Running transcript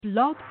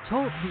Blog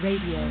Talk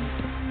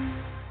Radio.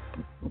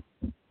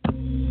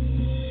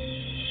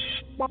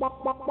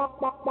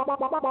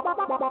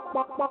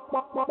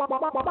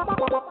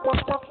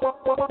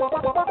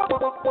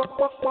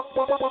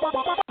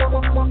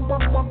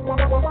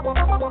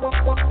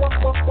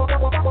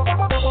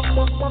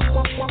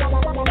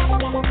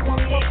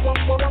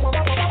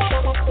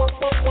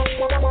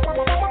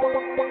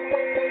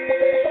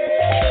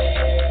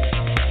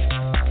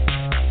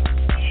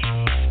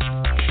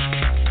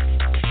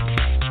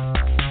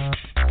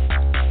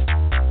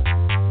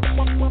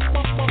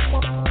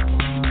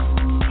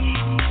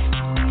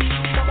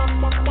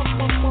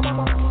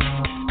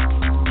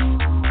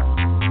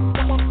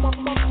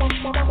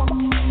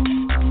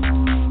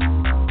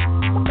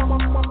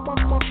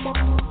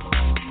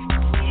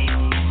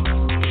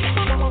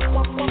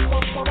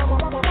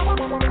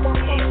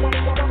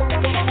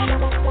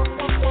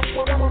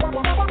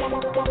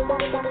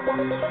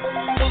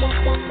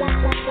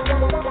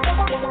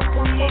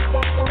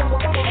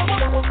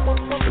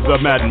 The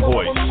Madden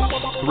Voice.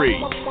 3,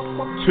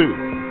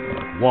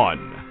 2,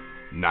 1,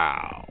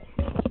 now.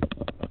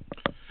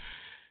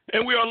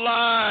 And we are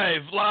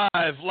live.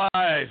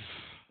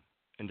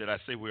 And did I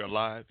say we are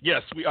live?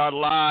 Yes, we are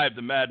live.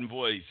 The Madden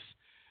Voice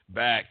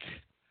back.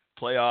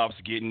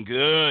 Playoffs getting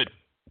good.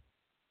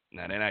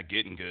 Now, they're not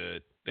getting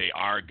good. They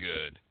are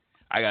good.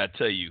 I got to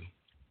tell you,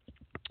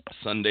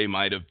 Sunday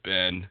might have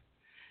been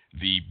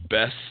the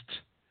best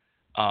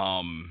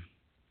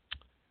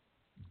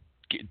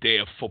day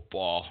of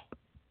football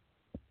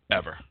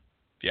ever,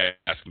 if you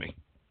ask me.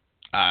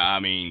 I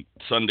mean,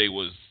 Sunday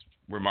was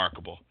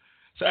remarkable.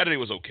 Saturday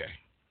was okay.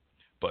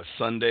 But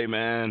Sunday,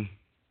 man,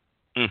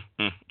 we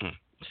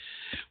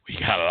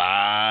got a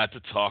lot to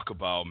talk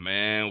about,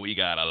 man. We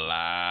got a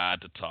lot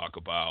to talk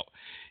about.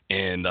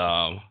 And,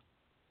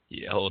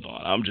 yeah, hold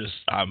on.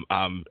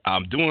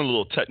 I'm doing a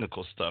little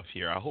technical stuff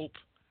here. I don't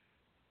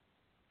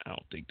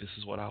think this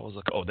is what I was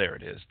looking. Oh, there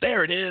it is.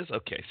 There it is.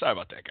 Okay, sorry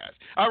about that, guys.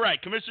 All right,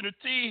 Commissioner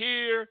T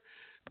here,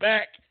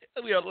 back.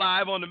 We are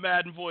live on the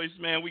Madden Voice,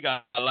 man. We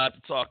got a lot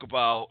to talk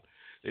about.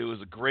 It was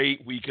a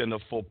great weekend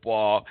of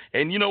football.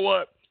 And you know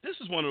what? This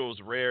is one of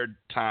those rare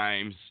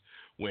times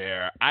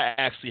where I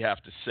actually have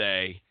to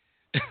say,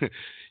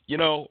 you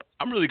know,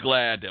 I'm really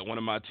glad that one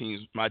of my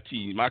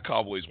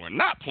Cowboys were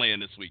not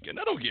playing this weekend.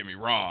 Now, don't get me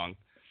wrong.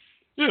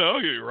 You know,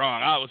 don't get me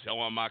wrong. Obviously, I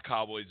want my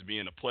Cowboys to be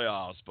in the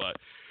playoffs, but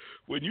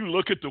when you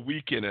look at the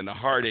weekend and the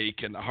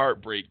heartache and the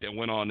heartbreak that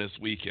went on this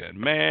weekend,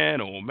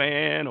 man, oh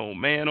man, oh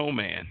man, oh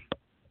man.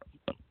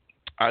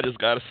 I just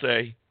got to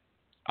say,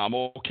 I'm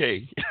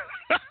okay.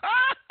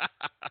 I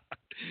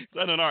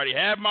done already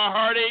had my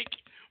heartache.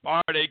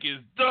 My heartache is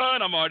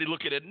done. I'm already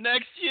looking at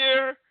next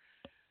year.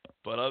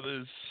 But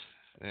others,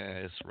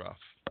 it's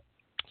rough.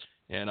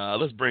 And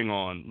let's bring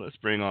on,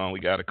 we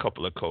got a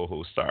couple of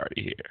co-hosts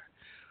already here.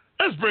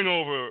 Let's bring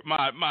over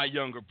my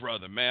younger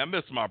brother, man. I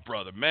miss my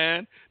brother,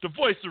 man. The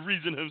voice of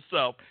reason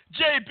himself.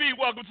 JB,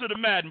 welcome to the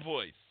Madden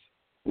Voice.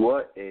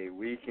 What a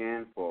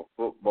weekend for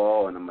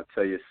football. And I'm going to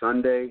tell you,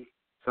 Sunday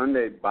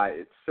by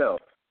itself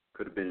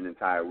could have been an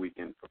entire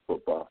weekend for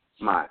football.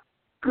 My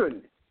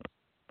goodness.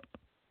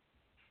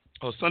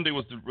 Oh, Sunday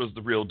was the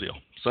real deal.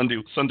 Sunday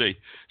was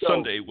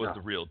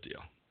the real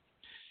deal.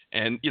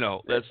 And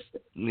let's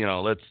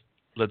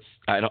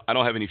I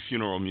don't have any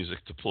funeral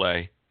music to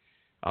play.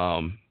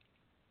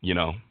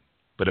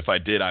 But if I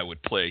did, I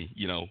would play,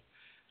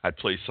 I'd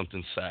play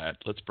something sad.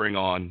 Let's bring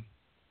on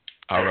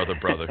our other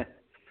brother,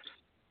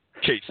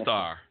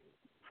 K-Star.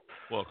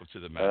 Welcome to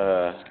the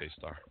Madden,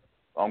 K-Star.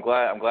 I'm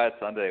glad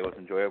Sunday was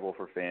enjoyable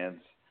for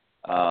fans,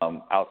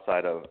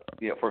 outside of,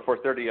 for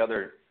 30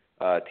 other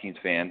teams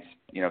fans,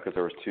 because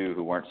there was two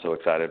who weren't so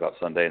excited about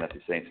Sunday, and that's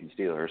the Saints and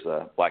Steelers.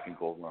 Black and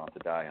gold went on to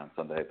die on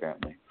Sunday,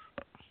 apparently.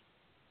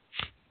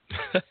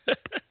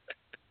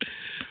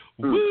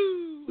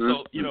 Woo!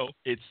 So,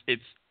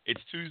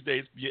 it's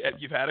Tuesdays.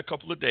 You've had a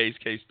couple of days,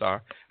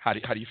 K-Star. How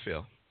do you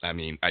feel? I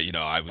mean,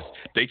 I was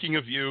thinking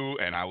of you,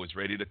 and I was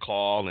ready to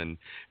call, and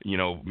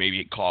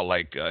maybe call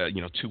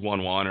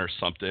 211 or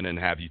something, and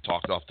have you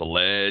talked off the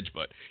ledge.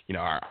 But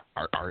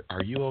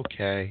are you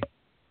okay?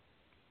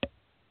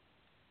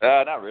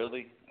 Not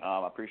really.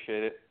 I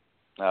appreciate it.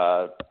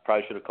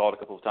 Probably should have called a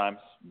couple of times,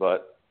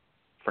 but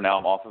for now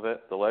I'm off of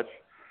it, the ledge.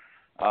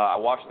 I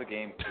watched the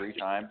game 3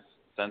 times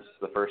since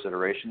the first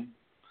iteration.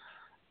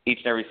 Each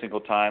and every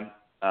single time,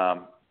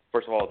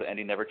 first of all, the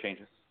ending never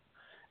changes.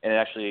 And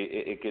actually,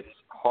 it gets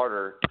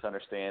harder to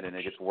understand, and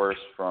it gets worse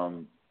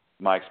from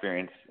my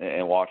experience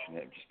in watching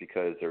it, just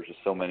because there's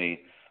just so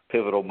many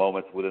pivotal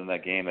moments within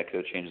that game that could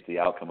have changed the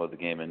outcome of the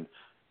game, and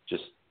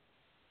just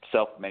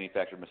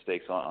self-manufactured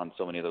mistakes on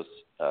so many of those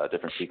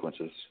different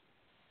sequences.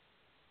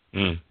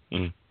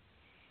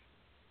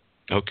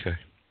 Okay.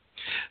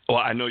 Well,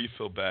 I know you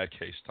feel bad,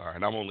 K-Star,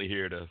 and I'm only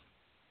here to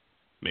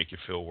make you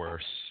feel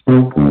worse.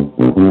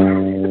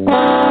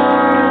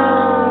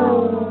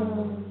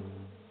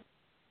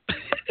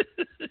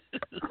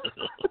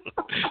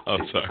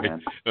 I'm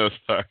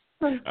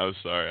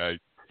sorry.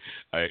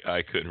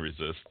 I couldn't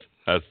resist.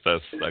 I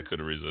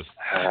couldn't resist.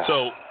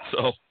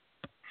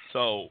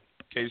 So,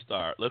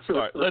 K-Star, let's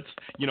start.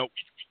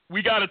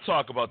 We got to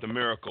talk about the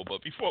miracle,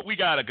 but before we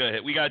got to go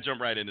ahead. We got to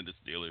jump right into the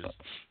Steelers.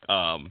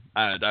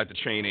 Dr.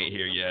 Train ain't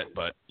here yet,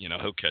 but,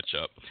 he'll catch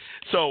up.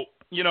 So,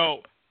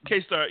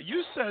 K-Star,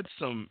 you said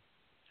some –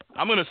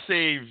 I'm going to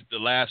save the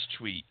last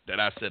tweet that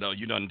I said, oh,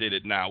 you done did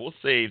it now. We'll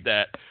save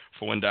that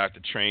for when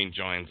Dr. Train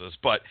joins us.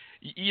 But,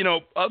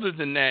 other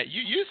than that,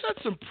 you said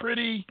some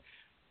pretty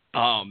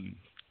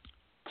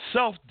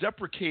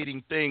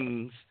self-deprecating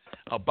things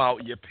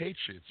about your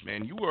Patriots,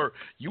 man. You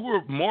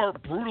were more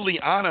brutally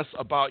honest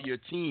about your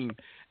team,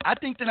 I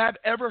think, than I've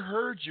ever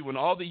heard you in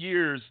all the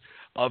years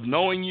of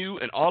knowing you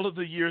and all of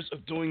the years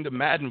of doing the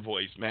Madden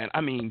voice, man.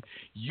 I mean,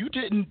 you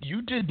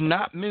did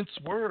not mince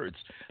words.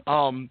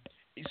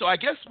 So I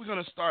guess we're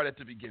going to start at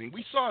the beginning.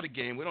 We saw the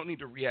game. We don't need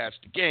to rehash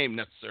the game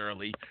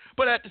necessarily,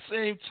 but at the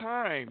same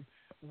time,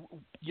 who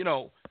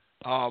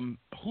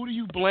do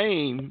you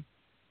blame,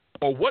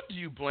 or what do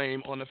you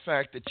blame on the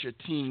fact that your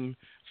team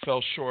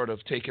fell short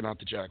of taking out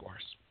the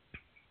Jaguars?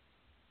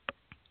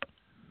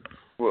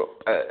 Well,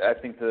 I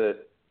think the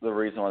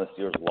reason why the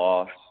Steelers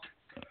lost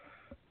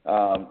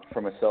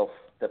from a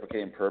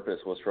self-deprecating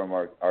purpose was from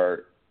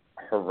our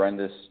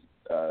horrendous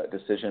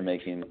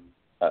decision-making,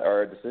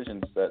 our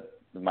decisions that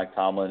Mike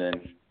Tomlin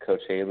and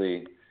Coach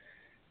Haley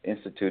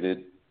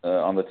instituted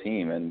on the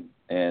team. And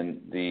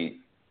the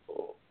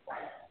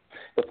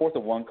 4th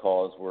and 1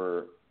 calls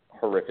were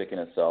horrific in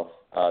itself.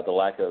 The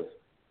lack of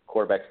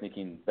quarterback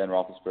sneaking Ben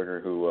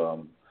Roethlisberger, who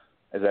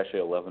is actually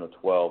 11 of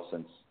 12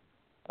 since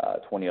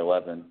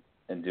 2011,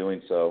 and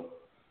doing so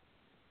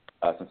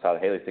since Todd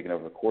Haley's taken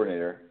over the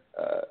coordinator.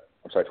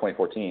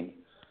 2014.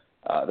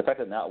 The fact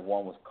that not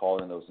one was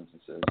called in those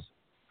instances.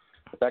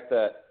 The fact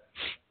that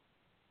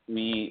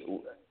we,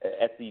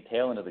 at the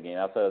tail end of the game,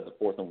 outside of the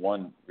 4th and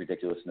 1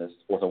 ridiculousness,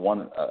 4th and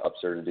 1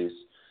 absurdities,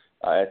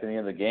 at the end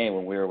of the game,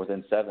 when we were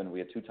within 7, we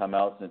had 2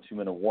 timeouts and a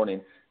 2-minute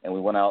warning, and we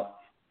went out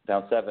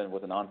down 7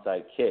 with an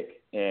onside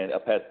kick, and a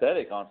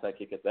pathetic onside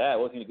kick at that. It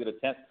wasn't even a good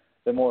attempt.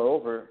 But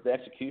moreover, the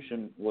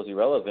execution was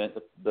irrelevant.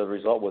 The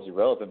result was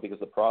irrelevant because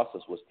the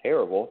process was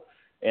terrible,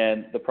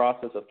 and the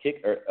process of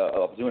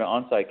doing an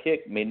onside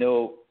kick made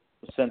no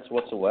sense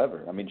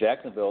whatsoever. I mean,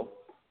 Jacksonville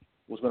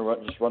was going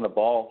to just run the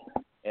ball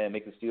and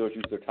make the Steelers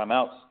use their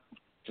timeouts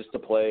just to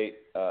play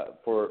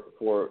for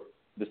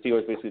the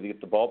Steelers basically to get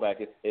the ball back.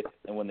 If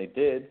and when they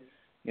did,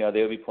 they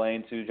would be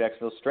playing to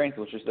Jacksonville's strength,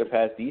 which is their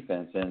pass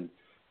defense. And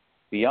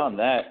beyond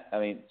that, I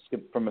mean,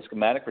 from a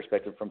schematic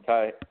perspective, from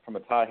a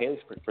Todd Haley's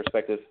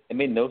perspective, it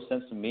made no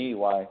sense to me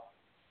why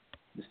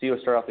the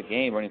Steelers start off the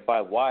game running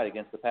 5 wide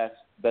against the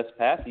best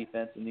pass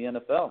defense in the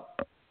NFL.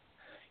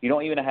 You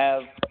don't even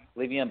have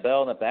Le'Veon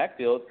Bell in the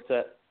backfield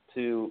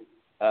to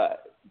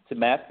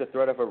mask the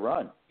threat of a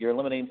run. You're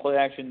eliminating play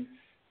action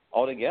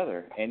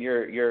altogether, and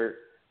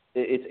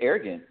it's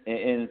arrogant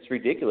and it's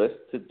ridiculous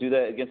to do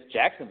that against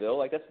Jacksonville.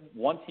 Like, that's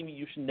one team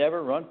you should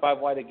never run 5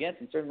 wide against,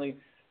 and certainly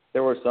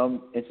there were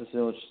some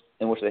instances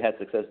in which they had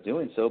success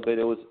doing so, but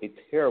it was a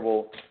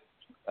terrible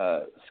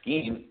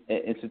scheme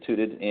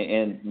instituted,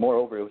 and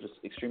moreover, it was just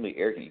extremely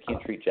arrogant. You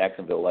can't treat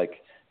Jacksonville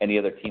like any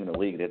other team in the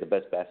league. They had the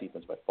best pass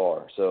defense by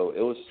far. So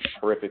it was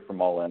horrific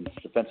from all ends,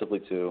 defensively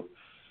too.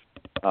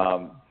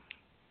 The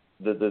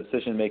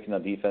decision-making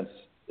on defense,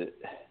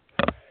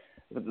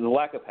 the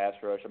lack of pass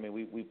rush. I mean,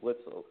 we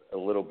blitzed a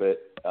little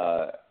bit.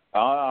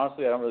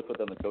 Honestly, I don't really put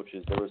that on the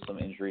coaches. There were some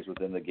injuries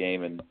within the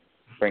game, and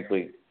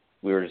frankly,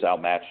 we were just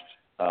outmatched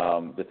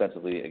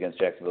defensively against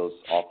Jacksonville's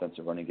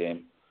offensive running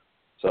game.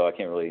 So I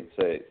can't really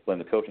blame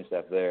the coaching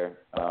staff there.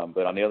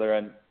 But on the other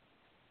end,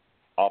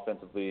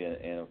 offensively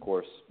and, of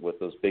course, with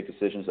those big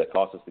decisions that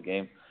cost us the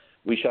game,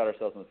 we shot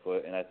ourselves in the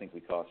foot, and I think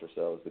we cost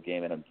ourselves the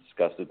game, and I'm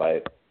disgusted by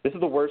it. This is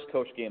the worst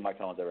coach game Mike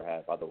Tomlin's ever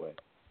had, by the way.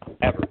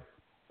 Ever.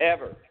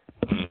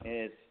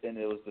 And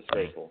it was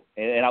disgraceful.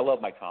 And I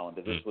love Mike Tomlin,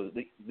 but this was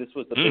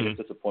the biggest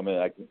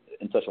disappointment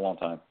in such a long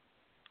time.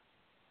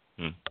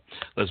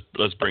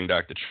 Let's bring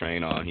Dr.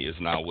 Train on. He is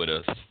now with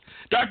us.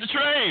 Dr.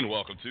 Train,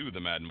 welcome to the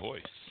Madden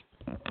Voice.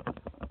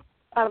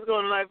 How's it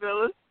going tonight,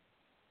 fellas?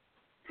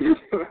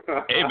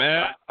 Hey,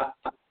 man.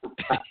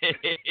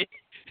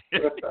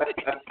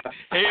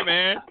 Hey,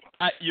 man.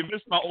 You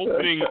missed my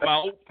opening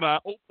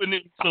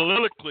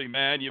soliloquy,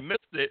 man. You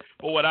missed it.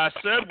 But what I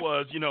said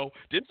was,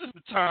 this is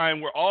the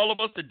time where all of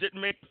us that didn't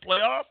make the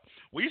playoffs,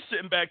 we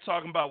sitting back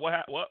talking about what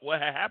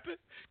had happened,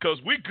 because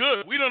we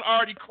good. We done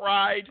already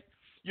cried.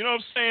 You know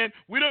what I'm saying?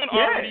 We done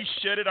already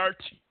shedded our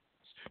tears.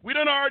 We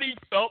done already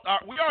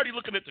we already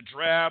looking at the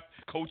draft,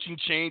 coaching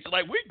change.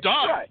 Like, we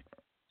done. Right.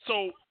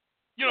 So,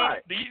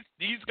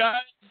 these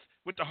guys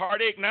with the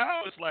heartache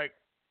now, it's like,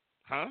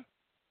 huh?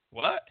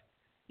 What?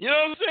 You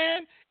know what I'm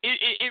saying?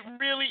 It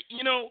really,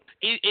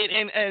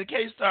 and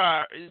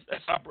K-Star,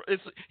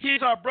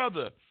 he's our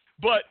brother.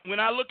 But when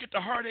I look at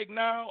the heartache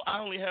now, I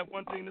only have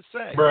one thing to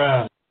say.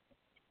 Bruh.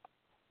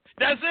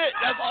 That's it.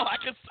 That's all I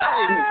can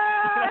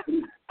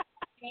say.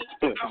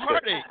 The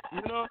heartache,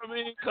 you know what I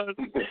mean? Because,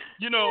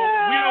 we know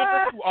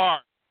who you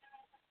are.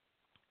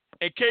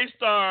 And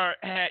K-Star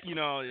had,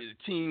 the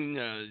team,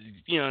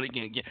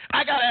 again.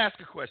 I got to ask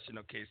a question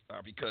of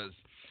K-Star, because,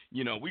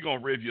 we're going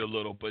to rib you a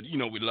little, but,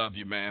 we love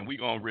you, man. We're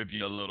going to rib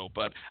you a little.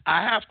 But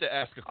I have to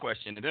ask a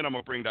question, and then I'm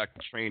going to bring Dr.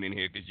 Train in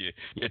here because you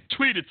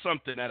tweeted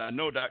something that I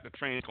know Dr.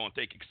 Train is going to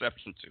take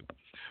exception to.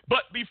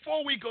 But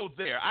before we go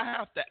there, I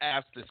have to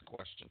ask this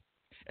question.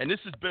 And this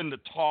has been the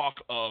talk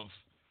of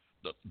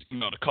the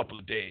couple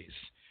of days.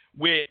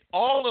 With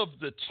all of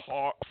the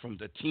talk from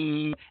the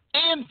team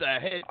and the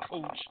head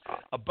coach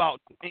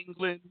about New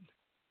England,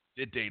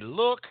 did they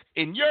look,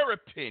 in your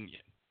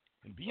opinion,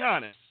 and be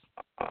honest,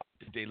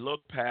 did they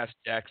look past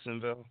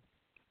Jacksonville?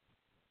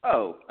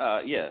 Oh,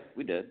 yeah,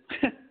 we did.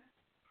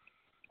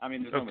 I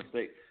mean, there's no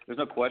mistake. There's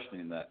no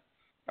questioning that.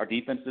 Our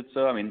defense did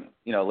so. I mean,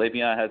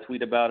 Le'Veon had a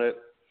tweet about it.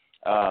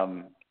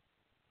 And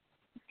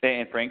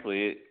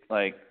frankly,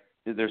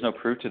 there's no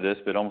proof to this,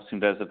 but it almost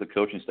seemed as if the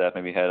coaching staff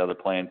maybe had other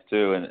plans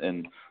too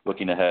and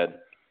looking ahead,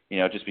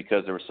 just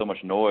because there was so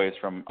much noise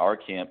from our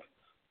camp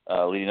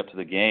leading up to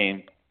the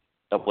game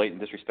of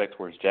blatant disrespect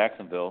towards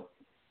Jacksonville,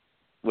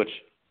 which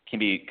can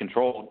be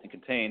controlled and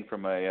contained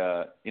from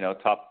a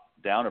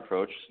top-down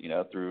approach,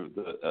 through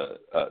the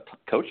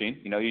coaching.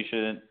 You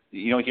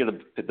don't hear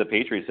the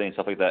Patriots saying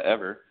stuff like that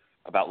ever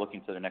about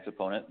looking to their next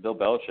opponent. Bill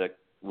Belichick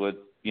would,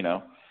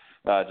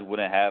 just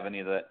wouldn't have any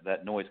of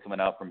that noise coming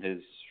out from his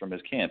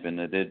camp, and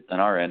it did on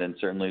our end. And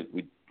certainly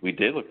we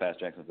did look past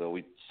Jacksonville.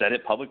 We said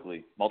it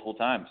publicly multiple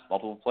times,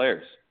 multiple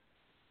players.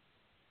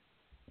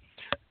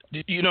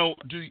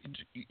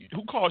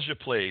 Who calls your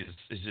plays?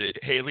 Is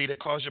it Haley that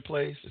calls your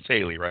plays? It's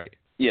Haley, right?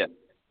 Yeah,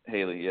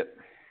 Haley. Yep.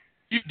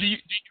 Do you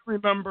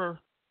remember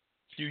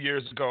a few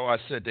years ago I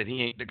said that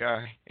he ain't the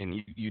guy,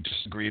 and you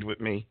disagreed with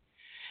me?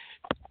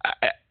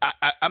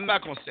 I'm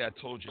not gonna say I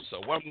told you so.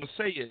 What I'm gonna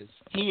say is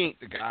he ain't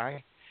the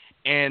guy,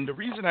 and the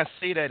reason I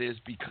say that is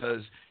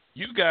because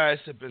you guys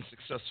have been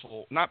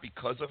successful not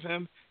because of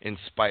him, in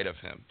spite of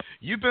him.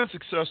 You've been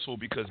successful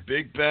because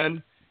Big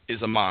Ben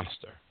is a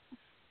monster.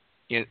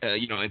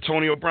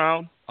 Antonio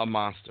Brown, a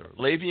monster.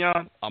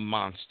 Le'Veon, a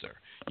monster.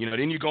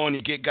 Then you go and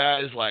you get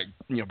guys like,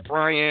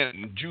 Bryant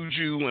and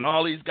Juju and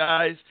all these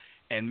guys,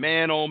 and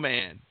man, oh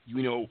man,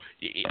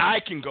 I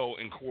can go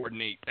and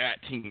coordinate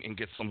that team and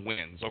get some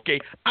wins, okay?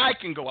 I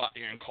can go out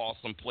there and call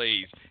some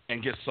plays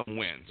and get some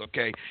wins,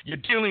 okay? You're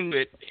dealing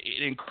with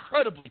an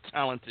incredibly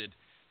talented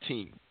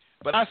team.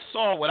 But I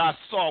saw what I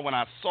saw when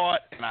I saw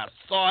it, and I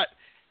saw it,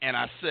 and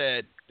I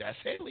said, that's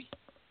Haley.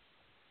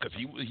 Because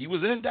he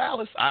was in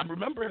Dallas. I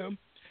remember him.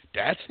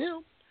 That's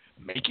him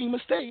making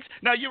mistakes.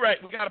 Now, you're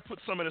right. We got to put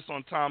some of this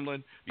on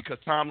Tomlin because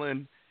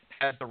Tomlin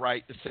has the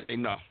right to say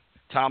no.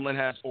 Tomlin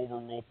has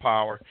overruled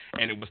power,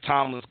 and it was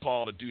Tomlin's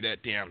call to do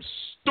that damn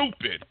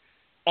stupid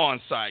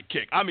onside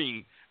kick. I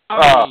mean,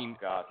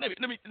 God.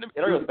 Let me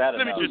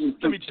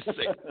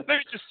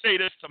just say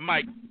this to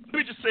Mike. Let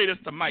me just say this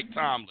to Mike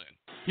Tomlin.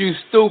 You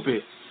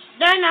stupid.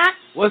 They're not.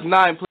 What's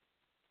 9?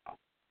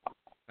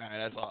 All right,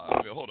 that's all.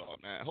 Hold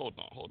on, man. Hold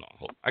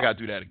on. I got to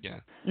do that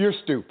again. You're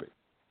stupid.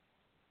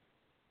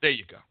 There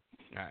you go.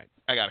 All right.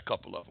 I got a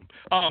couple of them.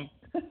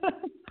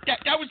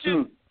 That was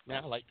just.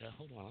 Man, I like that.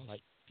 Hold on. Hold on.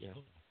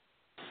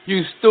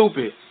 You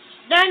stupid.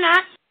 They're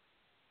not.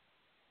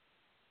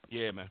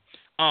 Yeah, man.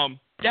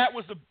 That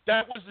was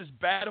as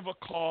bad of a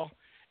call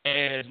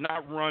as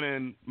not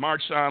running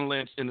Marshawn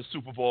Lynch in the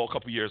Super Bowl a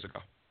couple years ago.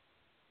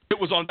 It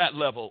was on that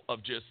level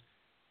of just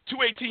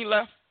 2:18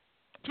 left,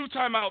 2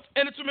 timeouts,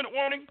 and a 2-minute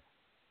warning.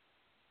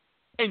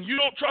 And you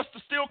don't trust the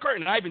steel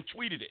curtain. I even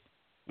tweeted it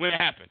when it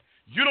happened.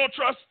 You don't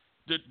trust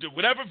the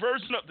whatever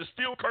version of the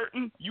steel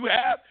curtain you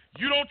have.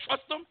 You don't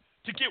trust them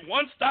to get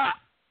one stop.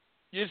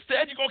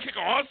 Instead, you're going to kick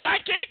an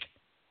onside kick?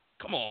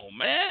 Come on,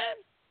 man.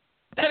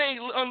 That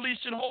ain't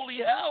unleashing holy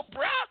hell,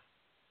 bruh.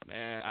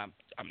 Man,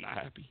 I'm not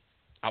happy.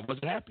 I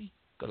wasn't happy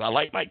because I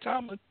like Mike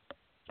Tomlin.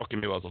 Okay,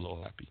 maybe I was a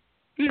little happy.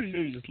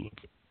 Maybe just a little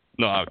bit.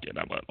 No, I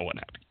wasn't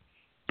happy.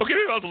 Okay,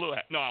 maybe I was a little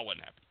happy. No, I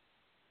wasn't happy.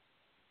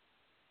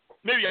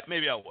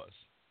 Maybe I was.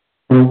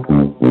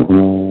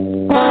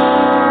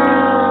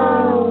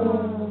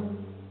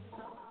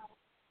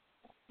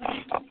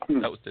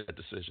 That was their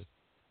decision.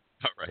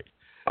 All right.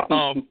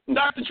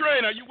 Dr.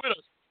 Train, are you with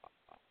us?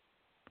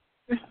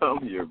 I'm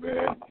here,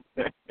 man.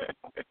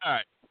 All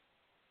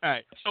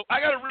right. So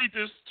I got to read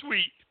this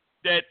tweet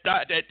that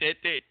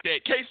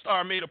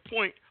K-Star made a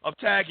point of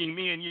tagging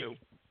me and you.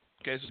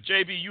 Okay, so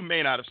JB, you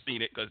may not have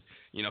seen it because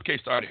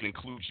K-Star didn't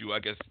include you. I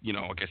guess he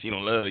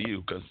don't love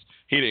you because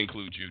he didn't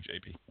include you,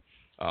 JB.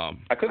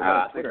 I couldn't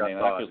find a Twitter name.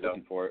 I was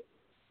looking for it.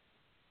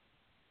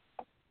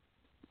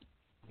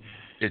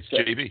 It's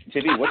JB.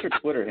 JB, what's your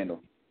Twitter handle?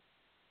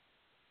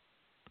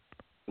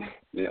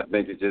 Yeah, I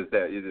think it's just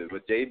that. Either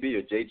with JB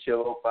or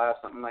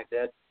JChill05, something like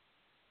that.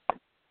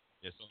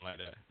 Yeah, something like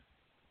that.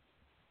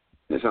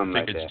 It's something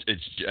like that.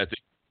 I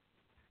think.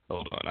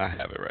 Hold on, I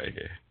have it right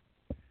here.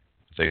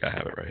 I think I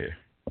have it right here.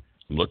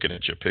 I'm looking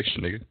at your picture,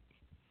 nigga.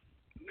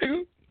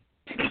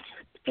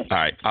 All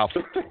right,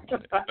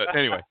 but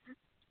anyway.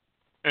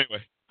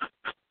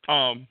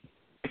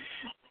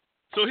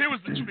 So here was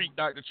the tweet,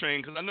 Dr.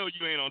 Train, because I know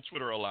you ain't on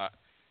Twitter a lot.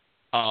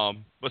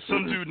 But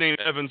some dude named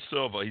Evan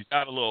Silva, he's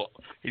got a little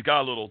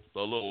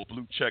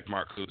blue check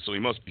mark, so he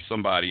must be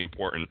somebody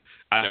important.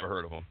 I never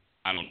heard of him.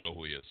 I don't know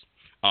who he is.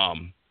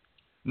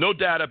 No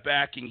data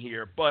backing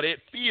here, but it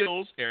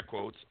feels, air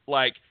quotes,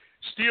 like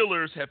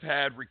Steelers have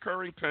had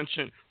recurring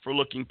penchant for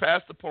looking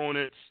past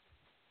opponents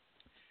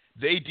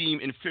they deem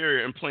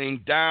inferior and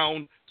playing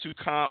down to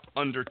comp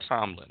under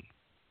Tomlin.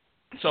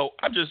 So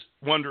I'm just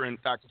wondering,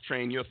 Dr.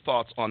 Train, your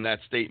thoughts on that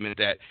statement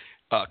that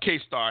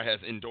K-Star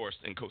has endorsed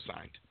and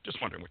co-signed.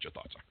 Just wondering what your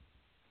thoughts are.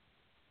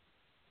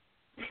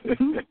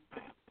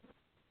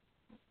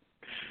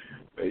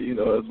 Hey, you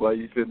know, that's why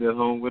you sitting at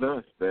home with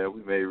us, man.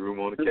 We made room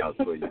on the couch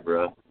for you,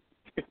 bro.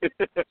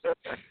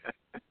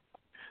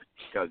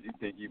 Because you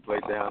think you play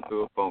down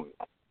to opponents.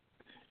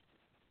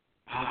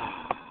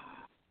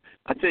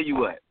 I tell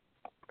you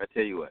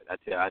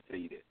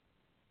this.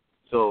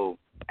 So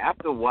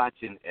after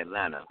watching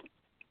Atlanta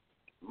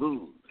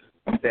lose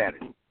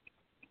Saturday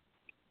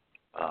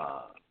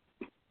to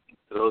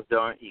those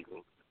darn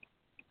Eagles,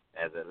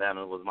 as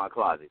Atlanta was my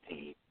closet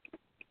team,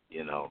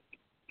 you know,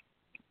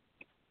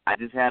 I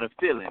just had a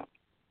feeling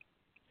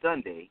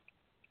Sunday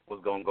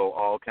was going to go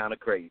all kind of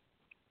crazy.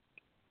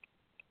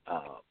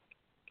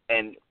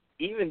 And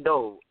even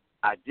though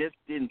I just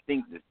didn't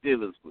think the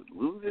Steelers would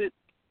lose it,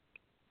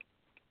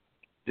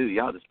 dude,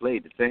 y'all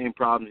displayed the same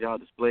problems y'all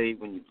displayed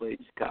when you played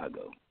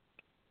Chicago.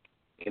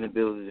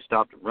 Inability to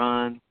stop the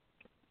run,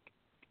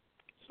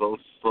 slow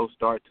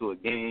start to a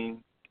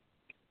game,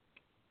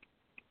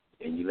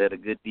 and you let a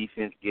good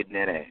defense get in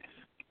that ass.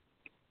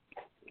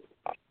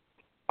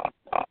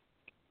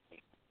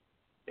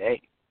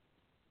 Hey,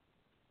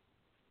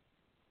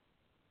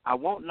 I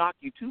won't knock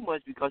you too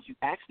much because you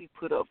actually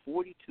put up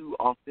 42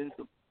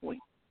 offensive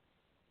points.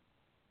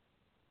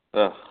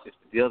 If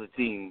the other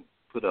team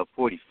put up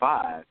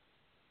 45,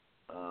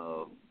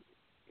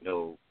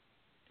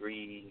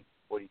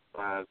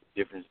 345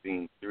 difference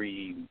being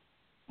 3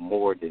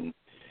 more than.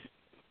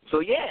 So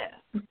yeah.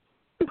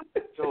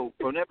 So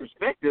from that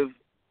perspective,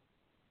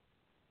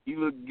 you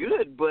look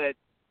good, but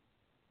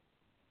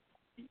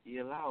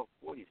you allow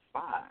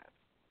 45.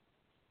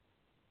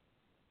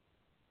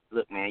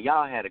 Look, man,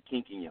 y'all had a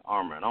kink in your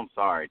armor, and I'm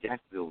sorry,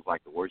 Jacksonville was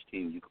like the worst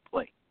team you could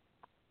play.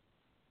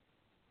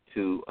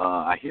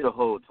 I hear the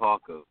whole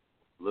talk of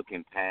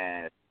looking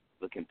past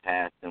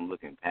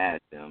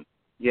them.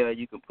 Yeah,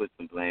 you can put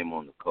some blame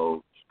on the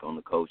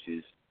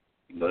coaches.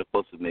 You know, they're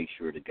supposed to make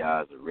sure the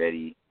guys are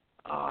ready.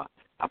 I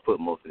put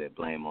most of that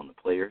blame on the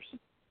players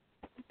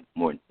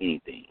more than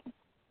anything.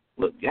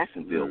 Look,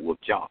 Jacksonville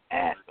whooped y'all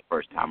ass the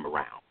first time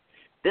around.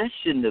 There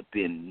shouldn't have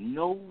been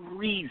no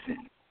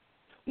reason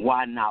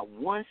why not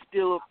one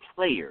Steeler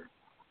player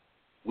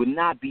would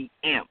not be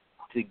amped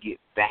to get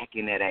back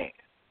in that ass.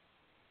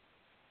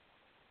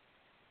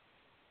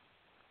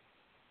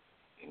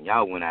 And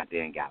y'all went out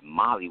there and got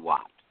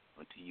mollywopped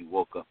until you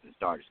woke up and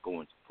started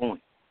scoring some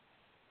points.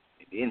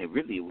 And then it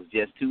was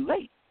just too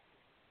late.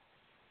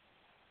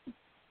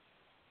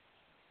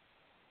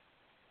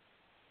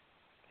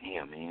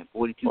 Damn, man,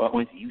 42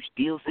 points and you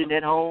still sitting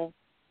at home?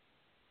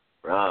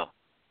 Bruh.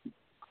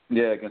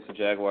 Yeah, against the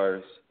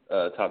Jaguars,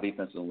 top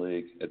defense in the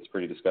league. It's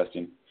pretty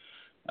disgusting.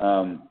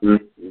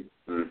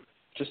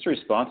 Just to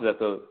respond to that,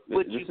 though,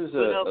 But you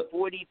put up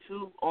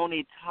 42 on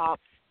a top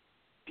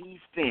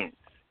defense.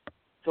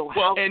 So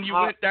and you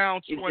went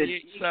down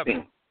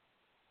 28-7.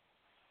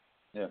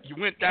 Yeah. You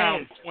went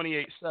down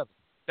 28-7.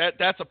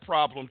 That's a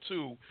problem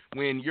too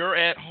when you're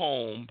at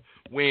home,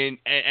 when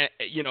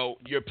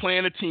you're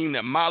playing a team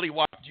that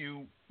mollywopped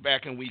you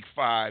back in week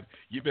 5.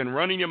 You've been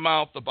running your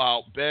mouth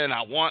about, Ben,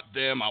 I want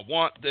them,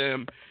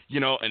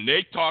 and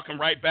they talking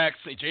right back,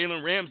 say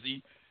Jalen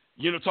Ramsey,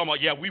 talking about,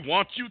 yeah, we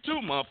want you too,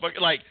 motherfucker.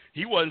 Like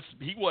he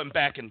wasn't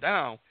backing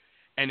down.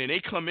 And then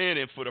they come in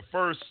and for the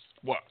first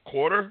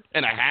quarter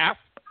and a half,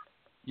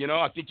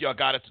 I think y'all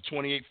got it to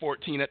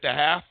 28-14 at the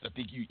half. I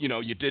think you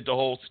did the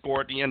whole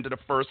score at the end of the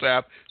first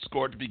half,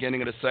 scored at the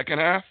beginning of the second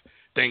half.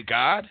 Thank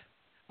God.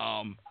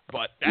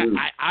 But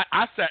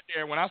I sat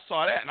there when I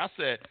saw that and I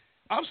said,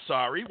 I'm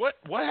sorry,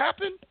 what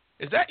happened?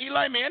 Is that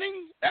Eli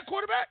Manning, that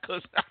quarterback?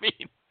 Because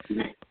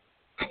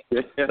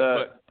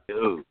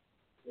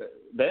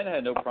Ben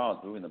had no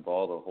problems moving the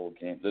ball the whole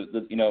game.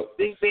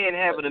 Big Ben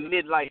having a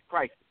midlife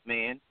crisis,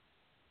 man.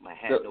 I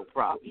had no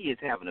problem. He is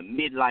having a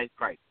midlife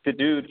crisis. The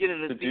dude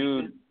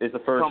is the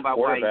first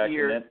quarterback.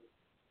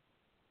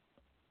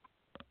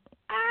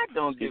 I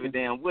don't give a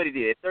damn what it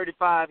is.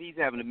 35, he's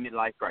having a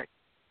midlife crisis.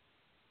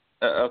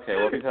 Okay,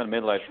 well, if he's having a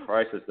midlife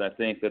crisis, then I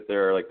think that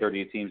there are like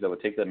 30 teams that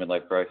would take that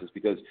midlife crisis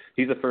because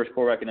he's the first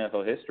quarterback in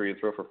NFL history to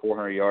throw for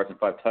 400 yards and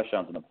 5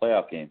 touchdowns in a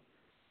playoff game.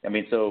 I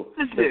mean, so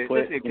I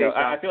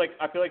feel like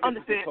this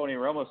is the Tony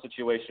Romo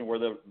situation where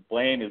the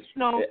blame is.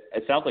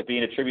 It sounds like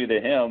being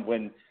attributed to him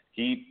when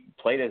he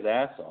played his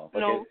ass off.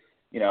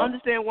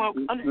 Understand where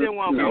I'm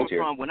coming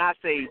from when I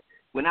say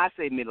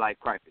midlife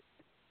crisis.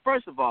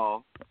 First of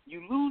all,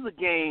 you lose a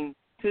game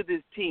to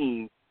this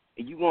team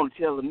and you want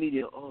to tell the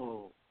media,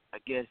 oh, I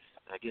guess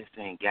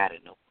they ain't got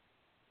it no more.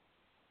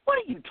 What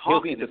are you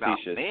talking about,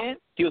 man?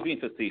 He was being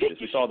facetious.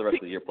 We saw the rest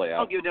of the year play out. I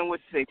don't give them what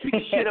to say. Pick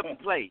your shit up and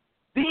play.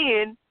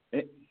 Then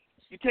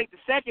you take the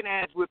second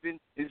ass whipping.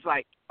 It's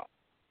like,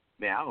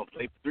 man, I'm going to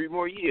play for 3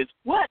 more years.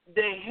 What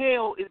the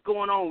hell is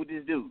going on with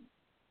this dude?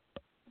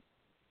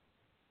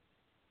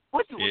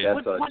 What does he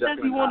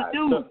want to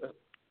do?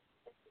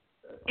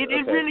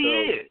 It really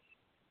is.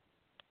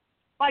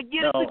 Like,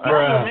 get it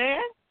together,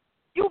 man.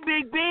 You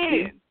Big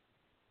Ben.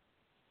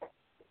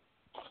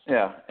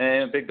 Yeah,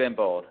 and Big Ben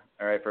bald.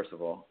 All right, first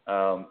of all.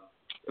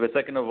 But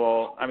second of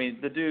all, I mean,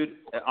 the dude,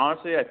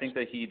 honestly, I think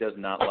that he does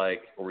not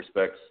like or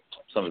respect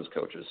some of his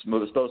coaches,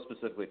 most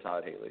specifically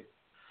Todd Haley.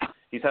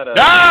 He's had a...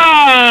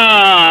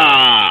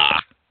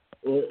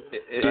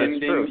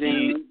 It's true.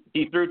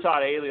 He threw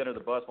Todd Haley under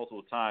the bus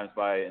multiple times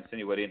by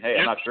insinuating, hey,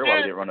 I'm not sure why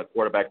we didn't run a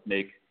quarterback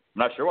sneak. I'm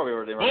not sure why we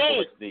didn't run a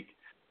quarterback sneak.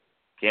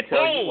 Can't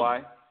tell you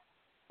why.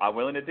 I'm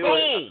willing to do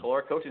it. I told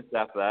our coaching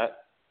staff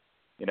that.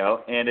 You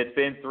know, and it's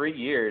been 3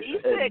 years. He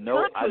said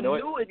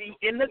continuity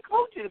in the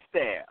coaching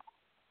staff.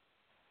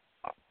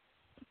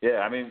 Yeah,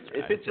 I mean,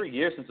 it's been 3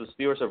 years since the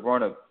Steelers have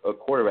run a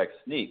quarterback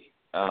sneak.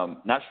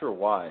 Not sure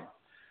why.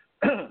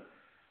 The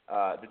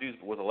dude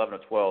was 11 or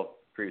 12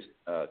 previous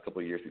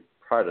couple of years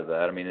prior to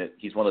that. I mean,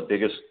 he's one of the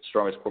biggest,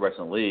 strongest quarterbacks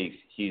in the league.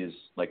 He's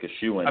like a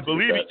shoo-in. I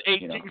believe he's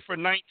 18 for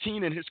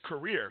 19 in his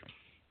career.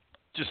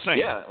 Just saying.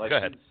 Yeah, go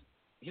ahead.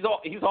 He's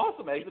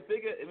awesome, man. He's a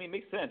big. I mean, it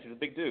makes sense. He's a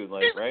big dude,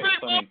 like, he's right? a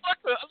big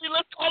motherfucker. I mean,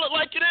 let's call it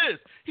like it is.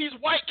 He's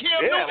white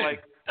Cam Newton.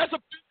 Like, that's a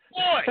big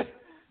boy.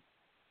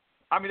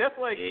 I mean, that's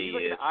like he's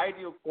like an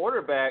ideal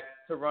quarterback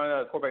to run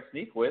a quarterback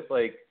sneak with.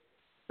 Like,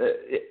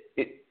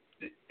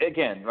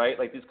 again, right?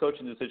 Like, these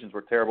coaching decisions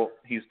were terrible.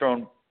 He's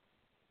thrown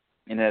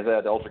and has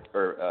had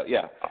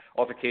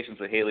altercations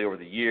with Haley over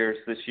the years.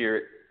 This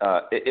year,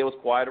 it was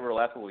quiet over the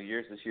last couple of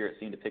years. This year, it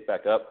seemed to pick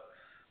back up.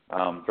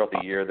 Throughout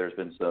the year, there's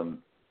been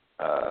some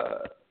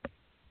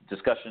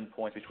discussion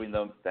points between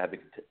them that have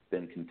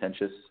been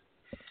contentious.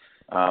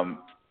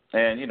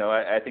 And, you know,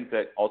 I think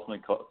that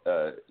ultimately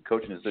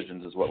coaching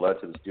decisions is what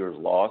led to the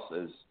Steelers' loss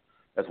as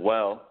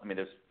well. I mean,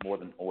 there's more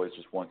than always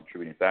just one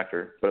contributing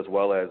factor, but as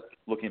well as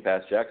looking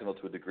past Jacksonville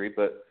to a degree.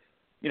 But,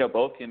 you know,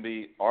 both can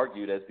be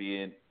argued as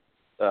being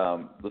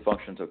the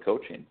functions of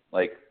coaching.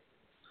 Like,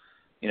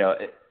 you know,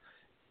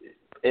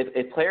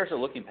 if players are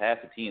looking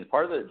past the team,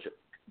 part of the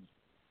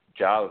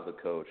job of the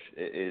coach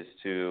is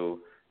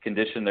to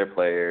condition their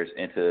players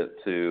and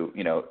to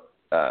you know,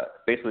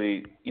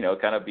 basically, you know,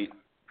 kind of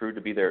prove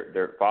to be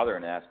their father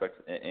in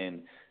aspects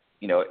and,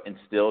 you know,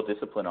 instill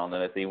discipline on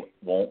them if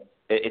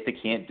they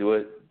can't do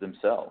it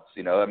themselves.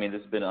 You know, I mean,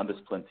 this has been an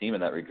undisciplined team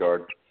in that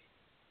regard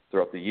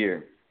throughout the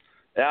year.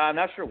 I'm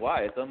not sure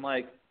why. It's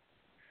unlike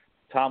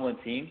Tomlin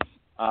teams.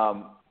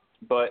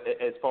 But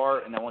as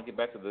far, and I want to get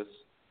back to this,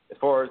 as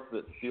far as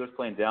the Steelers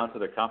playing down to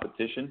their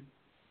competition,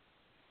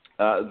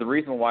 the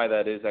reason why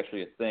that is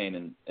actually a thing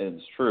and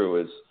it's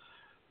true is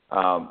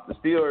the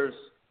Steelers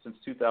since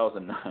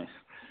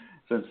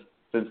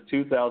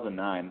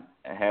 2009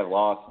 have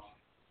lost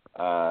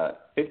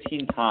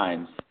 15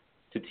 times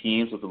to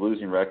teams with a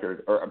losing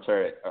record, or I'm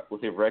sorry,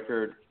 with a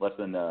record less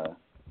than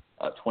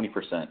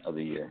 20% of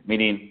the year.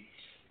 Meaning,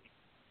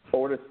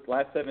 over the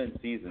last 7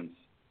 seasons,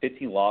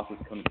 15 losses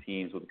come to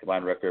teams with a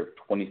combined record of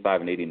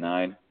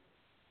 25-89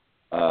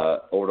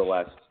 over the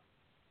last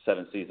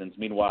 7 seasons.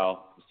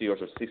 Meanwhile, the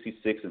Steelers are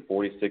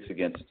 66-46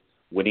 against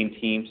winning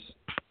teams.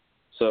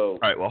 So, all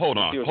right, well, hold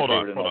on.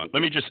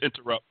 Let me just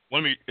interrupt.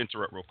 Let me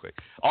interrupt real quick.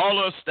 All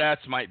those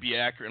stats might be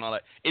accurate and all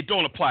that. It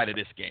don't apply to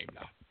this game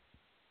now.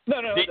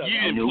 No.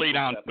 You didn't play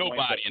down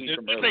nobody, and this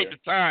ain't the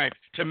time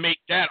to make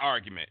that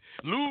argument.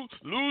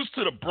 Lose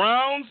to the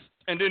Browns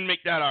and then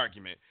make that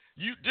argument.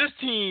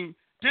 And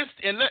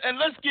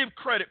let's give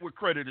credit where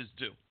credit is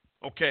due.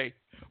 Okay,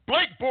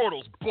 Blake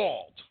Bortles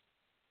balled.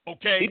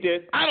 Okay, he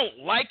did. I don't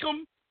like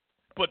him,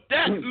 but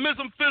that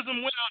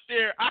mism-fism went out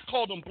there. I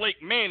called him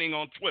Blake Manning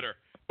on Twitter.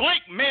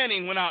 Blake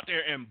Manning went out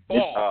there and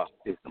balled.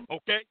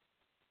 Okay,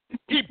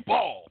 he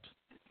balled.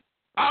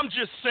 I'm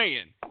just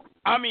saying.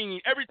 I mean,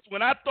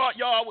 when I thought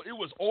it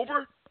was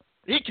over,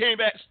 he came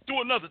back,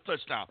 threw another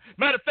touchdown.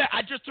 Matter of fact,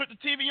 I just turned the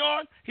TV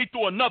on. He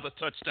threw another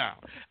touchdown.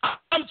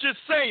 I'm just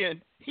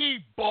saying, he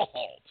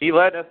balled. He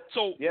led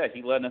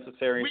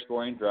necessary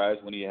scoring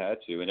drives when he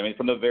had to. And I mean,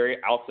 from the very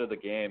outset of the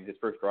game, his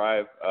first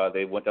drive,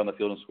 they went down the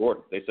field and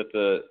scored. They set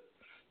the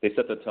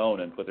tone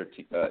and put their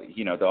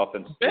the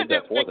offense did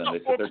that for them. They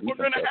set their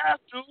defense up.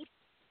 Half, dude.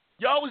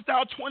 Y'all was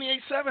down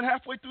 28-7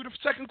 halfway through the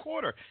second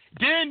quarter.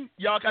 Then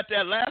y'all got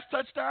that last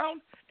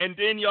touchdown, and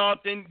then y'all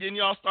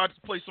started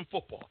to play some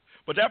football.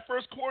 But that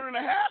first quarter and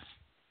a half,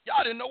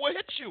 y'all didn't know what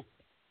hit you.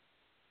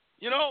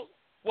 You know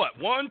what?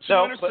 1, 2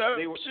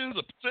 interceptions,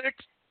 a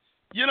 6.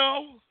 You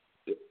know.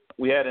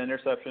 We had an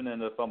interception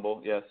and a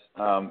fumble, yes,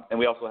 and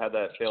we also had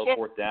that failed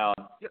fourth down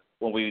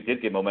when we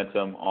did get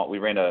momentum. We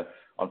ran on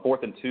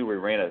 4th and 2. We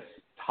ran a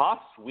toss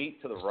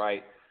sweep to the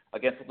right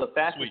against the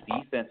fastest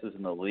defenses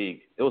in the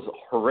league. It was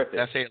horrific.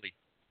 That's Haley.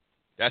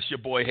 That's your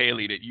boy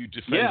Haley that you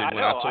defended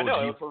I told you.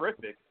 It was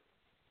horrific.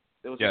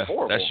 It was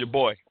horrible. That's your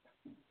boy.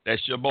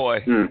 That's your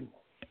boy.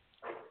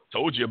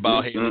 Told you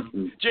about Haley.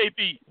 Mm-hmm.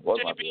 JB, Was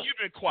my you've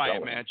been quiet,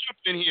 Don't. man. Jump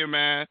in here,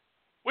 man.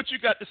 What you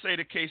got to say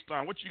to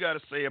K-Star? What you got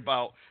to say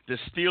about the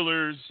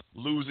Steelers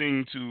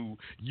losing to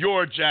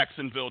your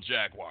Jacksonville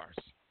Jaguars?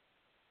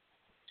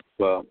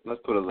 Well,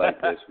 let's put it like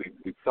this.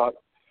 We've talked.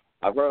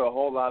 I've heard a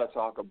whole lot of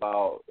talk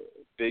about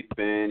Big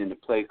Ben and the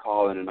play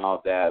calling and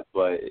all that,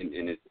 but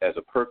as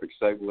a perfect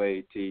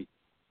segue, T,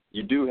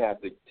 you do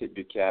have to tip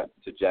your cap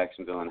to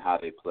Jacksonville and how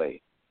they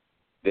play.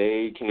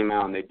 They came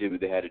out and they did what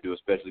they had to do,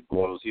 especially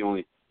Bortles.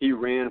 He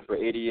ran for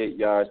 88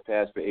 yards,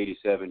 passed for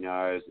 87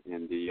 yards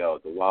in the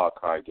wild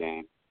card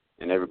game,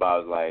 and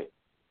everybody was like,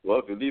 "Well,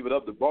 if you leave it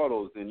up to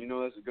Bortles, then you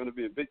know this is going to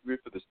be a victory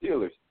for the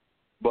Steelers."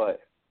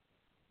 But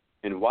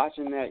in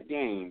watching that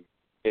game,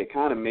 it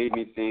kind of made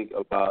me think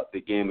about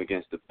the game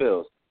against the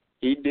Bills.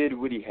 He did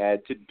what he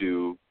had to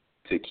do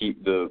to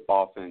keep the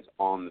offense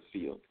on the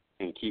field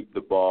and keep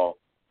the ball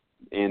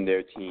in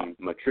their team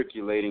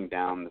matriculating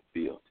down the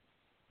field.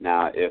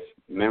 Now, if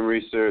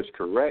memory serves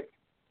correct,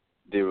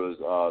 there was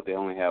they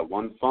only had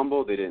one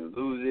fumble. They didn't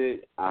lose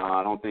it.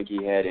 I don't think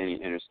he had any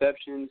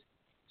interceptions.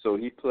 So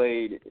he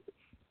played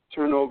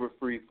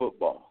turnover-free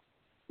football,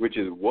 which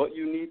is what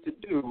you need to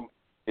do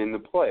in the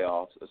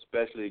playoffs,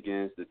 especially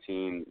against a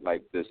team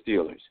like the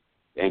Steelers.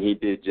 And he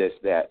did just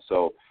that.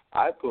 So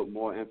I put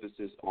more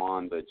emphasis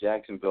on the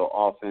Jacksonville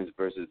offense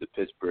versus the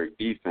Pittsburgh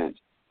defense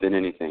than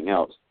anything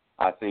else.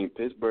 I think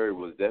Pittsburgh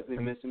was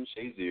definitely missing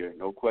Shazier,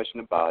 no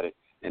question about it.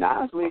 And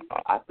honestly,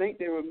 I think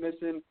they were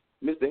missing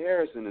Mr.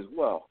 Harrison as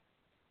well.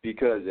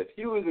 Because if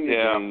he was in the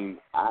game,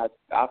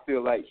 I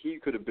feel like he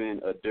could have been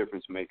a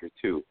difference maker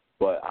too.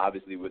 But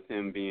obviously with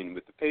him being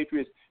with the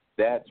Patriots,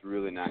 that's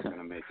really not going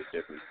to make a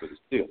difference for the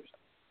Steelers.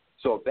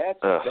 So that's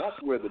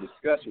where the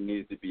discussion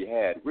needs to be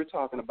had. We're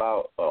talking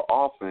about an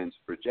offense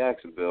for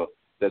Jacksonville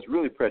that's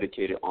really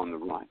predicated on the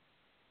run.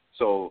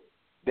 So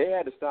they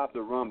had to stop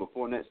the run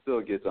before Net still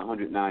gets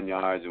 109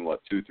 yards and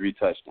 2-3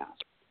 touchdowns.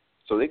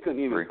 So they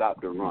couldn't even stop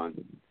the run.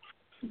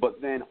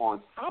 But then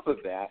on top of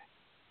that,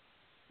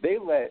 they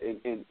let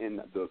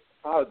in the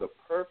probably the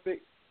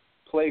perfect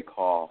play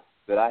call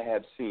that I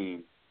have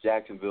seen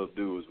Jacksonville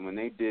do is when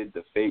they did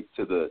the fake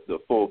to the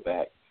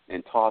fullback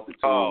and tossed it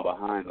to him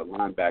behind the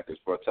linebackers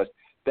for a touch.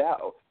 That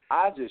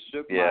I just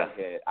shook my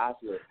head. I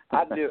said,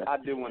 I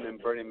did one of them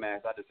Bernie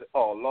Macs. I just said,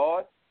 "Oh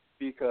Lord,"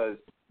 because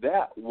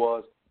that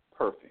was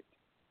perfect,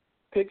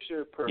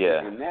 picture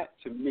perfect, and that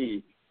to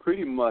me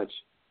pretty much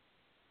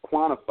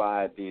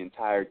quantified the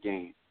entire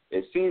game.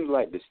 It seems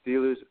like the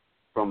Steelers,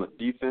 from a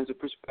defensive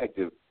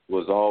perspective,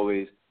 was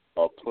always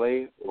a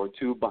play or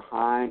two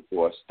behind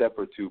or a step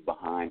or two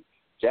behind.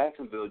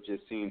 Jacksonville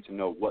just seemed to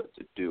know what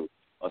to do,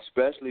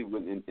 especially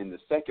when in the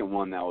second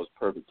one that was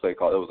perfect play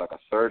call. It was like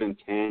a 3rd and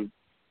 10,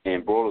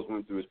 and Bortles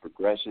went through his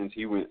progressions.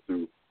 He went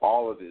through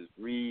all of his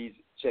reads,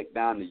 checked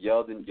down to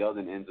Yeldon.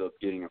 Yeldon ends up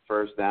getting a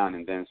first down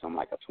and then some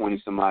like a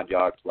 20-some-odd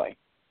yard play.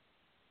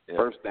 Yeah.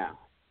 First down.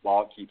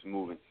 Ball keeps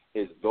moving.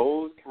 It's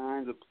those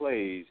kinds of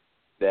plays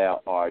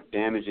that are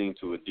damaging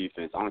to a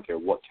defense. I don't care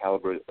what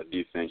caliber of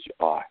defense you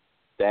are.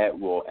 That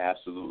will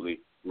absolutely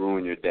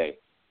ruin your day.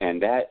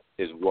 And that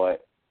is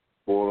what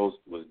Bortles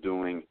was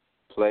doing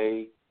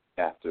play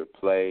after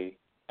play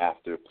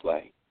after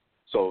play.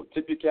 So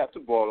tip your cap to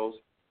Bortles,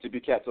 tip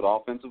your cap to the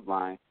offensive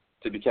line,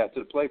 tip your cap to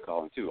the play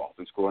calling too.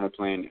 Offense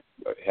coordinator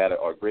had a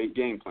great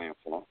game plan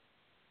for him.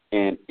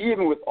 And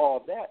even with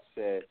all that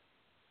said,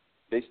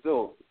 they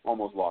still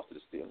almost lost to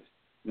the Steelers.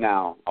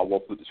 Now, I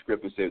won't flip the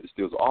script and say the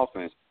Steelers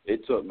offense.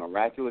 It took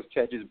miraculous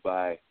catches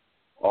by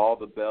all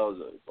the Bells.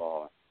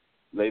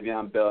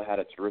 Le'Veon Bell had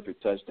a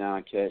terrific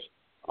touchdown catch.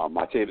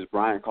 Martavis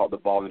Bryant caught the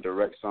ball in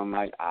direct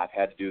sunlight. I've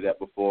had to do that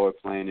before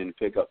playing in the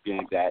pickup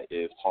game. That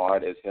is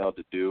hard as hell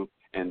to do.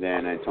 And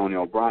then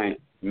Antonio Bryant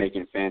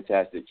making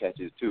fantastic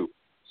catches too.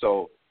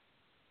 So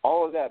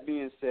all of that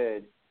being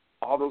said,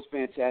 all those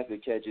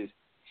fantastic catches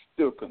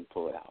still couldn't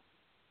pull it out.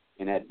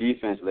 And that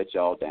defense let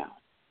y'all down.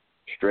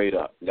 Straight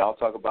up. Y'all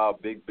talk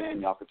about Big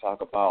Ben. Y'all can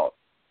talk about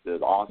the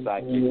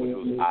onside kick, which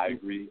was, I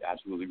agree,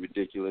 absolutely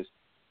ridiculous.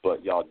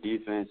 But y'all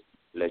defense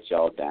let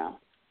y'all down.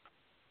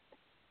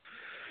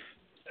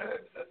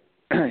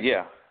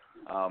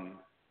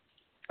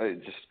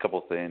 Just a couple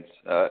of things.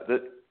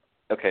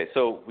 Okay,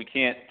 so we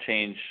can't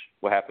change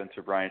what happened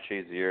to Brian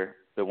Shazier.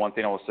 The one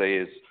thing I will say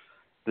is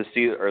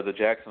the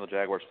Jacksonville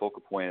Jaguars'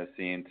 focal point is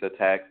seen to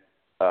attack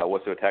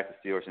was to attack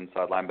the Steelers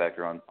inside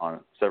linebacker on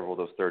several of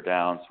those third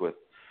downs with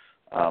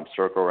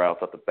circle routes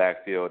up the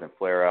backfield and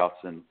flare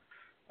outs, and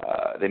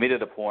they made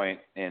it a point,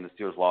 and the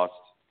Steelers lost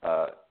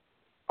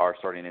our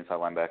starting inside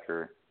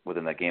linebacker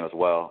within that game as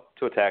well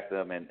to attack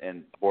them,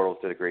 and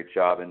Bortles did a great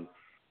job and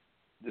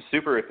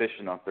super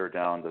efficient on third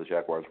down. The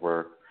Jaguars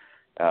were,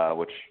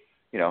 which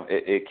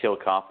it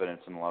killed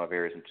confidence in a lot of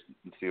areas, and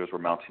the Steelers were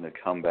mounting a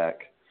comeback,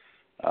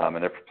 and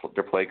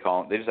their play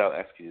calling, they just out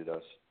executed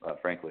us,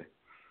 frankly.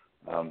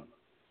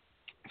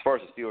 As far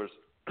as the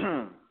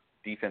Steelers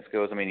defense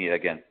goes, I mean,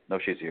 again, no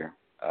Shazier.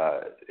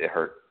 It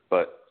hurt.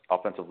 But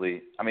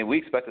offensively, I mean, we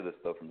expected this,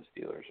 though, from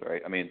the Steelers,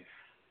 right? I mean,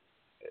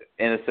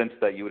 in a sense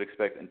that you would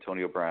expect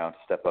Antonio Brown to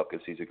step up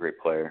because he's a great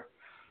player.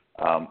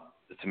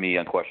 to me,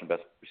 unquestioned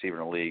best receiver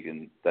in the league,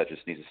 and that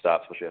just needs to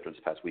stop, especially after this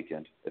past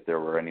weekend. If there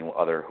were any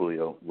other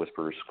Julio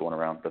whispers going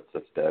around,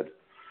 that's dead.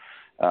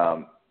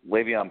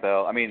 Le'Veon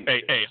Bell, I mean...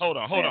 Hey, hold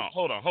on.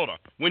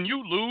 When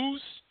you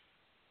lose,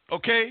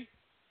 okay,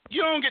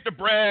 you don't get to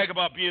brag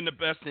about being the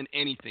best in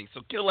anything,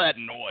 so kill that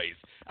noise.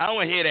 I don't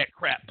want to hear that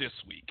crap this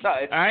week,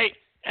 all right?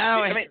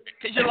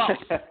 Because you lost.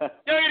 You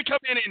don't get to come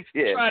in and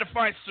try to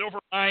find silver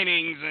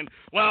linings and,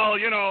 well,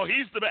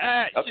 he's the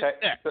best. Okay.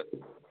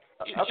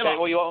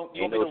 Well, you want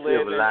me to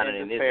live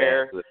in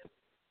despair.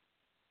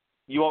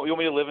 You want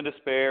me to live in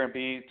despair and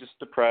be just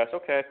depressed?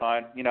 Okay,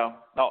 fine. All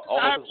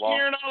this is lost.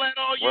 Hearing all that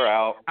all year. We're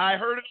out. I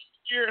heard it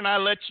all year, and I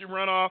let you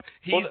run off.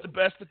 He's the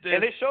best at this.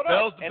 And they showed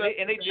up. And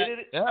they did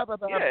it. Yeah,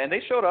 and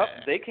they showed up.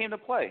 They came to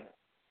play.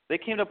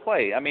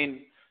 I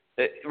mean,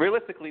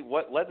 realistically,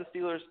 what led the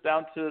Steelers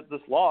down to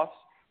this loss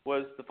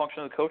was the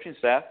function of the coaching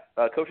staff,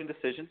 coaching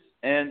decisions,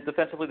 and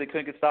defensively they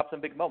couldn't get stops in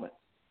big moments.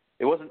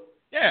 It wasn't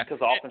because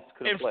the offense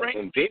couldn't play.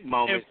 In big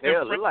moments,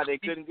 it looked like they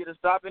couldn't get a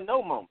stop in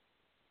no moment.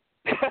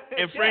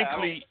 And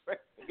frankly,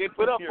 they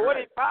put up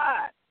 45.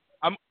 Right.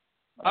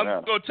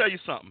 I'm going to tell you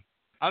something.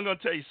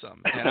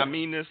 And I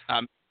mean this.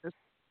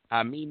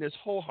 I mean this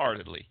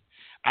wholeheartedly.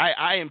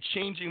 I am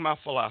changing my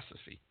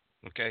philosophy.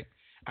 Okay,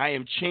 I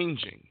am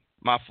changing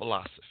my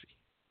philosophy.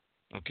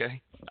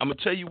 Okay, I'm going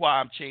to tell you why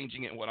I'm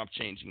changing it and what I'm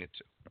changing it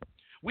to.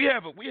 We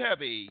have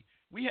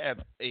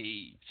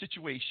a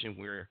situation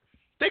where,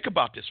 think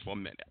about this for a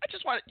minute. I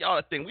just want y'all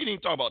to think. We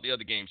didn't talk about the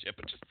other games yet,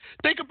 but just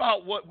think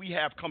about what we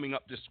have coming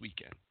up this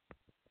weekend.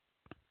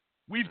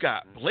 We've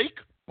got Blake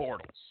Bortles.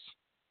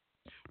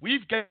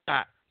 We've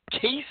got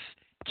Case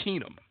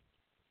Keenum,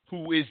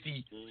 who is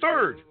the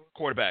third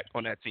quarterback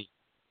on that team.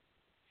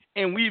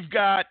 And we've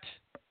got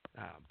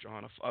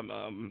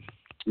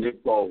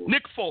Nick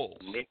Foles.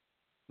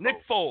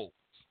 Nick Foles,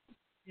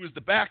 who is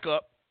the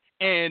backup,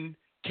 and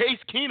Case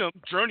Keenum,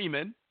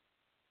 journeyman.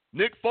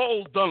 Nick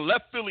Foles done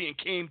left Philly and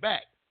came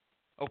back.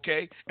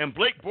 Okay, and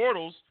Blake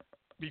Bortles,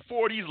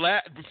 before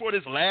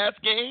this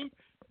last game,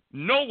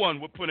 no one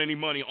would put any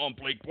money on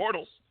Blake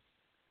Bortles.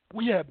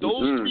 We have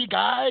those three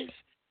guys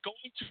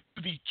going to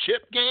the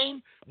chip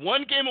game,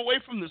 one game away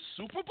from the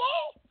Super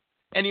Bowl,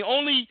 and the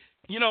only,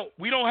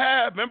 we don't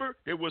have. Remember,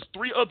 there was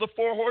 3 of the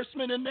 4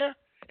 horsemen in there,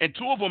 and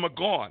 2 of them are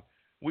gone.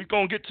 We're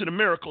gonna get to the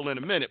miracle in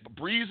a minute, but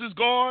Breeze is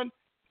gone.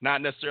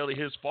 Not necessarily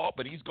his fault,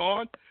 but he's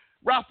gone.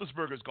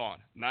 Roethlisberger's gone.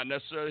 Not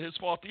necessarily his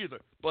fault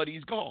either, but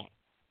he's gone.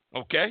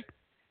 Okay?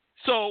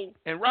 So,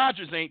 and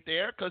Rodgers ain't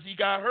there because he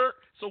got hurt,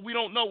 so we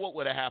don't know what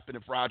would have happened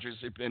if Rodgers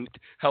had been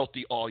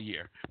healthy all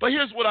year. But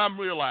here's what I'm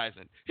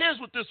realizing. Here's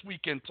what this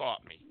weekend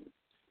taught me.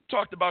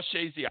 Talked about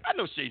Shazier. I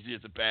know Shazier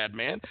is a bad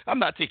man. I'm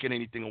not taking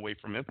anything away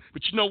from him.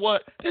 But you know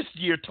what? This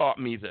year taught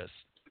me this.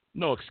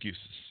 No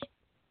excuses.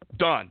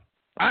 Done.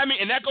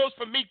 And that goes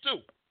for me too.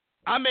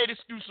 I made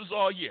excuses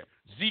all year.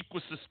 Zeke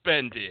was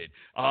suspended.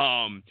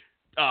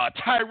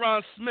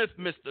 Tyron Smith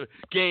missed the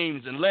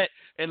games and let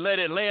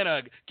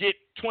Atlanta get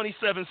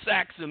 27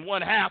 sacks in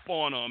one half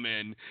on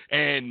them,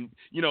 and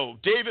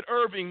David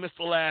Irving missed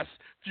the last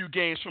few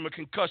games from a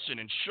concussion,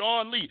 and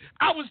Sean Lee.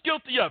 I was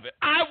guilty of it.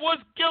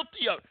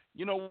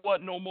 You know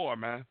what? No more,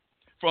 man.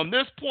 From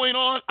this point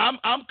on,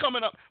 I'm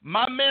coming up.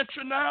 My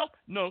mantra now: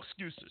 no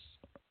excuses.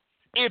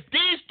 If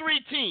these 3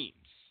 teams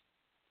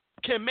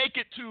can make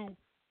it to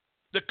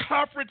the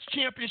conference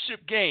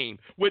championship game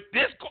with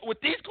these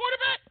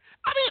quarterbacks,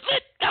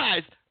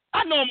 guys,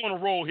 I know I'm on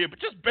a roll here, but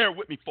just bear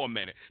with me for a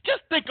minute.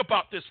 Just think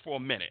about this for a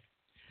minute.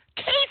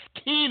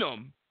 Case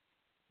Keenum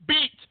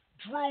beat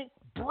Drew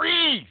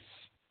Brees.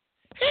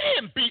 He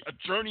didn't beat a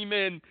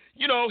journeyman.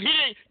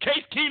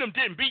 Case Keenum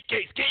didn't beat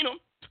Case Keenum.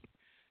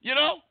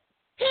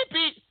 He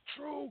beat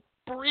Drew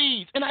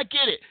Brees. And I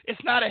get it.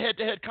 It's not a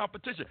head-to-head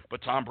competition.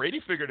 But Tom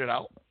Brady figured it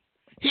out.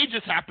 He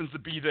just happens to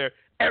be there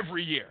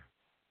every year.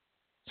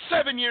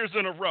 7 years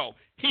in a row,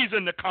 he's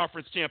in the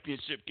conference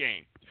championship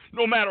game.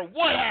 No matter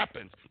what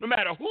happens, no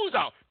matter who's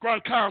out,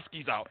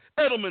 Gronkowski's out,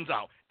 Edelman's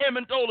out,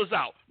 Amendola's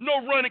out,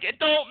 no running, it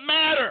don't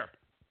matter.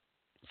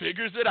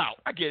 Figures it out.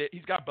 I get it.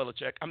 He's got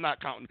Belichick. I'm not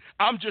counting.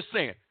 I'm just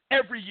saying,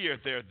 every year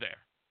they're there.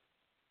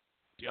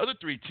 The other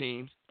 3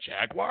 teams,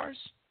 Jaguars,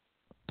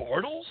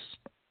 Bortles,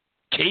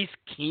 Case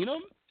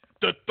Keenum,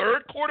 the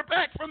third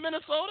quarterback from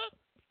Minnesota,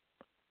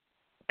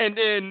 and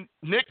then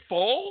Nick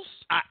Foles.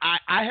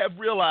 I have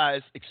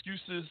realized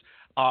excuses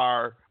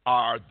are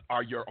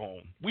your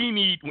own. We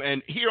need,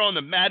 and here on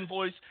the Madden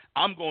Voice,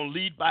 I'm going to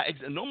lead by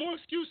example. No more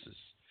excuses.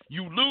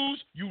 You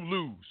lose, you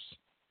lose.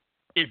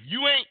 If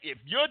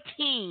your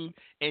team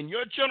and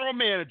your general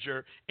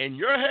manager and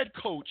your head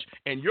coach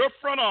and your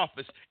front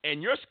office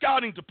and your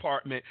scouting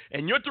department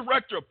and your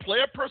director of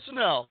player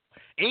personnel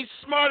ain't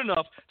smart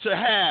enough to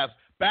have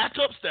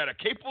backups that are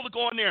capable of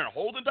going there and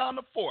holding down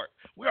the fort,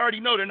 we already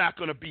know they're not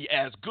going to be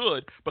as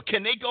good, but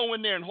can they go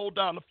in there and hold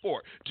down the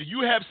fort? Do you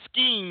have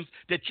schemes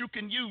that you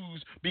can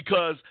use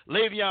because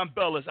Le'Veon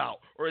Bell is out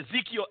or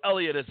Ezekiel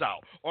Elliott is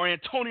out or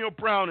Antonio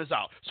Brown is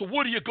out? So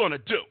what are you going to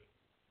do?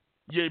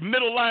 Your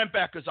middle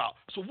linebacker's out.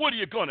 So what are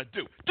you going to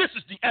do? This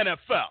is the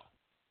NFL.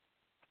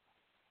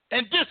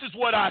 And this is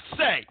what I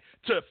say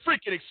to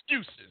freaking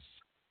excuses.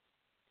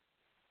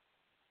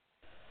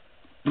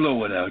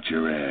 Blow it out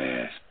your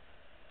ass.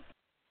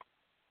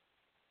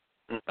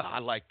 I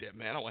like that,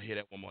 man. I want to hear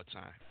that one more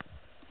time.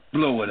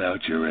 Blow it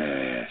out your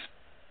ass.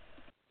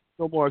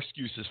 No more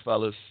excuses,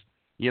 fellas.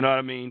 You know what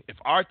I mean? If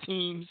our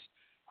teams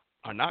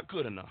are not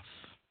good enough,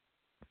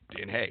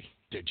 then, hey,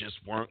 they just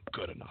weren't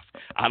good enough.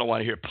 I don't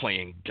want to hear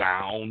playing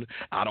down.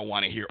 I don't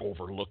want to hear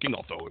overlooking,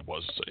 although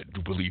I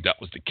do believe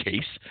that was the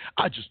case.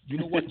 You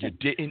know what? You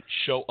didn't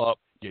show up.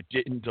 You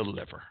didn't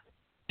deliver.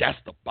 That's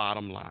the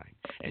bottom line.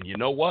 And you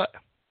know what?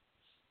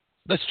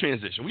 Let's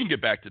transition. We can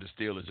get back to the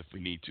Steelers if we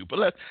need to, but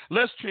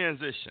let's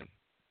transition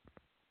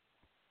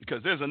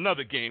because there's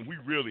another game we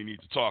really need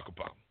to talk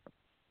about.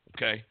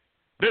 Okay,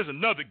 there's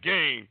another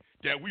game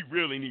that we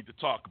really need to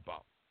talk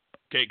about.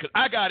 Okay, because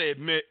I gotta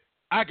admit,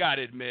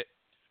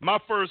 my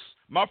first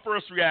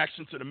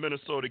reaction to the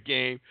Minnesota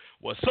game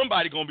was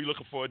somebody gonna be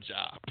looking for a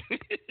job.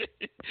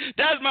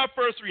 That's my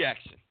first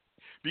reaction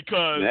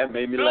because that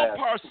made me Bill laugh.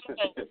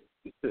 Parcells,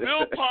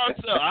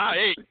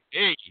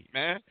 hey,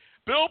 man,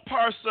 Bill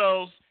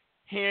Parcells'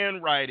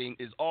 handwriting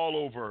is all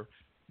over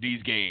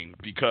these games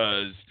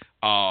because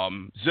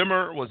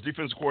Zimmer was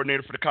defensive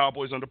coordinator for the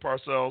Cowboys under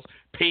Parcells.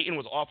 Peyton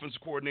was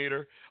offensive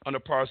coordinator under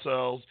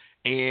Parcells.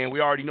 And we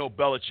already know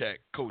Belichick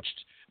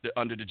coached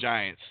under the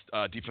Giants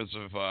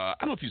defensive. I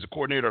don't know if he's a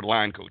coordinator or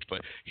line coach,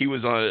 but he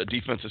was on a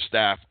defensive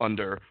staff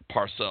under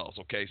Parcells.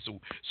 Okay,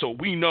 so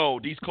we know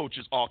these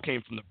coaches all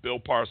came from the Bill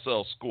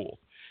Parcells school.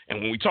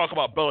 And when we talk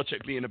about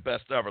Belichick being the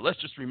best ever,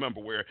 let's just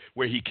remember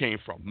where he came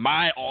from.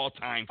 My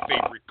all-time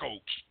favorite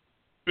coach,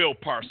 Bill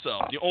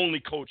Parcells, the only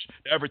coach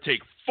to ever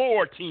take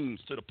 4 teams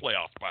to the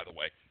playoffs, by the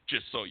way.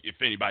 Just so if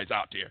anybody's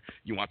out there,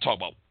 you want to talk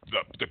about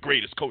the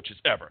greatest coaches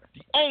ever.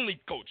 The only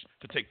coach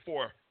to take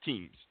 4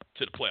 teams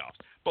to the playoffs.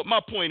 But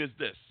my point is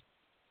this.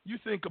 You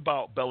think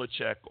about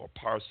Belichick or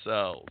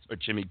Parcells or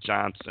Jimmy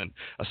Johnson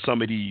or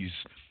some of these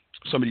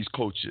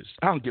coaches.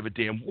 I don't give a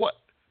damn what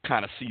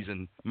kind of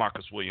season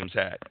Marcus Williams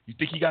had. You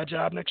think he got a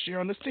job next year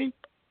on this team?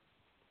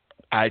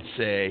 I'd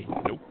say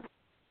nope.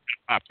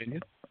 My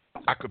opinion.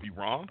 I could be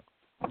wrong.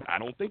 I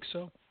don't think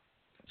so.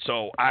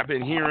 So I've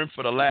been hearing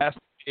for the last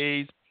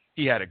days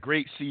he had a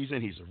great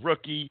season. He's a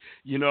rookie.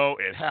 You know,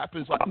 it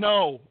happens. Like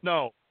no.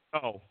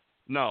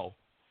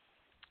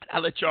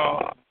 I'll let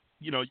y'all,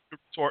 you can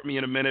retort me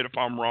in a minute if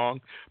I'm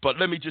wrong. But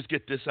let me just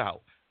get this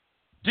out.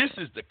 You're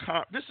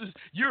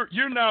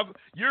in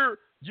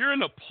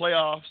the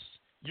playoffs.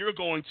 You're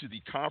going to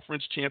the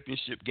conference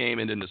championship game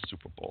and then the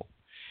Super Bowl.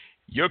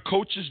 Your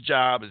coach's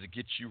job is to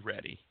get you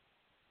ready.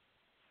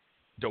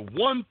 The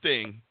one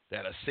thing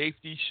that a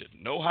safety should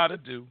know how to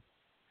do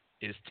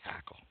is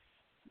tackle.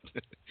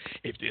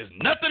 If there's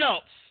nothing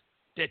else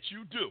that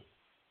you do,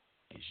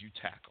 is you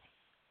tackle.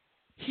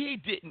 He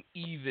didn't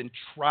even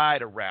try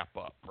to wrap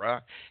up,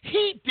 bruh.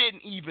 He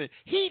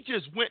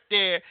just went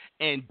there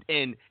and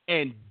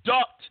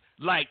ducked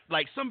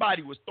like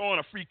somebody was throwing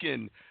a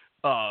freaking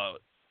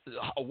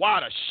a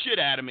wad of shit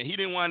at him and he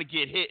didn't want to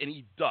get hit and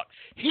he ducked.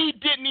 He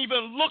didn't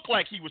even look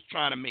like he was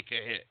trying to make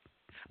a hit.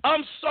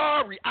 I'm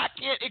sorry, I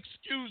can't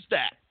excuse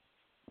that.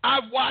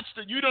 I've watched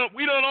it.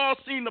 We done all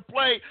seen the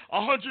play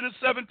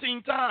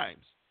 117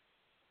 times.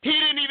 He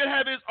didn't even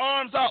have his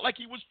arms out like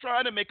he was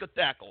trying to make a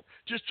tackle.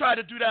 Just try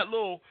to do that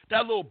little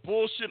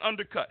bullshit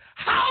undercut.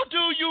 How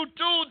do you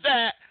do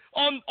that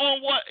on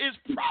what is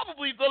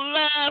probably the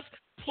last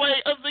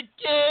play of the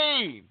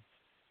game?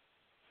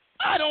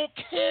 I don't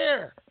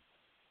care.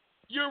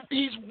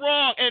 He's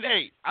wrong. And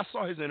hey, I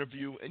saw his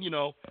interview, and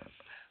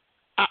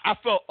I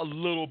felt a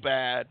little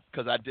bad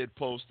because I did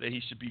post that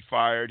he should be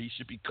fired, he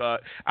should be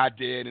cut. I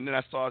did, and then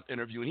I saw his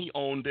interview, and he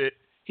owned it,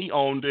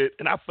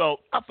 and I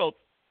felt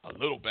a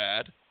little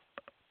bad,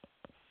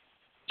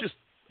 just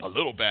a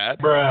little bad,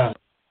 bruh,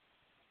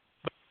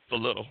 a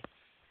little,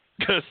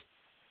 because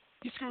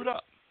he screwed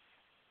up.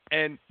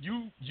 And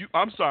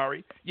I'm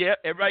sorry. Yeah,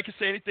 everybody can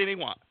say anything they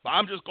want, but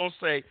I'm just gonna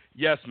say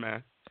yes,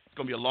 man. It's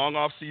gonna be a long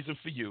off season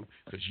for you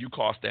because you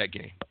cost that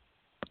game.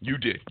 You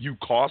did. You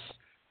cost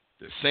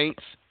the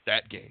Saints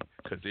that game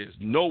because there's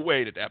no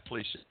way that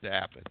play should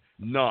happen.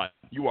 None.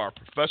 You are a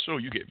professional.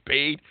 You get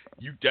paid.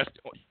 You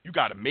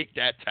got to make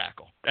that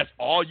tackle. That's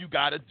all you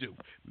got to do.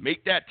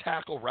 Make that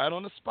tackle right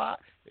on the spot,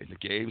 and the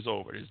game's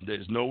over.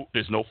 There's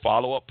no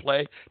follow-up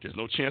play. There's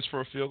no chance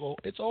for a field goal.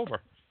 It's over.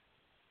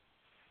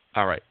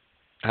 All right.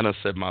 I done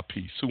said my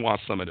piece. Who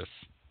wants some of this?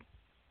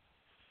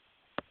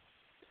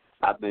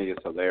 I think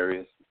it's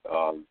hilarious.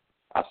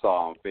 I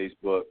saw on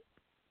Facebook,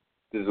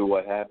 this is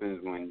what happens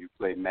when you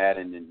play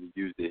Madden and you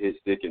use the hit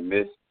stick and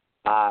miss.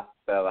 I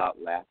fell out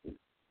laughing.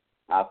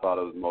 I thought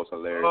it was the most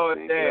hilarious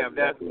thing. Oh, damn,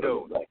 that's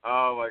dope. Like.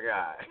 Oh, my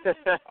God.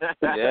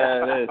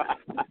 Yeah, it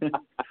is.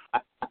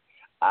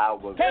 I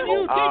was Can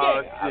you dig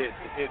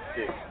it?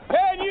 Shit.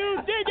 Can you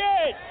dig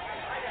it?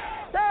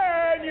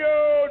 Can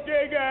you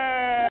dig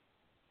it?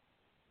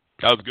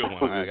 That was a good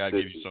one. I got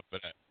to give you some for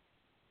that.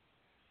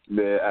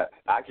 Man,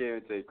 I can't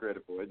even take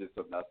credit for it. It's just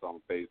something I saw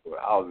on Facebook.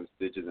 I was in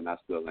stitches and I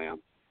still am.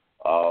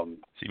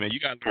 See, man, you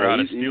got to learn how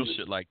to steal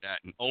shit like that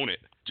and own it.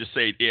 Just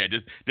say, yeah,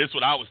 this is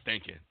what I was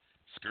thinking.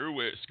 Screw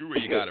where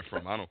you got it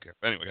from. I don't care.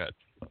 Anyway, go ahead.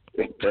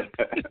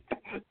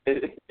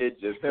 it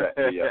just cracked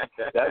me up.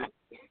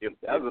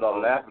 That's what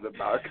I'm laughing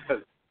about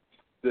because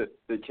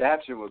the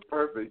caption was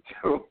perfect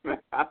too.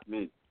 I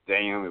mean,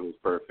 damn, it was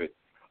perfect.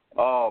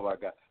 Oh my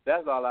God,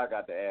 that's all I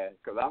got to add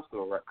because I'm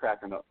still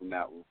cracking up from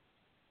that one.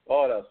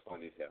 Oh, that's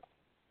funny as hell.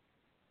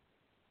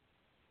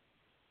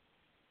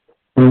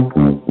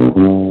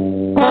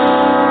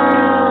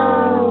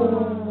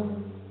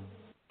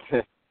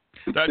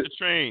 Dr.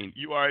 Train,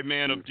 you are a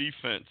man of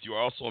defense. You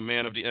are also a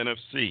man of the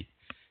NFC.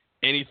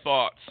 Any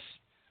thoughts?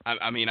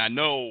 I mean, I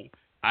know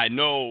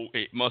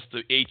it must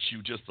have ate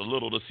you just a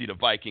little to see the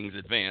Vikings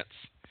advance,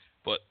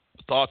 but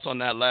thoughts on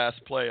that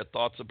last play or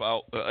thoughts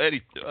about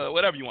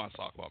whatever you want to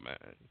talk about, man.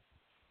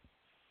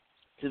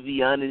 To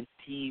be honest,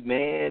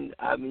 man,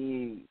 I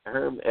mean,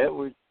 Herm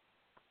Edwards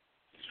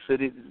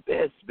did his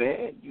best,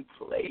 man. You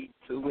played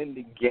to win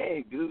the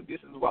game, dude. This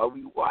is why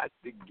we watch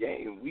the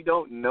game. We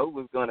don't know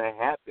what's going to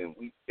happen.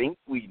 We think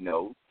we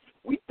know.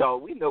 We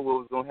thought we know what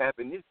was going to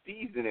happen this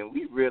season, and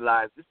we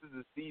realized this is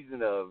a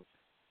season of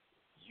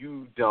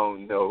you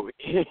don't know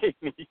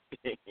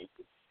anything.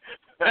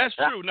 That's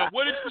true. Now,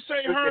 what did you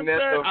say Herm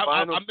said?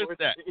 I missed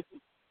that.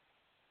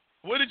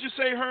 What did you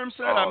say Herm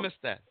said? I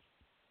missed that.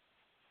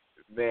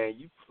 Man,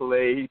 you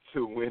played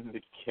to win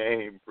the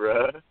game,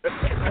 bruh.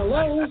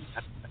 Hello?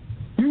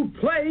 You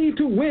play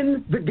to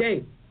win the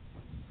game.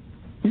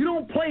 You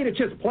don't play to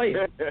just play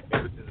it.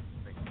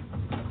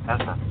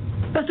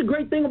 That's the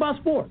great thing about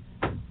sports.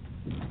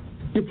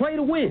 You play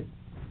to win.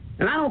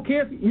 And I don't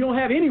care if you don't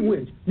have any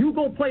wins. You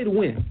go play to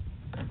win.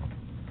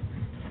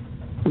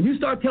 When you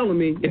start telling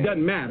me it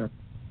doesn't matter,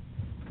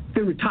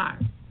 then retire.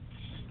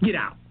 Get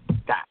out.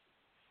 Stop.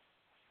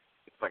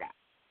 Fuck out.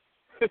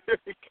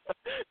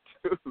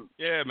 Dude.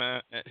 Yeah,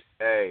 man.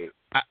 Hey,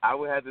 I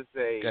would have to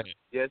say,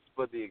 just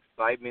for the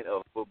excitement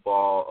of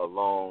football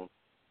alone,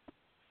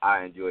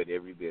 I enjoyed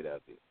every bit of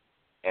it.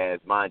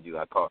 As, mind you,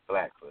 I caught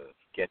flack for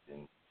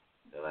catching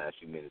the last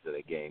few minutes of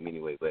the game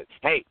anyway. But,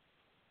 hey,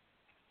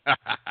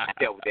 I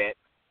dealt with that.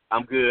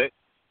 I'm good.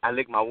 I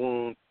licked my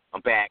wound.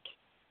 I'm back.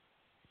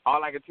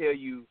 All I can tell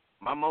you,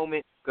 my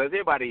moment, because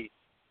everybody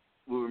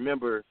will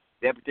remember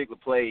that particular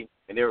play,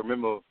 and they'll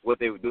remember what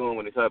they were doing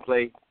when they started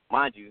play.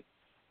 Mind you,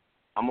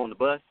 I'm on the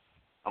bus.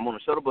 I'm on a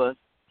shuttle bus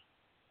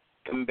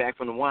coming back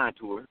from the wine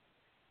tour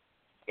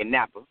in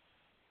Napa,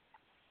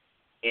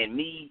 and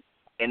me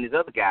and this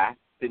other guy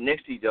sitting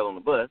next to each other on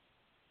the bus,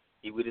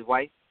 he with his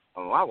wife,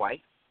 or my wife,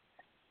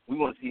 we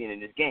want to see it in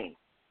this game.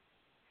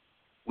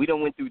 We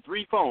done went through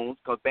 3 phones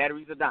because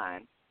batteries are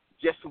dying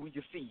just so we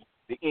could see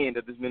the end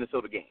of this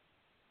Minnesota game.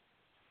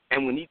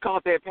 And when he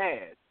caught that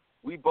pass,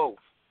 we both,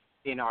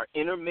 in our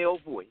inner male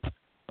voice,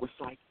 was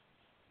like,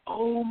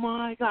 oh,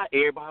 my God.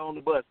 Everybody on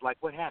the bus, like,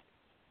 what happened?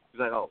 He's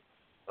like,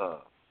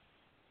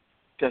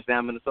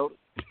 touchdown Minnesota.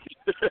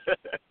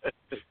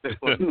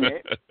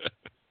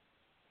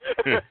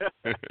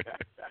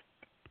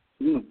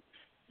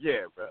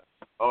 Yeah, bro.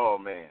 Oh,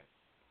 man.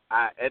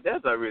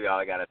 That's really all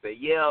I got to say.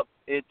 Yeah,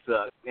 it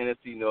sucks.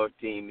 NFC North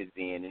team is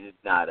in, and it's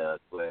not us.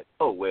 But,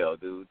 oh, well,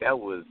 dude. That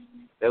was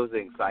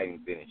an exciting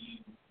finish.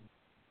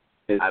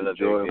 It's I the love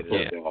joy of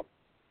football. football.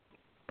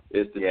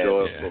 It's the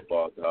joy of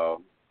football,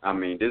 dog. I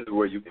mean, this is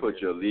where you put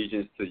your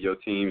allegiance to your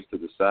teams to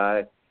the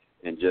side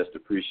and just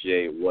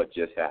appreciate what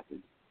just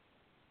happened.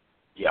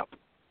 Yep.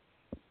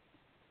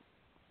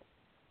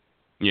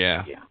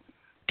 Yeah.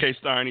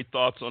 K-Star, any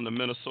thoughts on the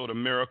Minnesota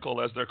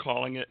Miracle, as they're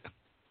calling it?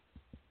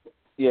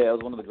 Yeah, it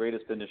was one of the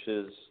greatest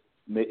finishes,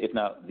 if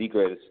not the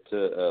greatest, to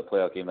a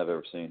playoff game I've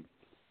ever seen.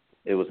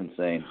 It was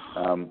insane.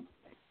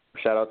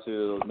 Shout out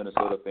to those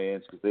Minnesota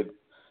fans because they've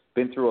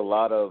been through a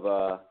lot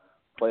of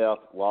playoff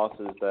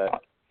losses that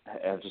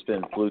have just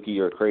been fluky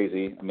or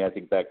crazy. I mean, I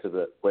think back to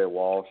the Blair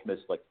Walsh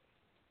missed like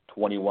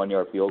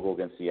 21-yard field goal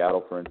against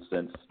Seattle, for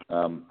instance,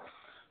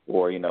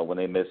 or, when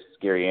they missed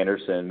Gary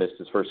Anderson, missed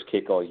his first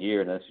kick all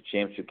year in the NFC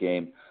Championship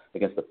game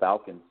against the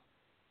Falcons.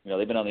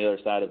 They've been on the other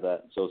side of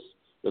that. So it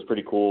was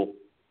pretty cool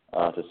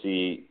to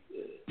see.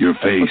 Your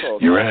face,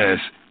 your ass,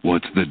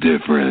 what's the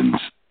difference?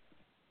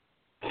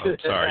 Oh,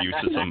 sorry, you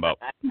said something about...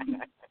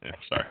 Yeah,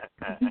 sorry.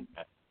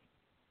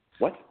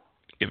 What?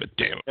 I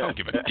don't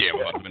give a damn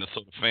about the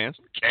Minnesota fans.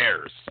 Who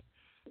cares?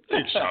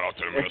 Shout out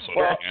to the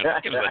Minnesota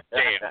fans. Give us a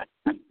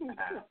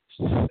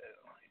damn.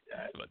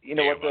 You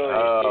know what,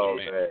 though?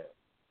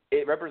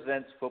 It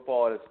represents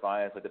football at its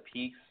finest, like the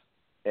peaks,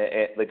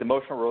 like the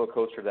emotional roller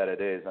coaster that it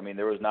is. I mean,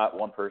 there was not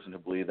one person who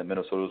believed that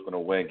Minnesota was going to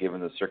win,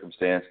 given the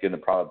circumstance, given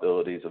the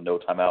probabilities of no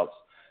timeouts.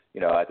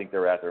 I think they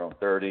were at their own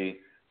 30.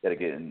 They had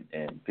to get in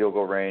field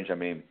goal range. I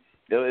mean,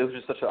 it was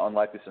just such an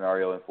unlikely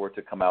scenario, and for it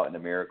to come out in a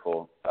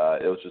miracle,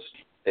 it was just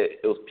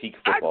it was peak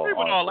football. I agree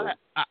with all that.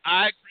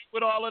 I agree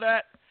with all of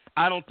that.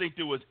 I don't think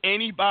there was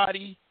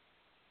anybody.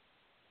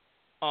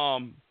 I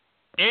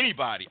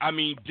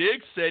mean,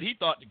 Diggs said he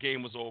thought the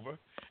game was over.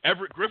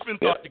 Everett Griffin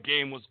thought the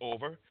game was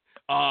over.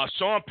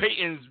 Sean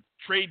Payton's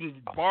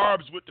trading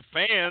barbs with the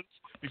fans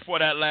before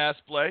that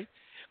last play.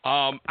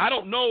 I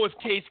don't know if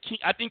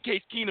I think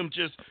Case Keenum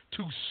just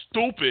too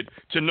stupid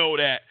to know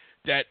that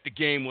the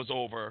game was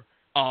over.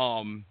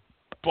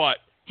 But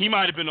he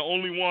might have been the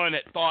only one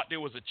that thought there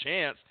was a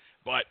chance.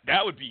 But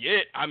that would be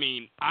it. I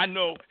mean, I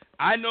know.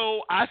 I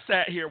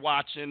sat here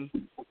watching,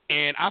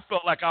 and I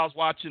felt like I was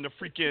watching the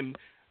freaking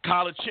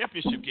college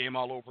championship game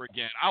all over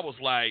again. I was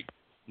like,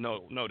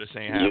 no, this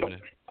ain't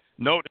happening.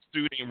 No, this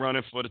dude ain't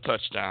running for the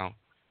touchdown.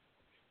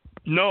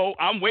 No,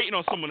 I'm waiting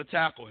on someone to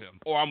tackle him,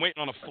 or I'm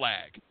waiting on a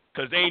flag,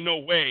 because there ain't no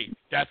way.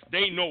 There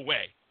ain't no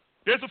way.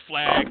 There's a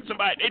flag.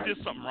 They did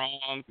something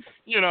wrong.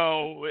 They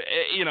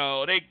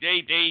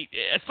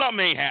something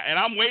ain't happening, and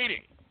I'm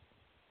waiting.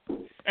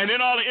 And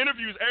then all the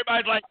interviews,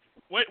 everybody's like,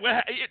 what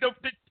the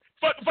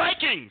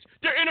Vikings.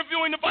 They're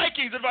interviewing the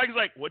Vikings. And the Vikings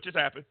like, what just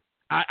happened?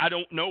 I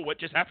don't know what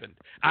just happened.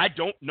 I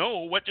don't know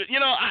what just, it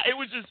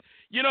was just,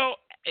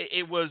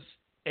 it was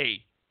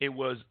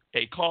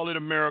a call it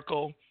a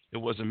miracle. It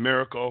was a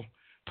miracle.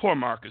 Poor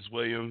Marcus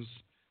Williams.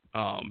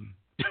 I'm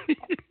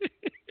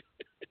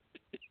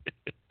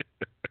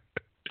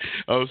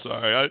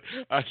sorry.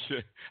 I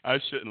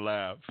shouldn't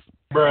laugh.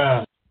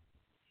 Bruh.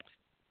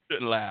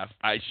 Shouldn't laugh.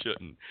 I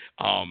shouldn't.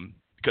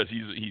 Because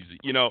he's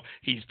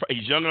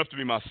young enough to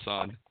be my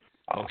son.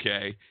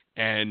 Okay,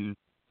 and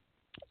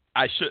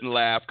I shouldn't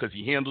laugh because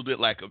he handled it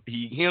like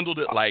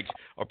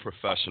a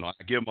professional.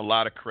 I give him a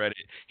lot of credit.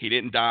 He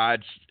didn't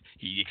dodge.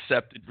 He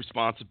accepted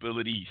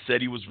responsibility. He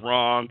said he was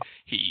wrong.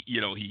 He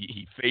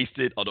faced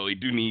it. Although he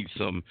do need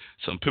some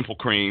pimple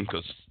cream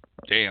because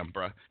damn,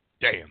 bruh,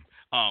 damn.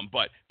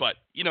 But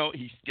he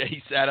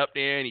sat up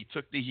there and he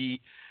took the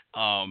heat.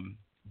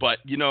 But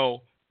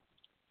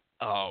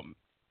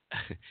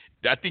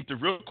I think the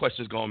real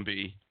question is going to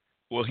be,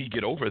 will he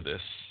get over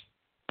this?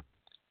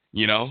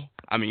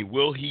 I mean,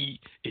 will he?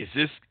 Is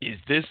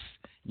this?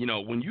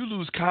 When you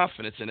lose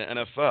confidence in the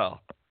NFL,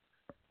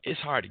 it's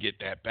hard to get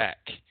that back.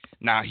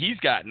 Now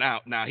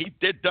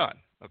they're done.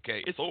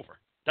 Okay, it's over.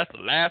 That's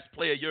the last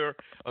play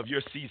of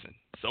your season.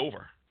 It's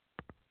over.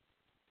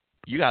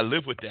 You gotta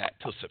live with that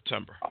till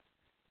September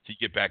to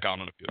get back out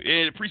on the field.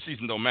 The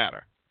preseason don't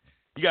matter.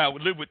 You gotta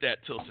live with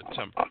that till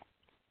September.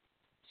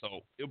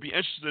 So it'll be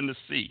interesting to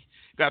see.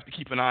 You have to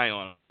keep an eye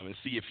on him and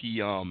see if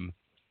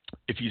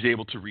he's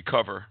able to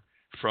recover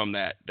from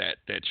that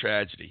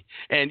tragedy.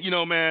 And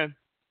man,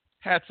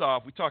 hats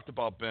off. We talked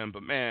about Ben,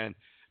 but man,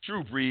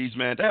 Drew Brees,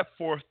 man, that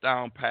fourth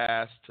down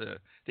pass to, I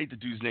think the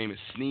dude's name is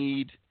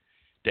Snead.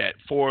 That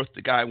fourth,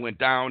 the guy went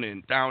down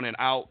and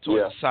out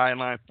towards the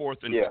sideline,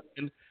 4th and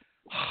 10.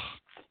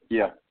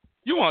 Yeah.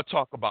 You want to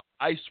talk about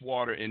ice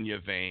water in your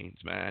veins,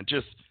 man.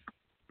 Just,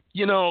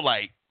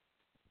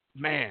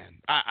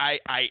 man, I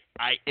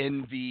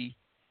envy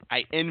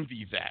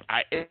that.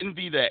 I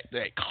envy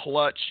that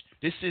clutch.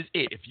 This is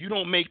it. If you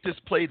don't make this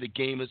play, the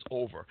game is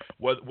over.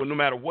 No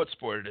matter what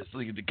sport it is.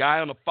 Like the guy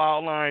on the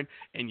foul line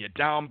and you're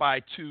down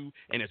by 2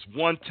 and it's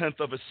 1/10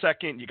 of a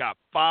second. You got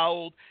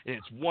fouled and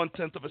it's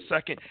 1/10 of a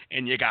second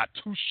and you got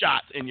 2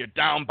 shots and you're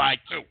down by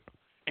 2.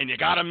 And you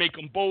got to make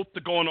them both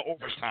to go into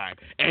overtime.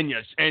 And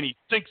he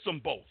sinks them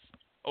both.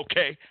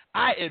 Okay?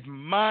 I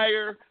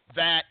admire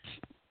that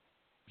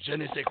je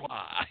ne sais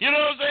quoi. You know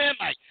what I'm saying?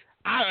 Like,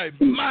 I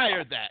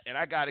admire that. And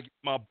I got to give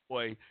my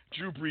boy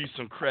Drew Brees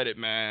some credit,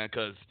 man,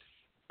 because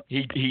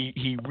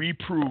he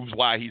reproves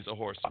why he's a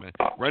horseman.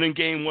 Running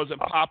game wasn't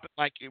popping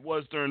like it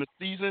was during the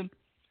season.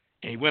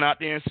 And he went out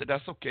there and said,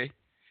 that's okay.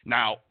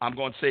 Now, I'm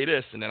going to say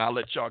this, and then I'll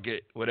let y'all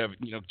get whatever,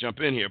 jump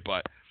in here.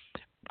 But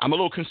I'm a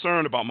little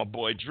concerned about my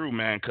boy Drew,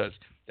 man, because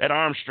that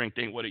arm strength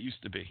ain't what it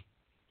used to be.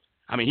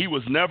 I mean, he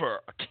was never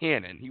a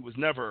cannon. He was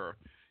never,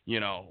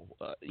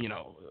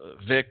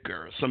 Vic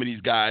or some of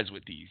these guys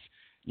with these,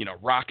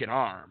 rocket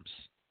arms.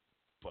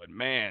 But,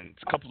 man,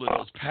 a couple of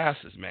those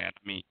passes, man,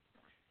 I mean,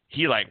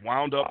 he,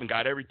 wound up and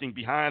got everything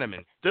behind him,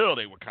 and still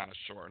they were kind of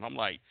short. And I'm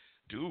like,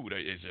 dude,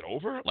 is it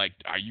over? Like,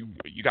 you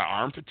got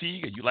arm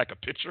fatigue? Are you like a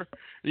pitcher?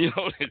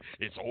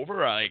 It's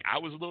over?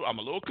 I'm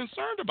a little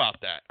concerned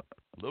about that.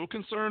 A little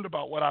concerned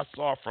about what I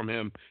saw from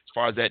him as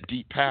far as that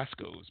deep pass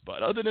goes.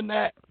 But other than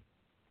that,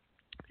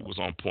 he was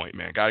on point,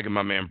 man. Got to give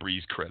my man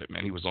Breeze credit,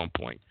 man. He was on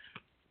point.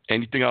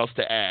 Anything else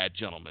to add,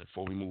 gentlemen,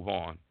 before we move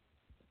on?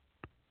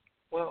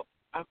 Well,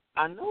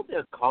 I know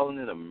they're calling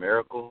it a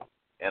miracle,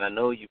 and I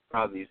know you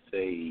probably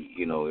say,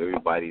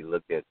 everybody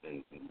look at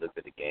the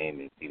game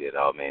and see that,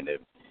 oh, man,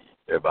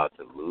 they're about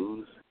to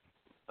lose.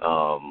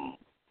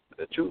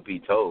 The truth be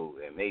told,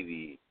 and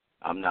maybe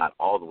I'm not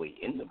all the way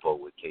in the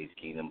boat with Case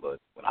Keenum, but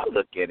when I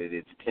look at it,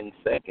 it's 10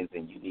 seconds,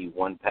 and you need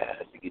one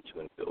pass to get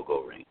you in field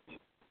goal range.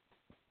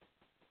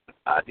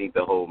 I think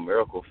the whole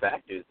miracle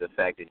factor is the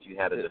fact that you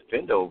had a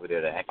defender over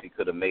there that actually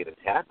could have made a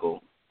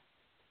tackle,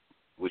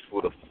 which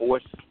would have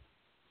forced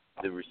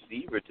the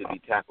receiver to be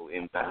tackled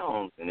in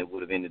bounds, and it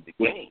would have ended the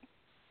game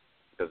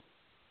because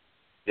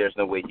there's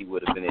no way he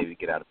would have been able to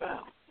get out of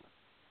bounds.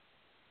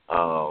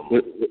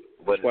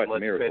 But as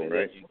much credit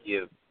as you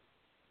give,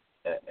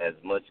 as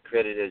much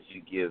credit as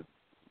you give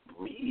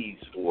Breeze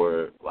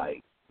for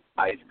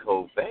ice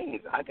cold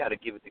veins, I got to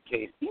give it to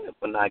Case Keenum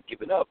for not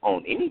giving up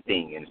on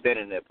anything and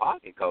standing in that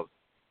pocket because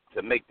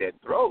to make that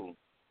throw,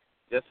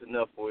 just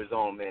enough for his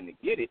own man to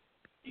get it.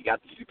 You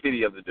got the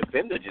stupidity of the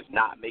defender just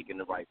not making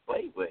the right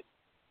play, but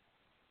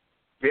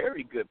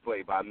very good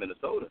play by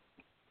Minnesota.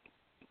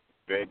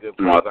 Very good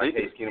play by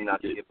Case Keenum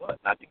not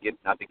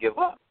to give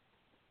up.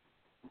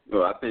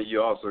 Well, I think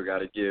you also got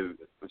to give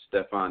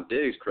Stephon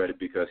Diggs credit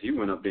because he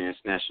went up there and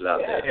snatched it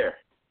out there.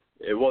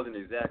 It wasn't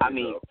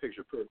exactly a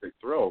picture-perfect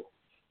throw.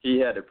 He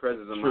had the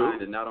presence of mind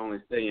to not only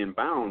stay in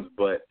bounds,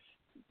 but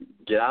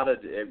get out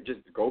of just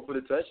go for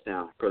the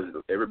touchdown because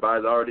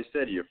everybody's already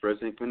said your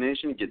first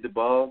inclination, get the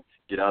ball,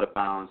 get out of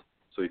bounds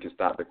so you can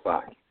stop the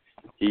clock.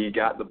 He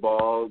got the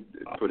ball,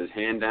 put his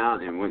hand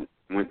down, and went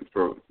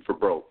for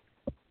broke.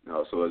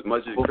 So as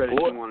much as credit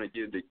you want to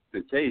give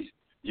the Case,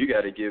 you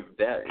got to give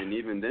that and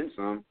even then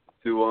some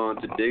to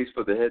Diggs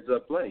for the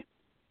heads-up play.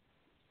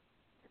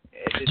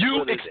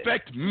 You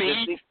expect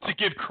me to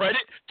give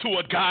credit to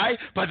a guy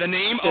by the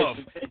name of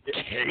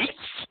Case?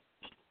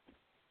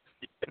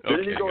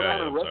 Didn't he go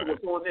down and wrestle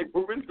with someone named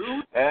Ruben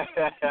too?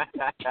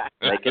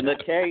 Making the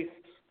case.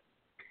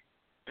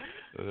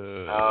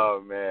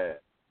 Oh man.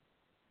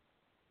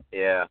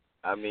 Yeah,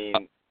 I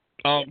mean,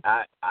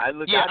 I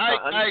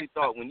honestly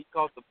thought when he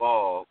caught the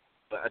ball,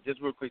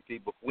 just real quickly,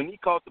 but when he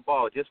caught the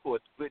ball, just for a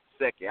split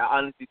second, I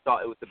honestly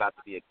thought it was about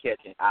to be a catch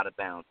and out of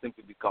bounds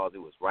simply because it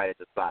was right at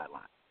the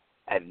sideline.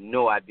 I had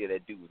no idea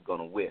that dude was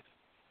going to whiff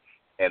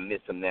and miss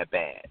him that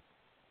bad.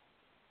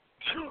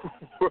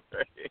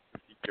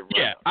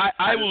 Yeah,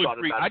 I will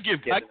agree. I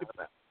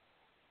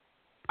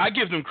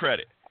give them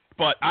credit,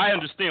 but I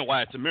understand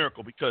why it's a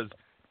miracle because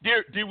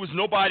there was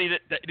nobody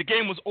that the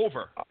game was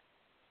over.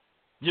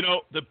 You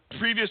know, the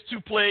previous two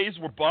plays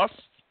were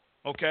busts.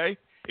 Okay,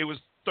 it was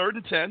 3rd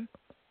and 10.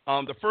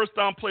 The first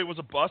down play was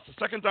a bust. The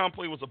second down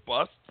play was a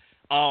bust.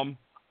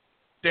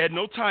 They had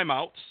no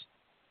timeouts.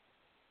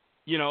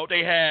 You know,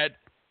 they had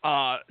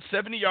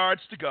 70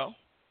 yards to go.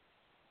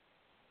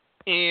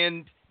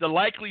 And the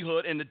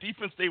likelihood and the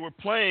defense they were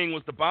playing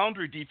was the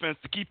boundary defense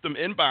to keep them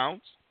in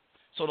bounds.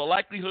 So the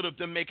likelihood of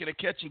them making a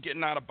catch and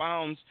getting out of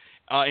bounds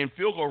in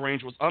field goal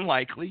range was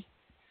unlikely.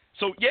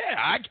 So, yeah,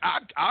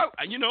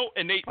 I you know,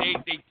 and they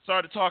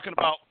started talking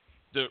about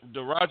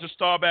the Roger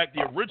Staubach,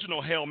 the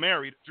original Hail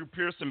Mary, Drew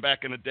Pearson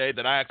back in the day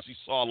that I actually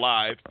saw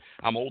live.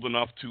 I'm old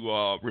enough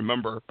to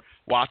remember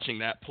watching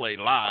that play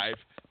live.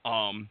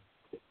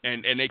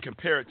 And they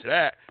compare it to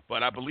that,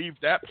 but I believe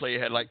that play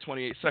had like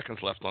 28 seconds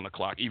left on the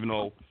clock, even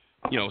though,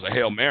 you know, it was a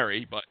Hail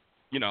Mary. But,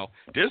 you know,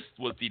 this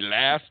was the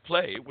last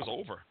play. It was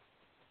over.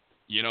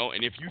 You know,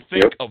 and if you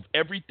think of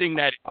everything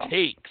that it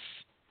takes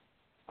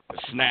to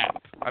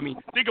snap, I mean,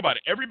 think about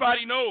it.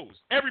 Everybody knows.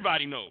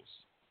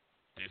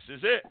 This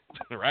is it,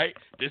 right?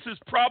 This is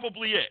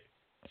probably it,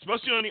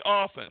 especially on the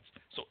offense.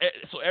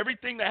 So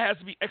everything that has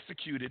to be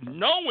executed,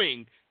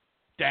 knowing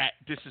that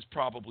this is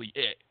probably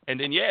it. And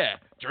then,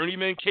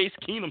 journeyman Case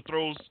Keenum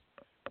throws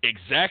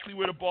exactly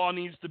where the ball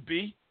needs to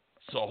be.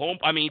 So,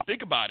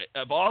 think about it.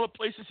 Of all the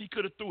places he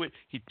could have threw it,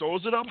 he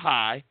throws it up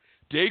high.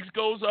 Diggs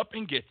goes up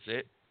and gets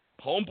it.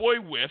 Homeboy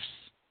whiffs.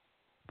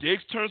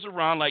 Diggs turns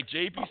around, like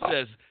JB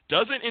says,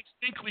 doesn't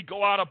instinctively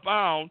go out of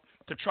bounds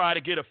to try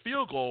to get a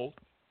field goal,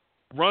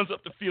 runs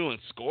up the field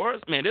and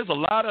scores. Man, there's a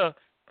lot of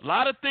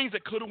things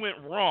that could have went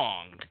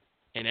wrong,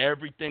 and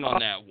everything on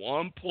that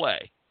one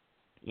play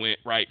went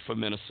right for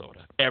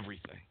Minnesota.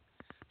 Everything.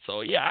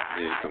 So,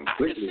 I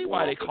can see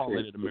why they call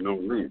it a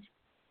miracle.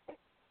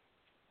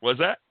 What's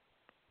that?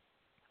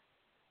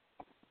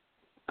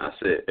 I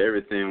said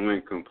everything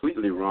went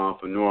completely wrong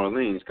for New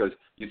Orleans because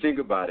you think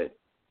about it.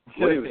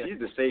 He's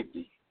the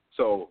safety.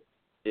 So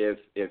if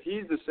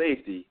he's the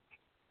safety,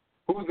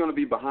 who's going to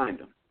be behind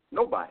him?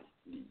 Nobody.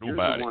 You're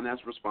the one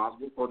that's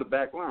responsible for the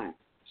back line.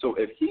 So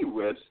if he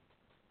whips,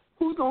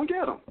 who's going to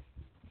get him?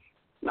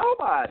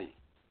 Nobody.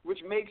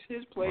 Which makes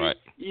his play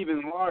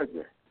even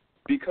larger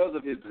because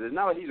of his position.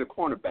 Now he's a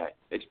cornerback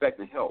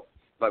expecting help,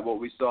 like what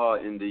we saw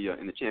in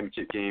the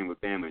championship game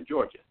with Bama and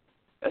Georgia.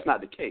 That's not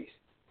the case.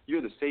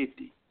 You're the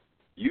safety.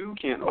 You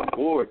can't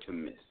afford to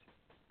miss.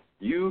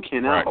 You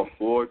cannot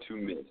afford to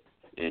miss.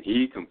 And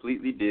he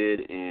completely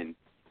did, and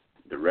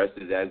the rest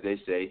is, as they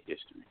say,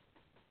 history.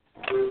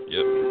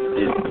 Yep.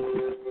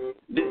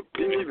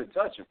 Didn't even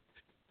touch him.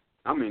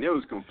 I mean, it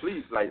was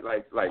complete, like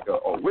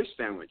a wish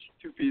sandwich.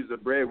 2 pieces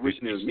of bread,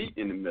 wishing there was meat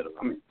in the middle.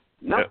 I mean,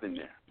 nothing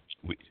there.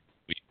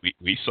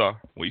 We saw.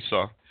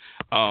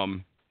 All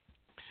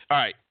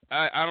right.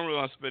 I don't really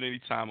want to spend any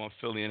time on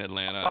Philly and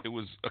Atlanta. It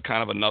was a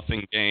kind of a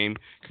nothing game.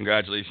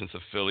 Congratulations to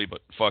Philly,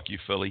 but fuck you,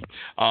 Philly.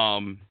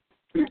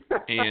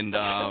 Came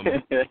down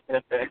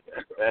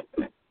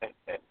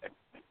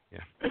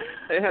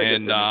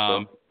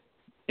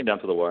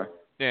to the wire.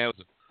 Yeah, it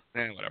was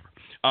whatever.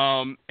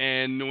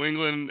 And New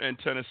England and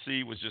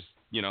Tennessee was just,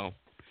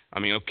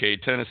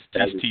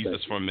 Tennessee teased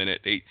us for a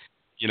minute. They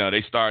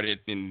started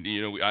and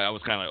I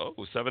was kind of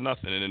like, 7-0,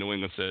 and then New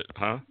England said,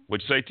 "Huh?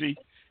 What'd you say, T?"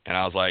 And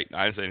I was like,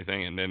 I didn't say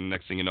anything, and then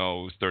next thing you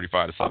know, it was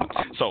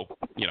 35-7. So,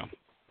 it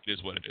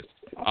is what it is.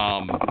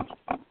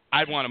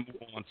 I want to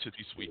move on to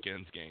these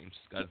weekend's games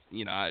because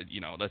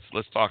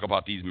let's talk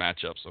about these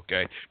matchups,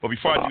 okay? But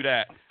before I do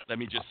that, let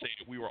me just say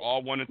that we were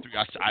all 1-3.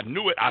 I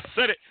knew it. I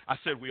said it. I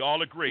said we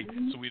all agree.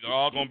 So we're either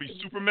all going to be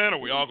Supermen or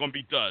we all going to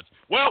be duds.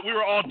 Well, we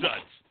were all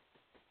duds.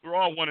 We were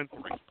all 1-3.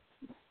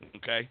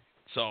 Okay.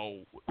 So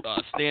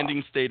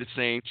standings stay the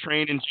same.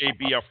 Train and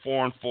JB are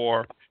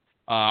 4-4.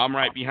 I'm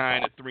right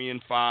behind at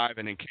 3-5,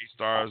 and then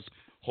K-Star's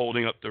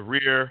holding up the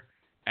rear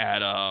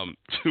at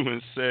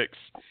 2-6.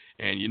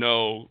 And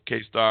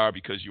K-Star,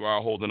 because you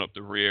are holding up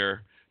the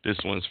rear, this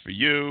one's for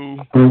you.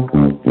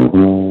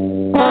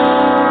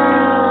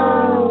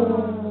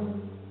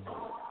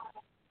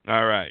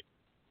 All right.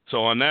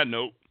 So on that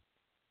note,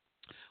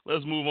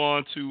 let's move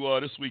on to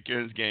this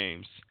weekend's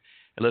games.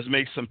 And let's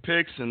make some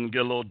picks and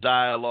get a little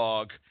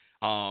dialogue.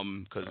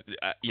 Because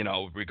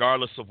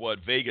regardless of what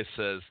Vegas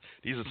says,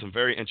 these are some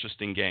very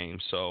interesting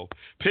games. So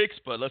picks,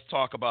 but let's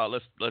talk about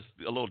let's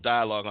a little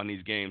dialogue on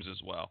these games as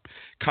well.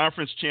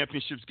 Conference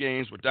championships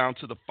games, we're down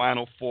to the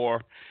Final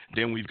Four.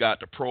 Then we've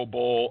got the Pro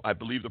Bowl. I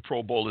believe the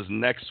Pro Bowl is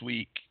next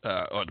week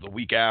or the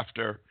week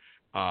after.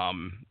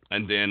 And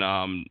then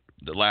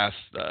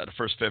the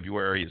first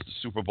February is the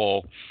Super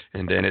Bowl,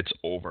 and then it's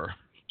over.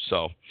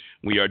 So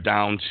we are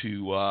down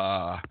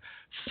to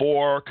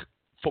 4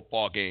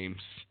 football games.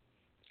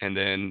 And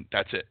then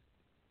that's it.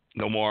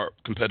 No more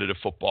competitive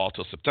football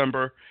till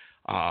September.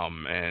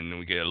 And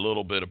we get a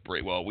little bit of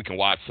break. Well, we can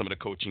watch some of the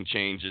coaching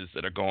changes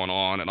that are going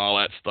on and all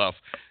that stuff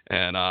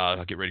and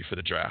get ready for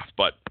the draft.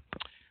 But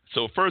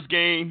so first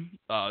game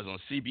is on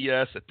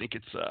CBS. I think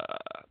it's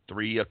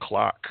 3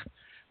 o'clock.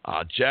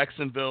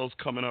 Jacksonville's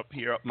coming up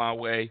my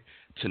way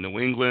to New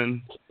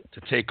England to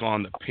take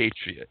on the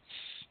Patriots.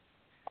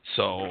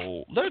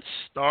 So let's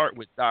start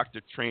with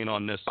Dr. Train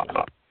on this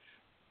one.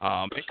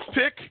 Make a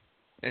pick.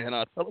 And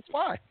tell us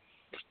why.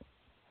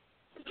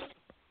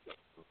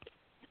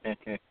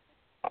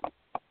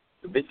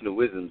 Conventional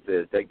wisdom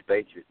says take the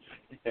Patriots.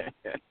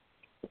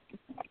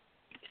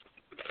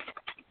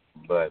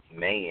 But,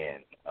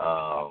 man,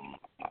 I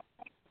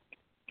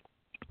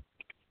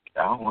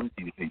don't want to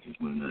see the Patriots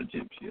win another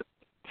championship.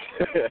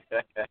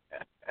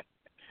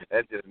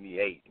 That's just me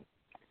hating.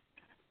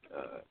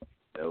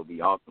 That would be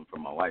awesome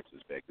from my wife's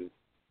perspective.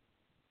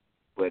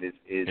 But it's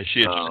Is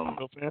she a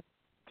Jacksonville fan?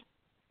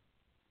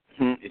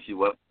 If she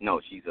was, no,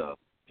 she's a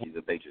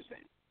Patriots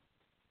fan.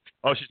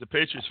 Oh, she's a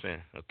Patriots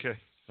fan. Okay,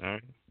 all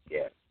right.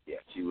 Yeah.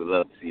 She would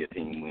love to see a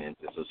team win,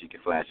 just so she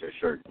could flash her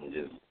shirt and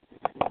just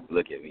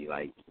look at me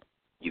like,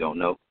 you don't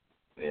know.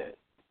 Yeah.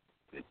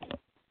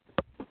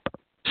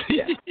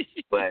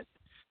 But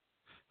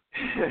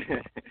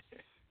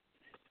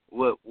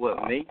what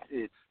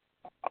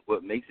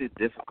makes it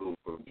difficult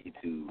for me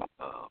to,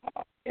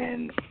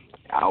 and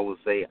I will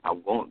say I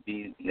won't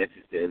be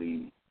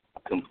necessarily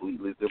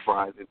completely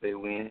surprised if they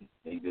win,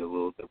 maybe a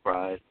little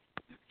surprised.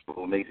 But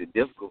what makes it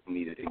difficult for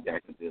me to take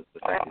Jacksonville is the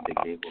fact that they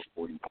gave up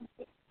 42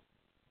 points.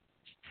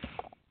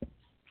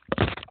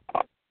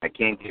 I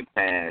can't get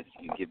past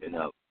you giving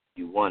up.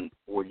 You won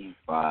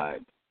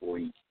 45-42.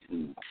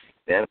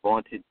 That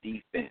vaunted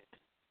defense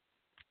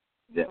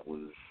that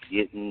was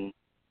getting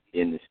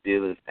in the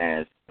Steelers'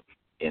 ass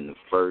in the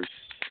first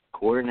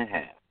quarter and a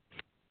half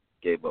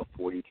gave up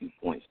 42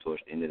 points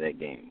towards the end of that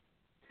game.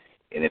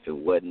 And if it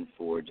wasn't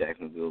for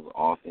Jacksonville's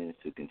offense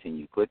to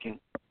continue clicking,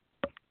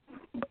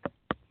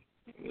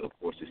 of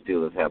course the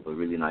Steelers have a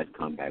really nice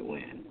comeback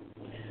win.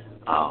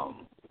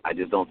 I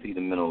just don't see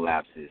the mental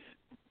lapses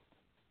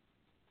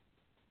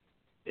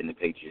in the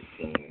Patriots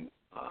team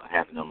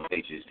happening on the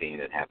Patriots team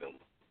that happened.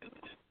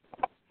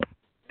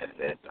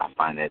 I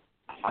find that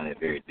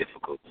very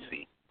difficult to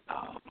see.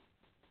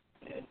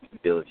 And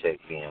Belichick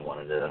being one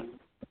of the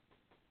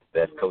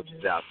best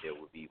coaches out there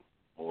would be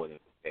more than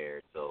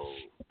prepared. So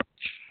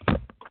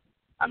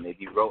I may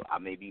be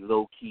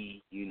low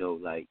key,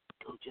 like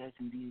go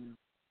Jacksonville,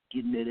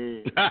 getting it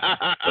in. But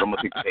I'm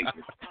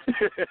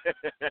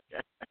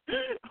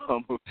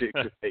gonna pick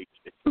the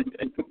Patriots.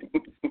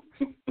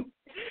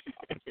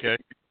 Okay.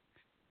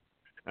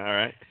 All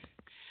right.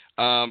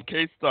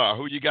 K-Star,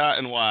 who you got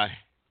and why?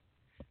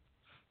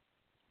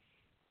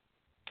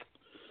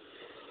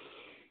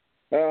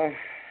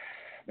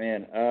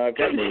 I've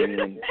got New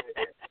England.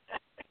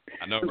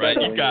 I know,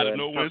 right? You got a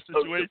no-win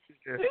situation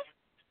here.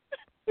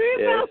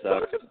 Yeah, it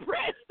sucks.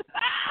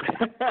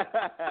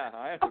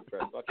 I am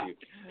impressed. Fuck you.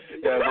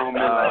 Yeah, going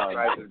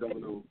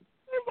on.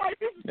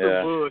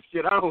 Yeah.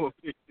 Bullshit. I don't want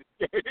to be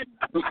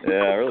Yeah,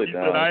 I really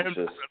don't. I am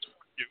impressed with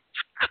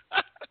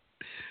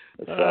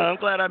you. I'm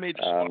glad I made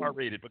you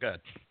R-rated, but go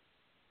ahead.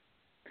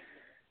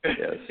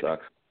 Yeah, it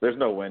sucks. There's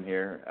no win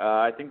here.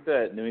 I think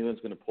that New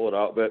England's going to pull it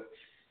out, but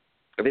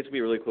I think it's going to be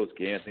a really close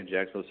game. I think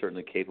Jacksonville's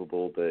certainly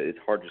capable, but it's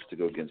hard just to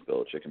go against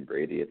Belichick and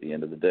Brady at the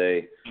end of the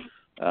day.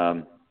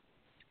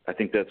 I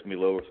think that's going to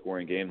be a lower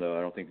scoring game, though.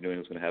 I don't think New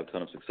England's going to have a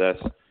ton of success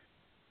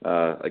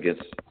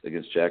against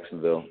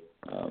Jacksonville,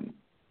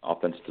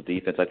 offense to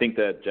defense. I think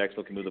that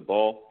Jacksonville can move the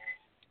ball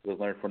with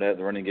Leonard Fournette in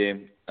the running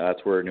game. That's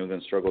where New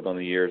England struggled on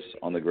the years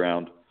on the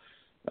ground.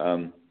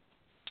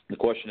 The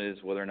question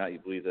is whether or not you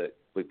believe that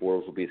Blake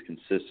Bortles will be as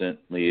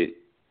consistently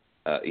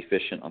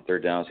efficient on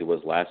third down as he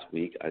was last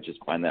week. I just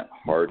find that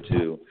hard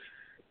to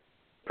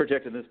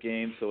project in this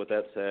game. So with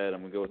that said,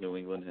 I'm going to go with New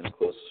England in a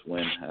close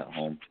win at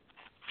home.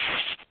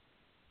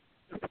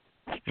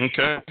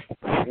 Okay.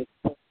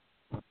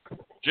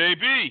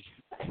 JB.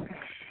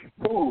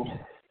 Ooh.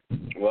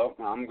 Well,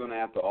 I'm going to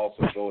have to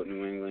also go with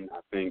New England.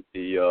 I think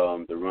the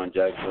run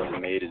Jacksonville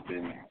has made has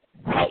been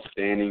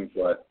outstanding,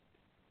 but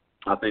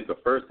I think the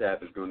first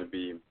half is going to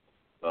be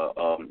a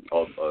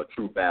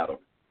true battle.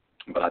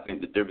 But I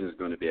think the difference is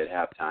going to be at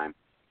halftime.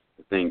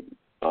 I think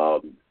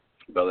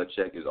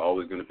Belichick is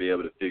always going to be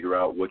able to figure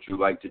out what you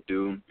like to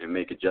do and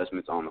make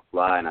adjustments on the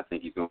fly, and I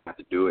think he's going to have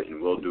to do it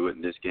and will do it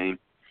in this game.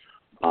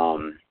 I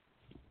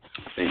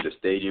think the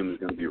stadium is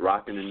going to be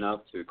rocking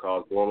enough to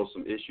cause Bortles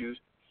some issues,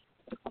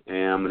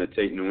 and I'm going to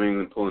take New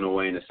England pulling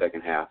away in the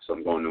second half, so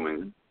I'm going New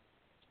England.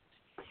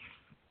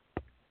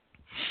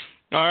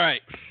 All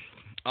right.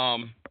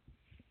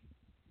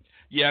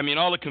 Yeah, I mean,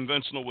 all the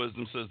conventional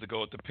wisdom says to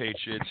go with the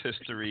Patriots,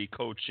 history,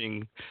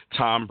 coaching,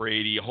 Tom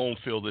Brady, home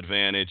field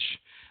advantage.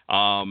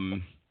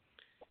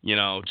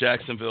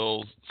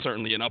 Jacksonville's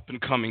certainly an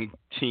up-and-coming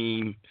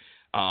team.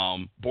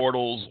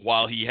 Bortles,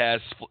 while he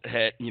has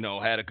had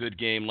a good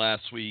game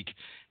last week,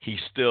 he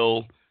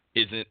still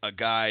isn't a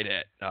guy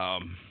that,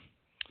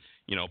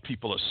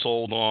 people are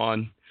sold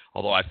on,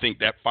 although I think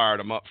that fired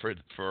him up for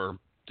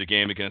the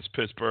game against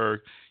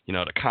Pittsburgh.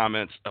 The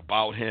comments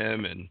about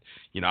him and,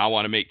 I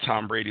want to make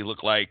Tom Brady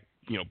look like,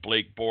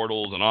 Blake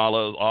Bortles and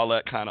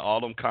all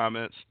them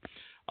comments.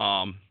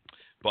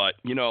 But,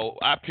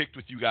 I picked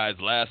with you guys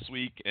last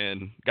week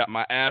and got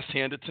my ass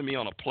handed to me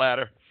on a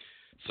platter.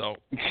 So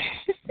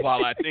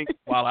while I think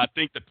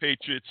the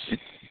Patriots,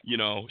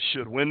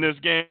 should win this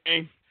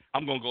game,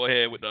 I'm going to go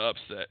ahead with the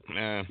upset,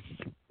 man.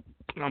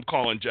 I'm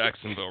calling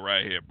Jacksonville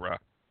right here, bro.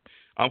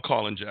 I'm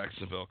calling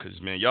Jacksonville because,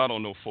 man, y'all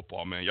don't know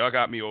football, man. Y'all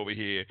got me over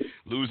here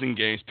losing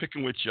games,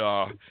 picking with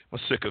y'all. I'm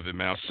sick of it,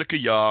 man. I'm sick of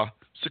y'all.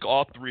 Sick of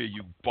all three of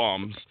you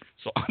bums.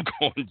 So I'm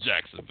going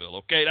Jacksonville,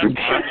 okay? That's what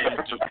I'm going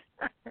to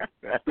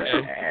do.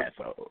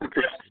 Asshole.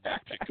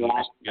 Picking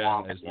with you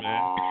guys,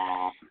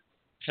 man.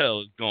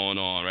 Hell is going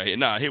on right here.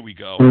 Nah, here we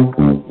go. You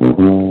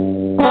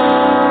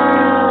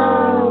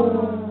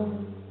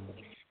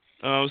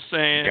know what I'm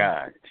saying?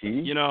 God,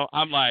 T.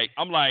 I'm like,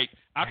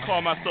 I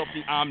call myself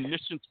the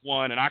omniscient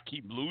one, and I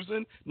keep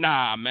losing.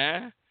 Nah,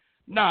 man.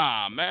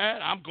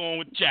 I'm going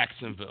with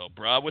Jacksonville,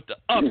 bro, with the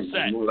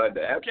upset. More like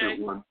the after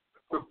okay? one.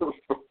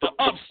 The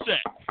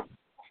upset.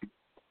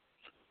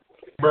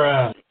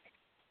 Bruh.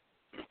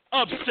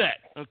 Upset.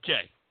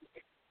 Okay.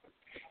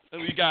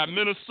 And we got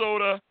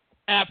Minnesota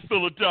at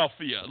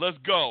Philadelphia. Let's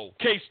go.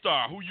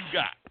 K-Star, who you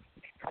got?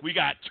 We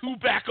got two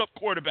backup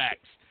quarterbacks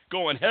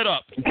going head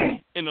up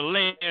in the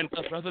land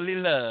of brotherly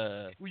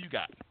love. Who you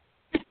got?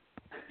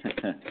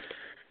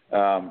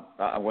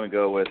 I want to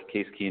go with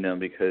Case Keenum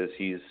because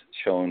he's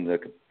shown the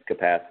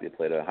capacity to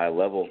play at a high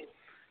level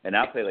and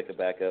not play like a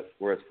backup,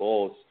 whereas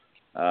Foles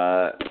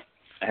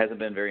hasn't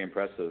been very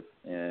impressive.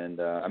 And,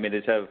 they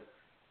just have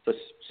such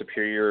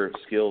superior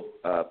skilled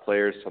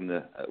players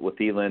with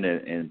Thielen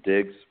and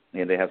Diggs,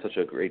 and they have such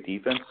a great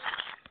defense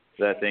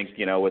that I think,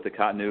 with the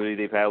continuity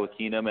they've had with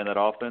Keenum and that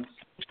offense,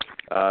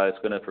 it's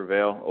going to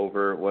prevail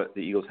over what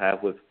the Eagles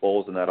have with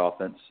Foles in that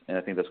offense. And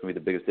I think that's going to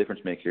be the biggest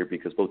difference maker here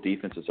because both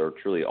defenses are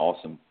truly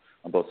awesome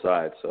on both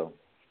sides. So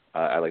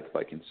I like the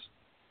Vikings.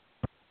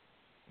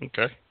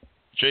 Okay.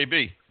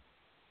 JB.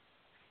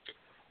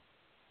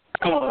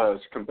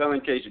 It's a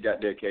compelling case you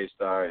got there,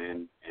 K-Star,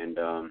 and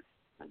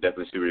I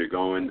definitely see where you're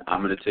going.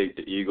 I'm going to take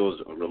the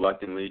Eagles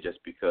reluctantly just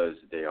because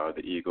they are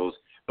the Eagles.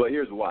 But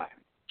here's why.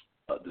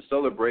 The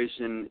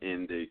celebration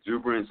and the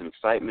exuberance and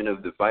excitement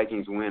of the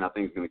Vikings win, I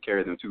think, is going to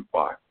carry them too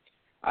far.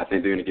 I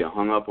think they're going to get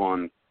hung up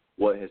on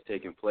what has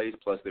taken place,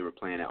 plus they were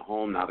playing at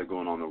home. Now they're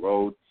going on the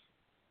road.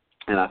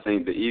 And I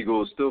think the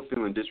Eagles still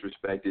feeling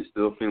disrespected,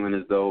 still feeling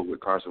as though with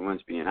Carson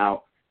Wentz being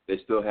out, they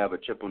still have a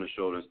chip on the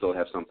shoulder and still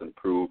have something to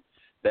prove.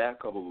 That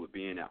coupled with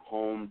being at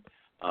home,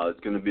 it's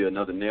going to be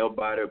another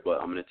nail-biter, but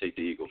I'm going to take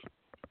the Eagles.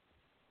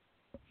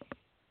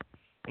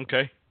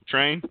 Okay.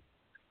 Train?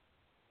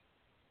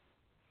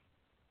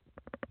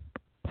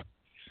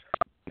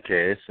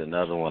 Okay, it's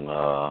another one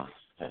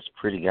that's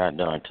pretty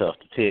goddamn tough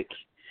to pick.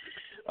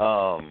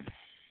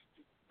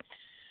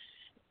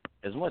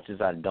 As much as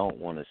I don't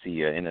want to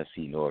see an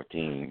NFC North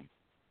team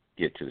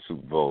get to the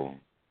Super Bowl,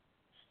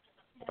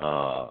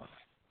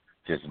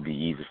 just to be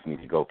easy for me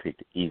to go pick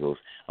the Eagles,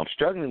 I'm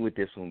struggling with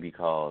this one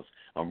because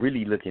I'm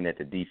really looking at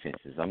the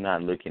defenses. I'm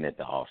not looking at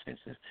the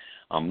offenses.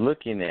 I'm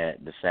looking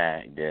at the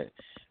fact that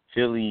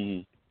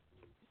Philly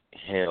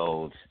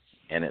held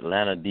an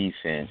Atlanta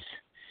defense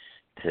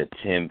to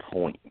 10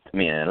 points.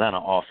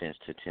 Atlanta offense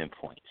to 10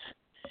 points.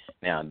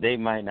 Now, they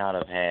might not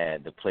have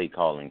had the play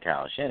calling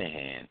Kyle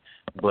Shanahan,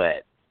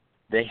 but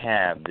they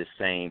have the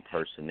same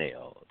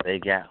personnel. They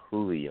got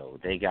Julio.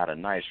 They got a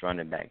nice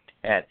running back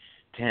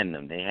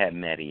tandem. They had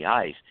Matty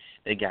Ice.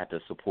 They got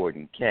the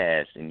supporting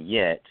cast, and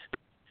yet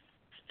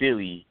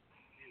Philly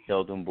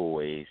held them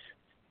boys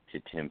to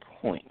 10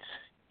 points.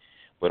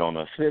 But on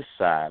the flip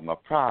side, my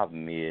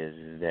problem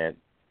is that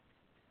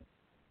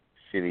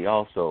Philly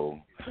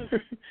also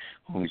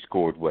only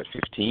scored,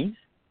 15?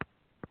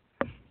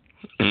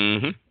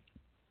 Mm-hmm.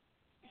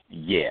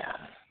 Yeah.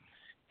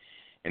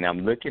 And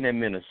I'm looking at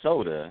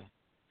Minnesota,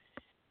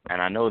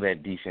 and I know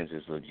that defense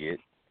is legit.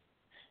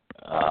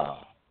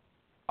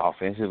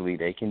 Offensively,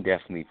 they can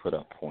definitely put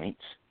up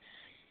points.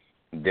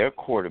 Their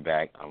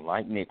quarterback,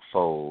 unlike Nick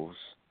Foles,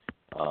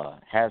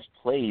 has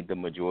played the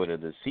majority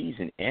of the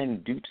season,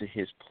 and due to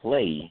his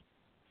play,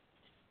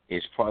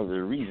 is part of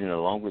the reason,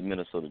 along with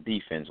Minnesota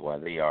defense, why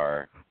they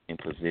are in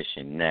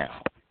position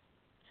now.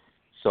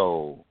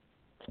 So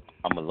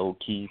I'm a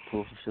low-key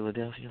pull for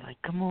Philadelphia. Like,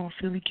 come on,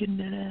 Philly, get in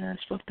that ass.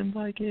 Fuck them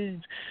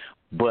Vikings.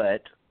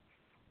 But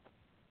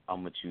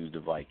I'm going to choose the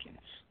Vikings.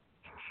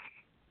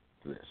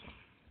 Listen.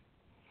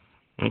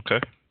 Okay.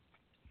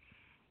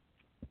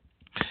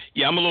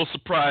 Yeah, I'm a little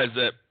surprised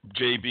at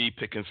JB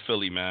picking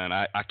Philly, man.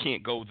 I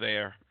can't go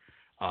there.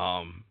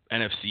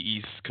 NFC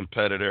East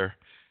competitor.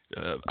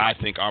 I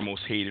think our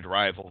most hated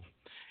rival.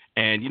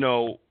 And,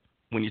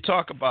 when you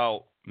talk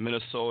about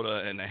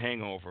Minnesota and the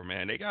hangover,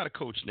 man, they got a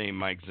coach named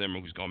Mike Zimmer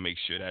who's going to make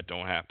sure that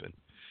don't happen.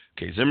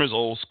 Okay, Zimmer's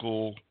old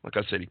school. Like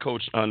I said, he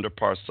coached under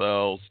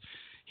Parcells.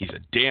 He's a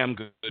damn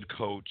good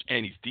coach,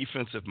 and he's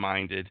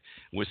defensive-minded.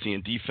 We're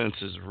seeing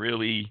defenses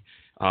really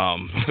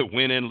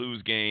win and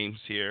lose games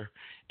here.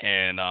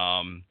 And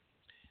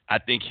I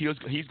think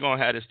he's going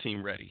to have his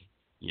team ready.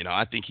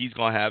 I think he's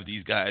going to have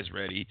these guys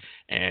ready.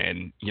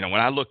 And, when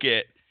I look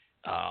at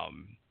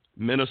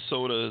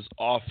Minnesota's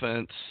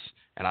offense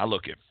and I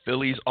look at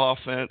Philly's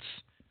offense,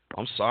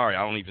 I'm sorry,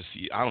 I don't even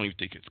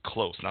think it's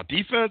close. Now,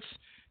 defense,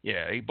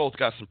 yeah, they both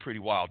got some pretty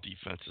wild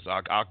defenses.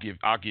 I'll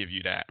give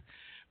you that.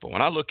 But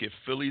when I look at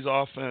Philly's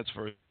offense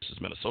versus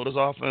Minnesota's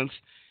offense,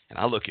 and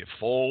I look at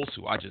Foles,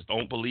 who I just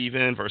don't believe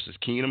in, versus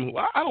Keenum, who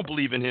I don't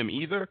believe in him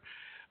either.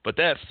 But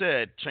that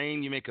said,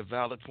 Chain, you make a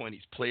valid point.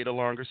 He's played a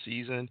longer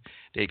season.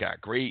 They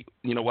got great,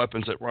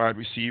 weapons at wide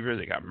receiver.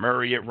 They got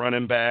Murray at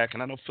running back.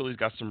 And I know Philly's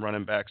got some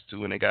running backs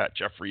too, and they got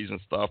Jeffries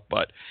and stuff.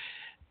 But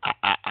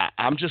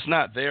I'm just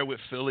not there with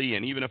Philly.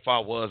 And even if I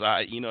was,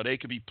 they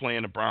could be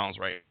playing the Browns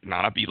right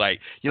now. I'd be like,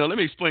 let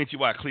me explain to you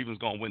why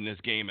Cleveland's going to win this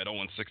game at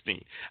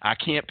 0-16. I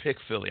can't pick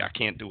Philly. I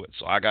can't do it.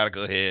 So I got to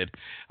go ahead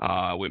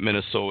with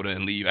Minnesota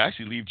and leave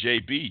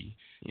JB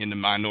in the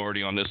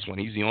minority on this one.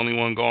 He's the only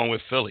one going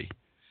with Philly.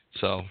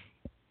 So,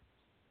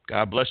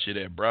 God bless you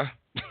there, bruh.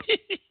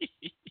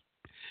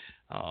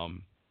 All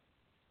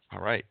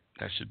right.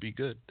 That should be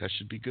good. Let's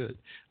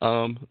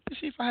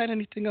see if I had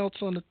anything else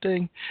on the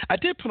thing. I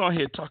did put on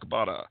here to talk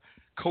about a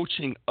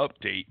coaching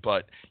update,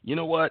 but you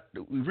know what?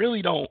 We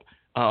really don't.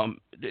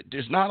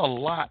 There's not a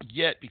lot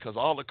yet because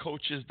all the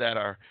coaches that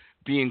are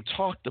being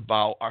talked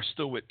about are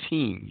still with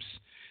teams.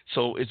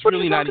 So it's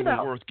really not even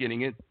worth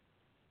getting it.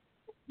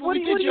 What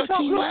did your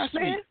team last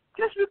week?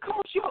 Just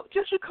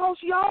because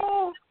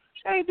y'all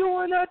ain't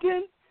doing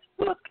nothing.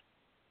 Look,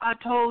 I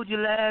told you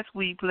last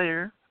week,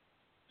 player.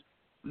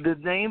 The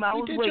name I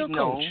was waiting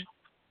on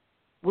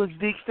was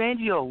Vic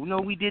Fangio. No,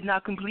 we did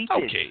not complete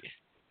this. Okay.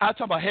 I'm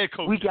talking about head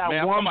coaches. We got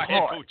man. one I'm talking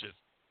about head coaches.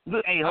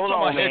 Look, hey, hold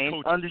on,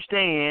 man.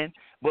 Understand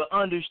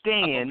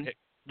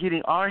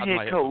getting our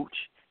head coach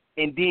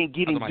and then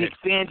getting Vic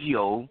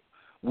Fangio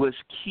was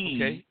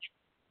key.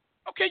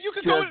 Okay, you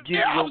can go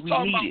get what we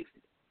needed.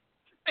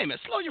 Hey, man,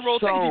 slow your roll.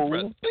 Take a deep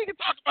breath.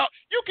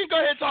 You can go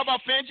ahead and talk about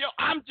Fangio.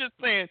 I'm just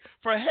saying,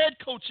 for a head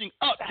coaching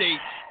update,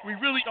 we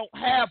really don't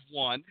have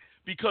one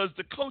because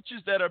the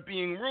coaches that are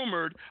being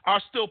rumored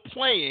are still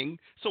playing.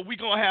 So we're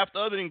going to have to,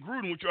 other than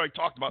Gruden, which you already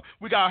talked about,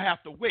 we got to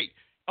have to wait.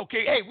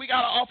 Okay, hey, we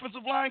got an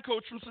offensive line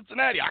coach from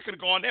Cincinnati. I could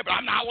have gone there, but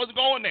I wasn't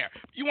going there.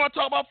 You want to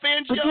talk about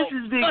Fangio? But this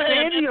is Vic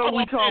Fangio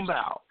we're talking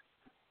about.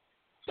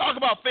 Talk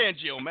about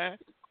Fangio, man.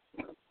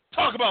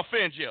 Talk about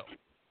Fangio.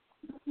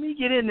 Let me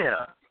get in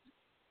there.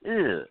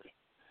 Yeah.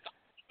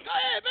 Go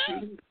ahead,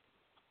 man.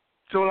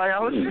 So, like I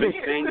was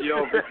saying,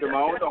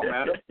 don't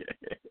matter.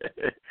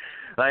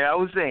 Like I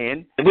was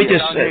saying,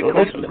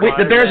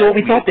 the Bears are what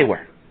we thought they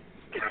were.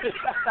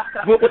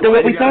 What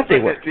we thought they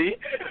were.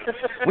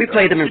 We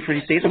played them in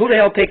preseason. Who the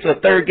hell takes a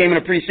third game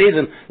in the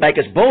preseason like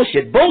it's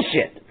bullshit?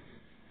 Bullshit.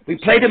 We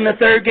played them in the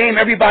third game.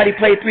 Everybody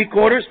played three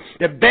quarters.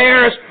 The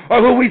Bears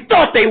are who we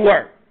thought they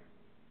were.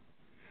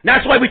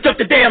 That's why we took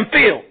the damn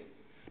field.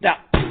 Now,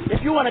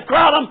 if you want to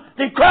crown them,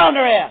 then crown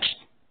their ass.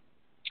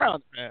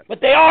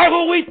 But they are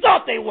who we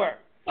thought they were.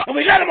 And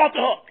we let them off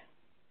the hook.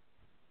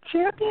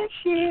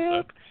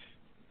 Championship.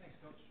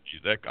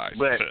 He's that guy.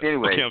 But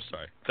anyway. Okay, I'm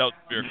sorry. That was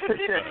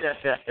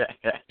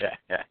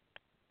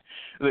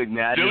Look,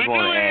 man, I just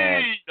want to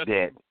add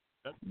that.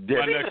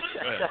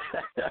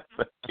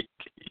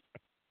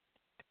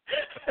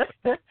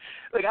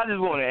 Look, I just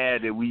want to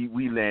add that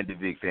we landed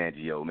Vic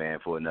Fangio, man,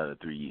 for another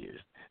 3 years.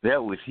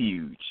 That was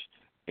huge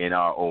in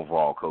our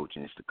overall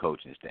coaching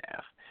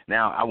staff.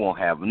 Now, I won't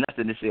have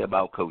nothing to say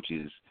about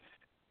coaches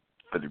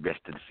for the rest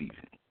of the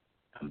season.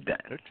 I'm done.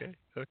 Okay.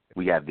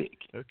 We got Vic.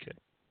 Okay.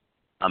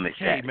 I'm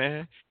excited. Hey,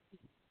 man.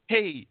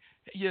 hey,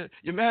 Your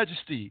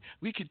Majesty,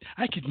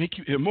 I could make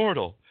you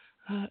immortal.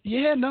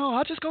 Yeah, no,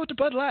 I'll just go with the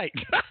Bud Light.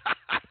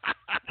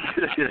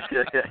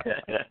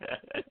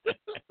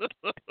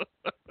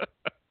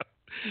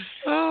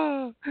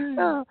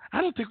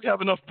 I don't think we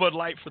have enough Bud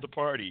Light for the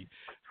party.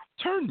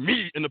 Turn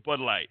me into Bud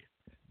Light.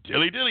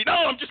 Dilly dilly. No,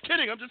 I'm just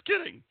kidding.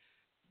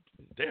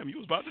 Damn, you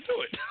was about to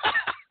do it.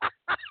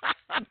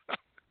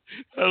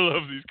 I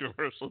love these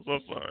commercials.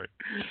 I'm sorry.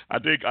 I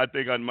think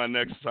on my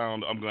next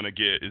sound I'm gonna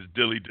get is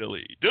dilly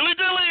dilly. Dilly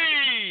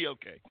dilly.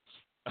 Okay.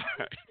 All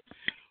right.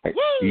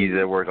 Woo! He's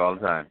at work all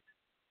the time.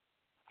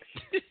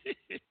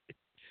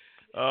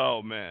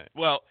 Oh man.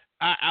 Well,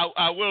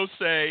 I will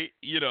say,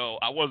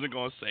 I wasn't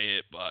gonna say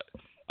it, but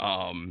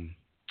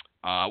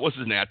what's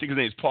his name? I think his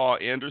name is Paul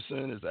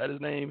Anderson. Is that his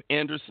name?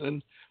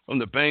 Anderson from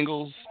the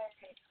Bengals.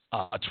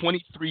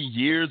 23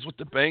 years with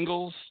the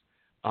Bengals.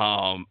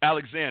 Paul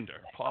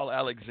Alexander.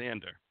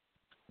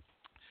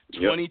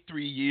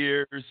 23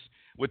 years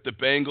with the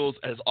Bengals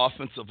as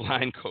offensive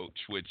line coach,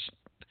 which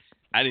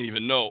I didn't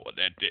even know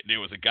that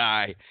there was a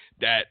guy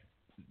that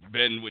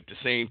been with the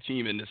same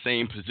team in the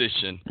same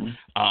position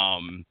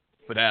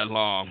for that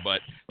long.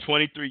 But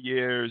 23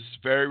 years,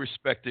 very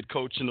respected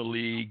coach in the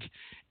league.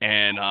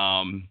 And,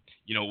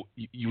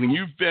 when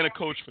you've been a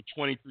coach for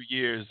 23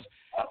 years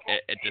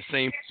at the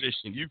same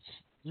position,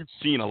 you've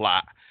seen a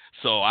lot.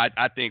 So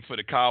I think for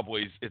the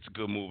Cowboys, it's a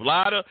good move. A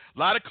lot of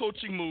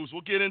coaching moves.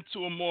 We'll get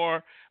into them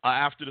more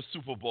after the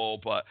Super Bowl,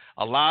 but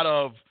a lot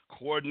of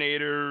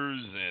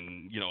coordinators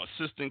and,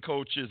 assistant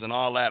coaches and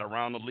all that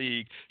around the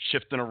league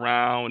shifting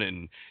around.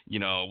 And,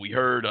 we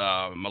heard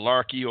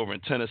Malarkey over in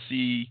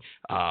Tennessee,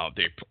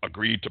 they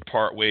agreed to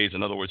part ways.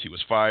 In other words, he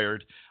was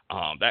fired.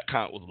 That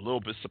kind of was a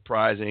little bit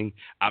surprising.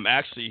 I'm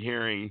actually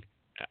hearing,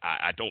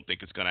 I don't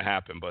think it's going to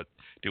happen, but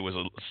there was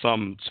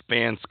some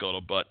span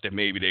scuttlebutt that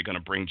maybe they're going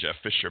to bring Jeff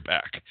Fisher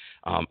back.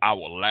 I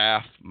will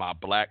laugh my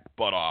black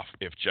butt off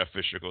if Jeff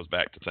Fisher goes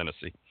back to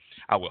Tennessee.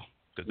 I will,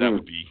 because that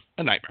would be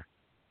a nightmare.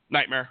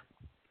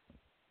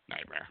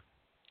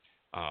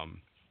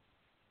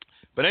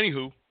 But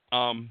anywho,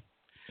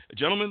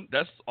 gentlemen,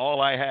 that's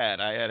all I had.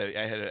 I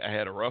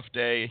had a rough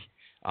day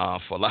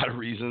for a lot of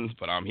reasons,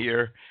 but I'm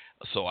here.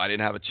 So I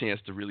didn't have a chance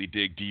to really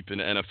dig deep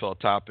into NFL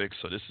topics.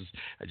 So this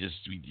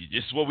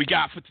is what we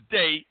got for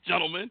today,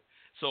 gentlemen.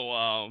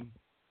 So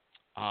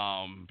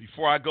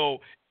before I go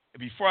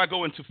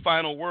into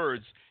final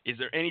words, is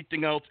there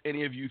anything else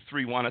any of you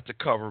three wanted to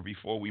cover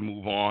before we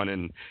move on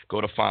and go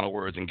to final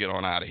words and get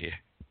on out of here?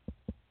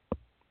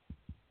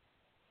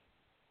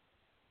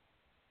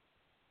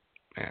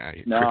 Man, I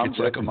get crickets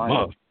like a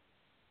mug.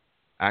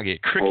 I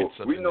get crickets.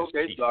 We know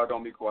K-Star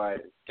gonna be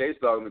quiet.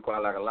 K-Star gonna be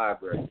quiet like a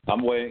library.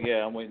 I'm waiting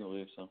to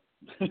leave. So.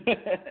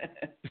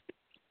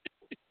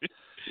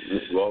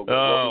 Welcome to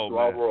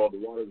our world. The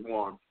water's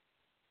warm.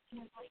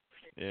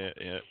 Yeah.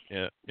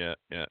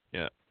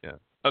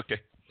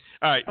 Okay.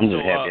 All right. I'm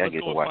just happy I get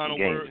to watch the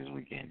games this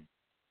weekend.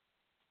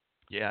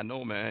 Yeah, I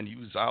know, man. You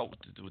was out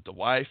with the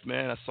wife,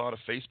 man. I saw the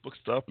Facebook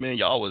stuff, man.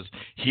 Y'all was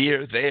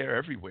here, there,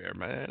 everywhere,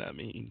 man. I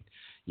mean,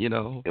 It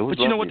was but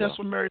lovely, you know what? That's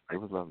what married life.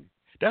 It was lovely.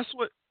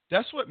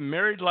 That's what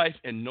married life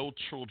and no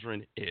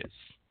children is.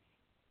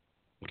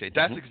 Okay,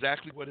 that's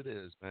exactly what it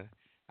is, man.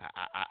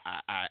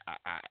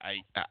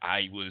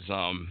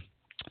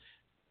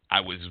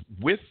 I was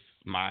with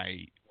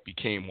my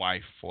became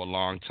wife for a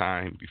long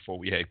time before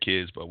we had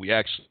kids, but we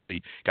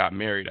actually got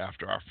married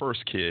after our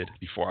first kid,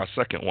 before our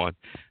second one,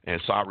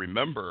 and so I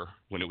remember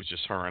when it was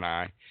just her and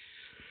I.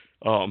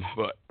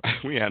 But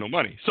we had no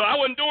money, so I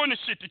wasn't doing the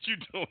shit that you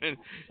doing.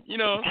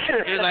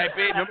 It's like,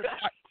 babe,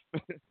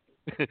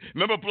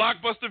 remember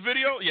Blockbuster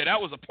Video? Yeah,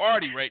 that was a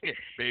party right there.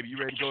 Baby, you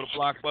ready to go to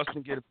Blockbuster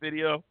and get a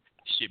video?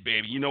 Shit,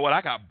 baby, you know what?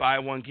 I got buy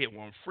one, get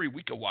one free.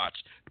 We could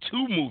watch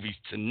 2 movies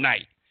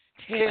tonight.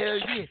 Hell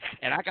yeah.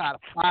 And I got a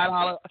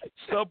 $5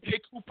 Subway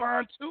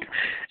coupon too.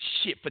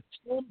 Shit, for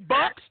 $10,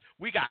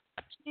 we got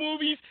 2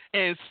 movies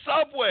and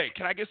Subway.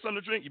 Can I get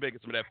something to drink? You better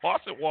get some of that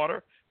faucet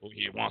water. Oh,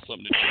 yeah, want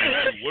something to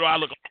drink. What do I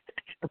look like?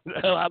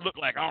 I look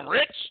like I'm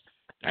rich?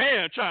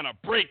 Damn, trying to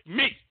break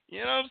me.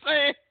 You know what I'm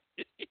saying?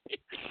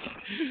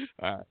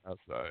 All right, I'm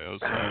sorry.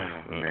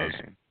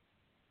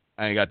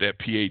 I ain't got that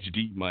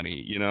PhD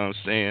money, you know what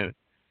I'm saying?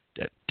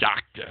 That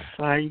doctor.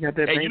 Why you got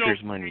that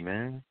banker's money,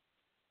 man?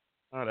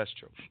 Oh, that's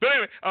true. But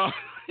anyway,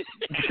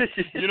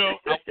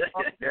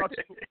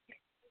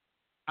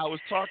 I was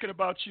talking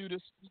about you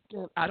this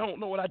weekend. I don't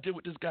know what I did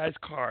with this guy's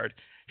card.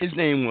 His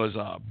name was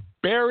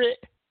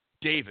Barrett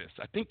Davis.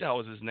 I think that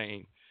was his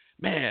name.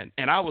 Man,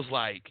 and I was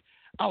like,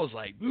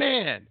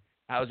 man.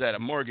 I was at a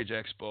mortgage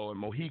expo in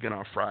Mohegan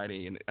on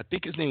Friday, and I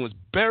think his name was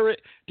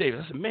Barrett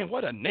Davis. I said, man,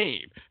 what a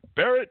name.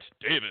 Barrett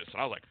Davis.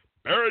 And I was like,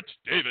 Barrett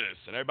Davis.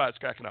 And everybody's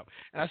cracking up.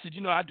 And I said,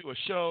 I do a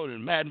show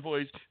in Madden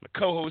Voice. My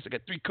co-host, I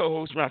got 3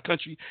 co-hosts around the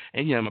country.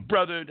 And, my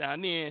brother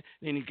down there. And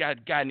then he got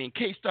a guy named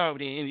K-Star over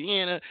there in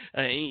Indiana.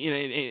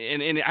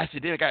 And I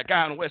said, then I got a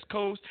guy on the West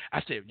Coast.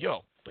 I said,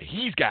 yo, but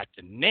he's got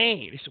the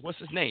name. They said, what's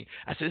his name?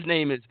 I said, his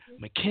name is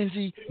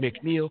Mackenzie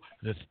McNeil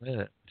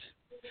III.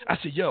 I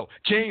said, yo,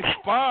 James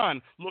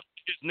Bond looked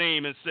his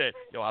name and said,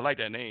 "Yo, I like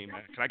that name,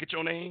 man. Can I get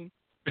your name?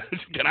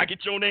 Can I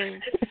get your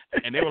name?"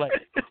 And they were like,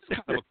 "It's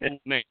kind of a cool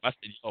name." I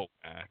said, "Yo,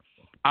 man,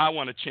 I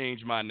want to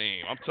change my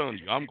name. I'm telling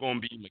you, I'm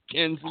going to be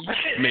Mackenzie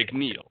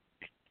McNeil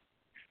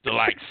to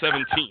like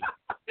 17."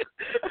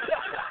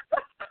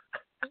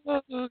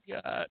 Oh,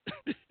 God.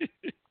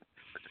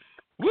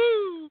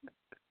 Woo!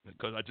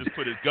 Because I just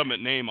put his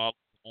government name all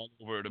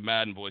over the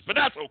Madden boys. But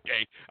that's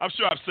okay. I'm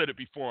sure I've said it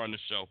before on the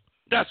show.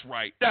 That's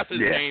right. That's his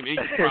name. And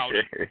he's proud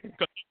of it.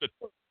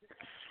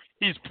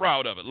 He's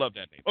proud of it. Love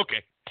that name.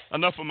 Okay.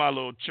 Enough of my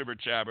little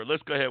chibber-chabber.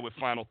 Let's go ahead with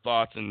final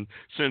thoughts. And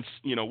since,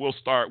 we'll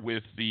start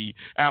with the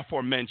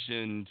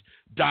aforementioned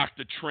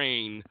Dr.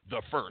 Train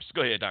the first.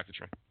 Go ahead, Dr.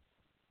 Train.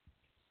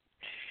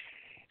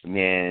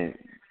 Man,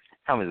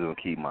 I'm just going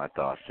to keep my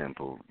thoughts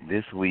simple.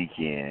 This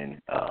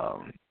weekend,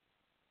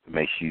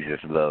 make sure you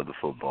just love the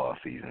football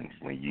season.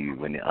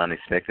 When the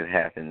unexpected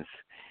happens,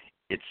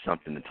 it's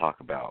something to talk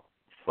about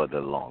for the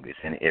longest,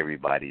 and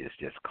everybody is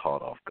just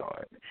caught off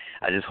guard.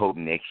 I just hope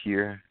next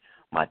year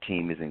my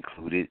team is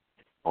included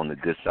on the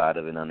good side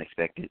of an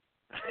unexpected.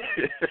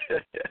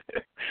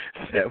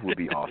 That would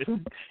be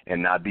awesome.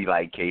 And not be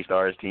like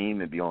K-Star's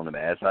team and be on the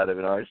bad side of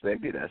an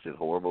unexpected. That's just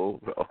horrible.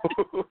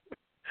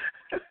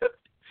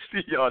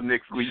 See y'all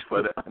next week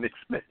for the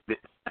unexpected.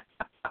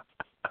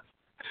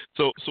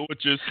 So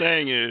what you're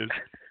saying is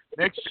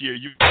next year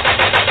you...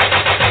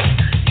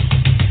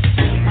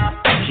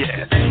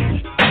 Yes.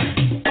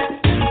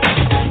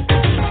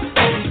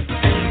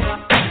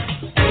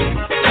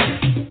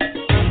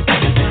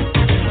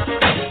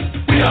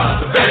 We are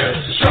the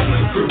Bears,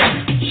 shuffling crew,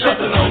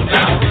 shuffling on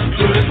down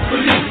to the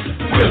police.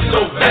 We're so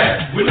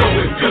bad, we know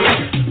we're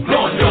good.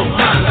 Blowing your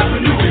mind like we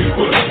knew we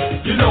would.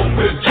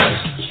 We're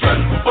just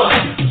strutting for fun,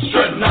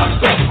 strutting our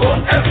stuff for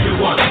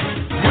everyone.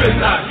 We're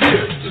not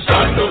here to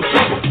start no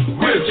trouble.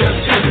 We're just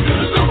here to do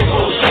the Super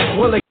Bowl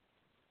shuffle.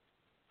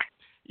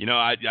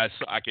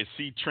 I can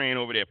see Train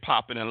over there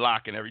popping and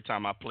locking every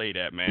time I play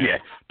that, man. Yeah.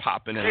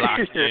 Popping and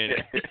locking.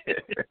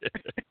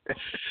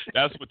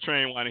 That's what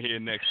Train want to hear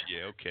next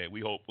year. Okay,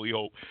 we hope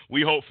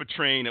for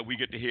Train that we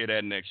get to hear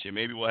that next year.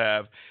 Maybe we'll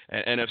have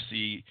an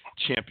NFC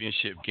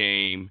Championship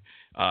game.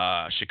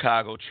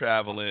 Chicago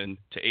traveling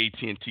to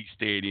AT&T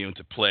Stadium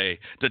to play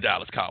the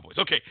Dallas Cowboys.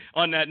 Okay,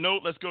 on that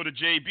note, let's go to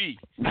JB.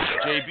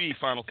 JB,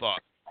 final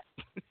thought.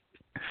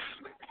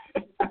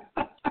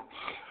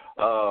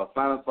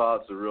 Final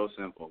thoughts are real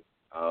simple.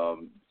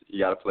 You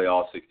got to play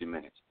all 60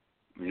 minutes.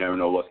 You never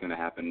know what's going to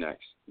happen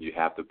next. You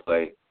have to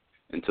play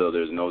until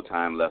there's no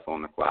time left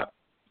on the clock,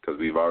 because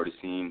we've already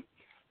seen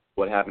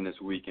what happened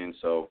this weekend.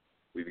 So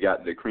we've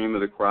got the cream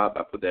of the crop.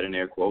 I put that in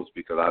air quotes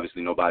because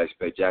obviously nobody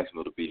expects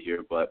Jacksonville to be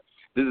here, but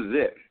this is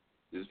it.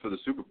 This is for the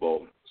Super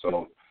Bowl.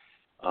 So,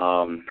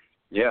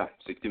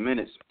 60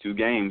 minutes, 2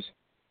 games.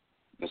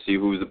 Let's see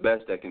who's the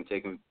best that can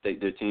take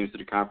their teams to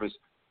the conference,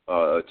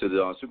 to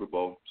the Super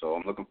Bowl. So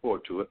I'm looking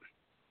forward to it.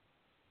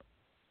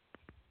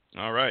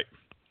 All right.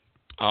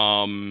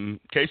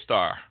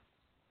 K-Star.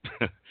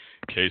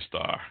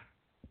 K-Star.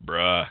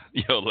 Bruh.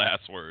 Your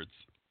last words.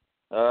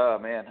 Oh,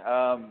 man.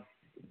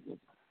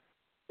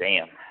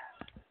 Damn.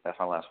 That's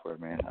my last word,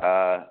 man.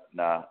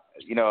 Nah.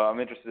 I'm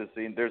interested to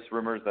see. There's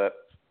rumors that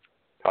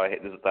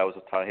that was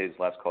Todd Haley's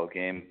last call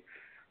game.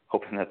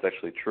 Hoping that's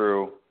actually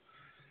true.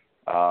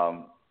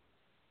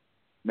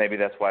 Maybe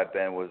that's why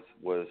Ben was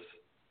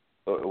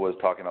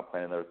talking about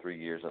playing another 3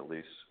 years at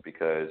least,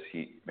 because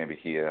he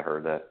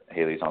heard that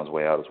Haley's on his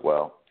way out as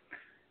well,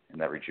 and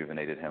that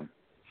rejuvenated him.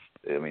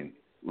 I mean,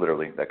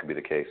 literally, that could be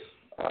the case.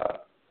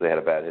 They had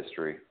a bad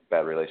history,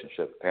 bad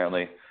relationship.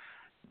 Apparently,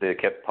 they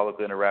kept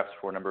publicly under wraps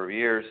for a number of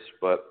years,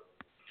 but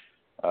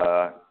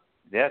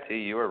T,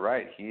 you were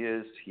right. He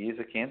is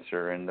a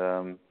cancer, and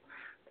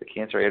the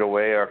cancer ate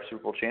away our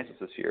Super Bowl chances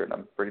this year, and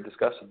I'm pretty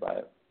disgusted by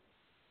it.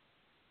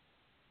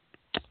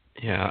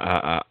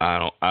 Yeah,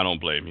 I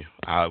don't blame you.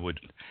 I would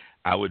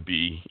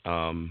be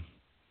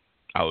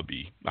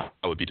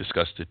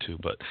disgusted too.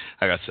 But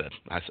like I said,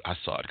 I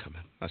saw it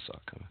coming.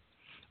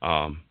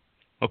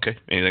 Okay.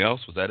 Anything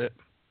else? Was that it?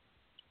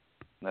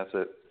 That's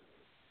it.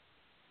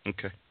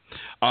 Okay.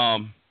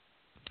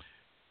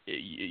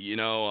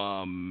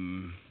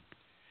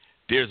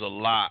 There's a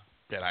lot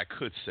that I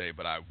could say,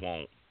 but I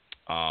won't.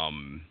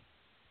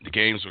 The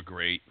games were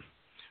great.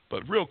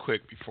 But real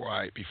quick, before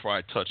I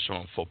touch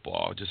on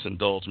football, just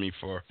indulge me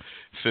for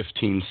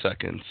 15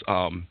 seconds.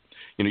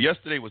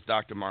 Yesterday was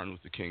Dr. Martin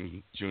Luther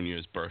King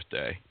Jr.'s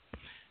birthday,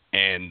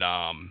 and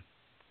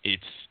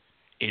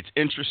it's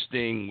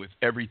interesting with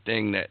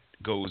everything that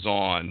goes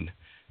on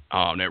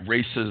that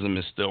racism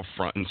is still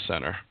front and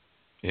center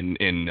in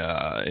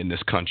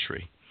this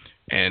country,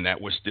 and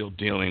that we're still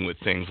dealing with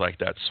things like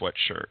that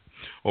sweatshirt,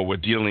 or we're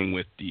dealing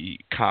with the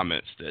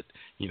comments that,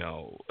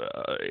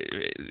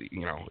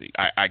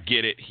 I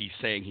get it. He's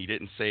saying he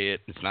didn't say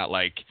it. It's not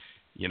like,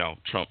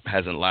 Trump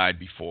hasn't lied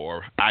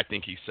before. I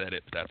think he said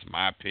it, but that's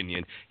my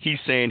opinion. He's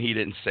saying he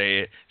didn't say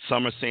it.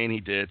 Some are saying he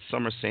did.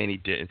 Some are saying he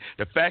didn't.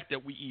 The fact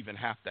that we even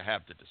have to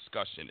have the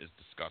discussion is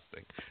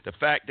disgusting. The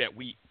fact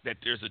that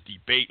there's a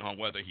debate on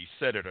whether he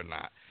said it or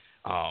not,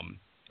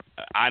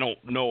 I don't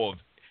know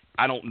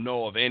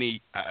of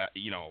any,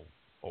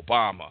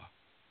 Obama,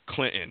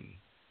 Clinton,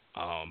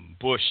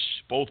 Bush,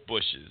 both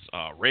Bushes,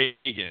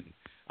 Reagan,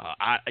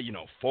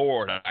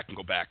 Ford. I can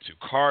go back to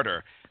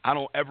Carter. I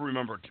don't ever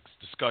remember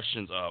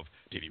discussions of,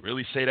 did he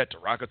really say that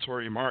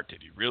derogatory remark?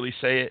 Did he really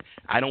say it?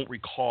 I don't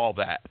recall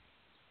that.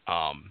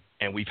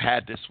 And we've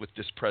had this with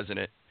this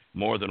president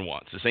more than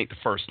once. This ain't the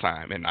first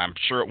time, and I'm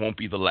sure it won't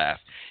be the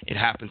last. It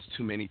happens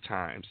too many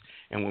times.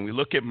 And when we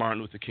look at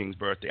Martin Luther King's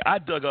birthday, I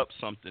dug up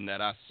something that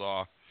I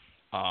saw.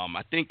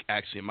 I think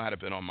actually it might have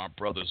been on my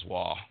brother's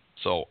wall.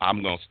 So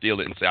I'm going to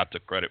steal it and say I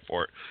took credit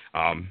for it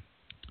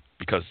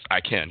because I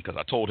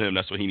told him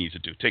that's what he needs to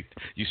do.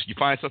 You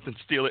find something,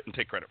 steal it, and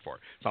take credit for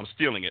it. So I'm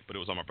stealing it, but it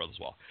was on my brother's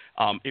wall.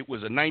 It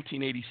was a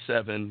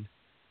 1987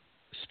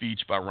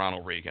 speech by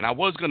Ronald Reagan. I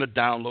was going to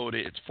download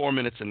it. It's 4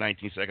 minutes and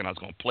 19 seconds. I was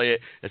going to play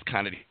it as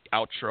kind of the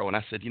outro, and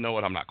I said, you know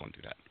what, I'm not going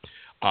to do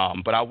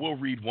that. But I will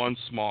read one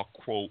small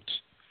quote,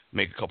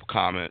 make a couple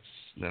comments,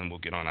 then we'll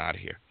get on out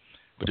of here.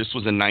 But this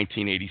was in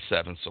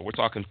 1987, so we're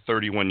talking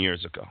 31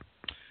 years ago.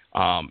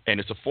 And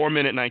it's a 4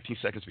 minute, 19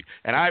 second speech.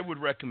 And I would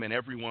recommend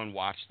everyone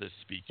watch this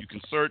speech. You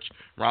can search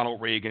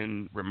Ronald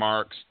Reagan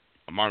remarks,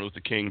 Martin Luther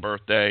King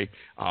birthday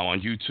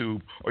on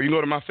YouTube, or you can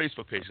go to my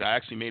Facebook page. I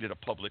actually made it a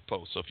public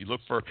post. So if you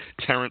look for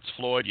Terrence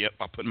Floyd, yep,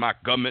 I put my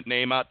government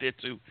name out there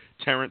too,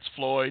 Terrence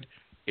Floyd.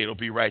 It'll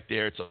be right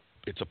there.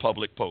 It's a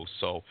public post,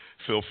 so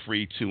feel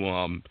free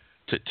to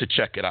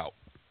check it out.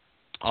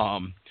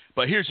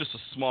 But here's just a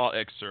small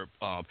excerpt.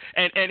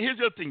 And here's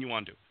the other thing you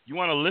want to do. You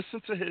want to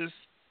listen to his,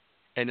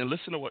 and then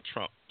listen to what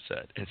Trump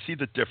said and see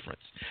the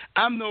difference.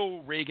 I'm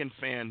no Reagan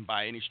fan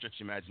by any stretch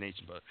of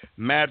imagination, but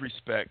mad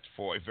respect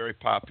for a very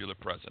popular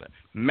president.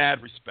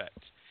 Mad respect.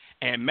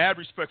 And mad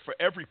respect for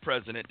every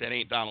president that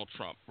ain't Donald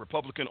Trump,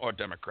 Republican or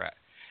Democrat,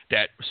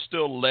 that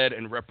still led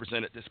and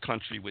represented this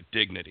country with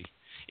dignity.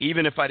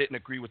 Even if I didn't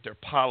agree with their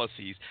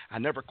policies, I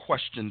never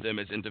questioned them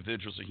as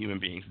individuals or human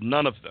beings.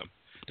 None of them.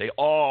 They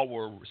all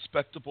were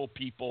respectable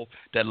people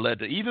that led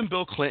to, even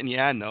Bill Clinton,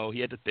 yeah, I know,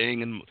 he had the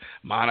thing, and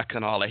Monica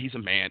and all that. He's a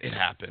man. It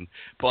happened.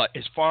 But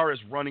as far as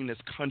running this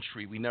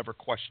country, we never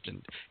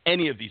questioned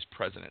any of these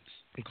presidents,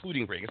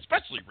 including Reagan,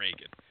 especially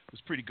Reagan,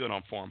 who's pretty good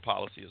on foreign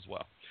policy as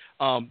well.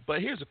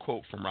 But here's a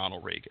quote from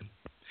Ronald Reagan.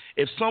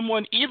 If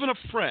someone, even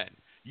a friend,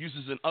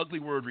 uses an ugly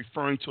word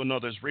referring to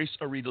another's race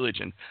or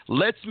religion,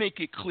 let's make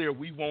it clear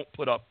we won't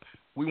put up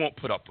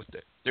with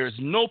it. There is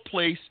no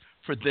place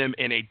for them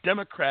in a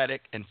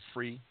democratic and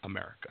free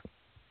America.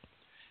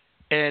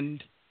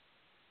 And,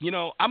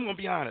 I'm going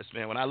to be honest,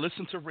 man. When I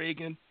listened to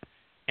Reagan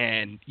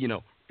and,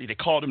 they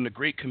called him the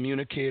great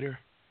communicator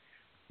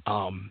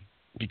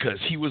because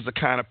he was the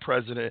kind of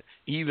president,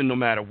 even no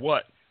matter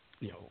what,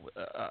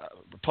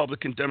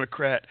 Republican,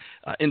 Democrat,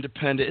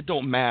 independent, it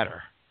don't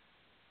matter.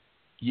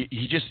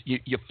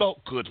 You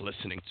felt good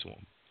listening to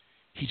him.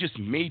 He just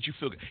made you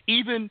feel good.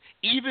 Even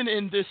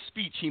in this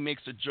speech, he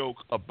makes a joke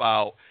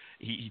about,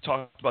 he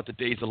talked about the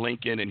days of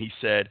Lincoln, and he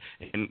said,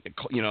 and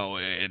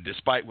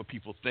despite what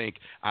people think,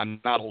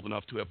 I'm not old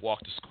enough to have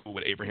walked to school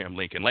with Abraham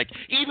Lincoln. Like,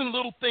 even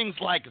little things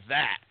like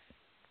that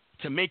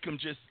to make him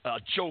just a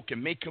joke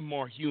and make him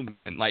more human.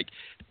 Like,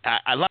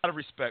 a lot of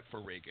respect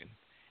for Reagan.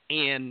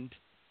 And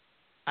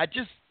I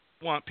just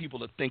want people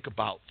to think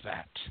about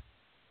that.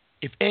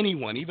 If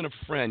anyone, even a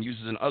friend,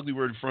 uses an ugly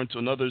word referring to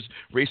another's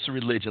race or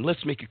religion,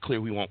 let's make it clear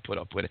we won't put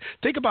up with it.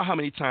 Think about how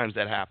many times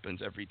that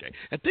happens every day.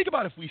 And think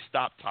about if we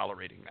stop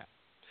tolerating that.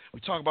 We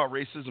talk about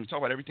racism, we talk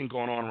about everything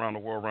going on around the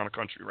world, around the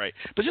country, right?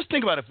 But just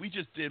think about if we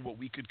just did what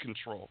we could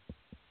control.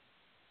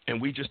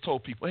 And we just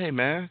told people, hey,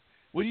 man,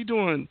 what are you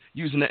doing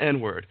using the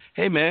N-word?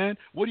 Hey, man,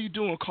 what are you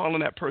doing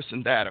calling that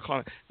person that?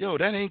 Or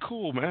that ain't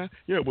cool, man.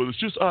 Yeah, well, it's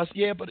just us.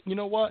 Yeah, but you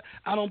know what?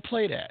 I don't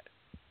play that.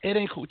 It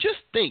ain't cool. Just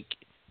think.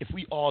 If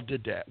we all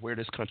did that, where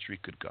this country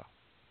could go.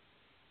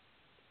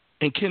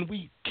 And can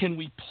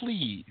we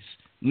please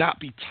not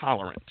be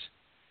tolerant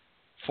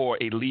for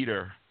a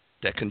leader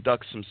that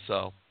conducts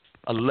himself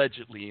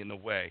allegedly in a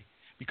way?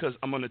 Because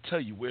I'm going to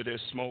tell you, where there's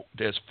smoke,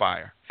 there's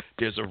fire.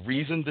 There's a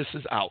reason this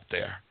is out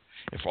there.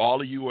 And for all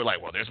of you who are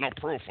like, well, there's no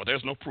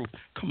proof,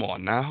 come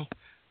on now.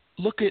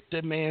 Look at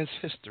the man's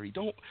history.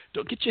 Don't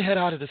get your head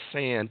out of the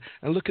sand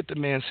and look at the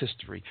man's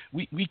history.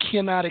 We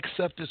cannot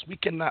accept this. We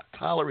cannot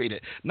tolerate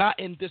it. Not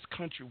in this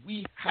country.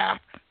 We have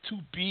to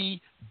be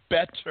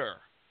better.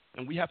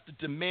 And we have to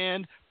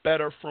demand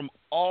better from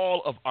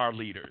all of our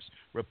leaders.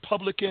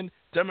 Republican,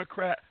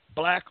 Democrat,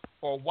 black,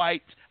 or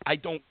white, I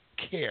don't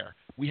care.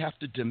 We have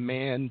to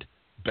demand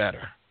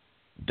better.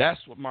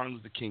 That's what Martin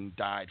Luther King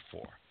died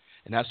for.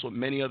 And that's what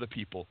many other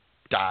people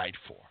died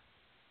for.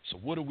 So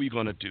what are we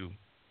going to do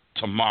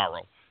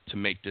tomorrow to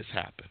make this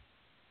happen?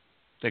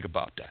 Think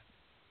about that.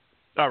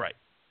 All right.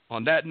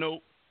 On that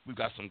note, We've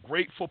got some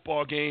great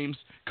football games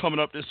coming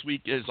up this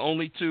week. There's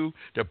only 2.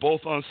 They're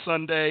both on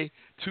Sunday.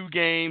 2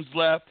 games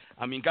left.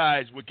 I mean,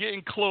 guys, we're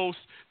getting close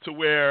to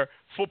where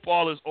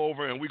football is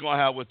over and we're going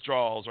to have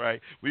withdrawals, right?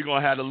 We're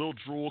going to have the little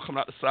drool coming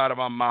out the side of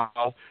our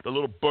mouth, the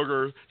little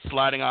booger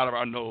sliding out of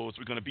our nose.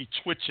 We're going to be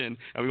twitching, and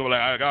we're going to be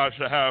like, I got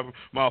to have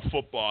my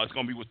football. It's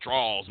going to be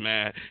withdrawals,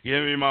 man.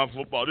 Give me my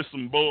football. This is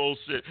some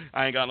bullshit.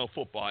 I ain't got no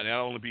football, and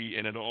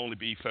it'll only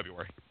be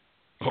February.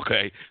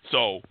 Okay,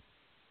 so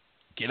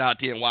get out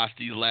there and watch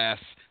these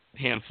last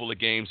handful of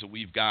games that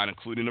we've got,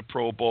 including the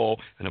Pro Bowl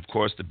and, of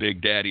course, the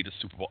Big Daddy, the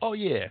Super Bowl. Oh,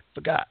 yeah,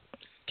 forgot.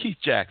 Keith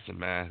Jackson,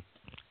 man.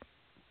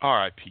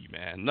 R.I.P.,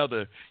 man.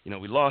 Another,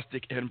 we lost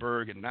Dick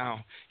Enberg, and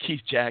now Keith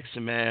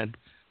Jackson, man.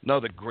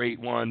 Another great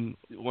one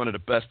of the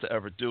best to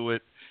ever do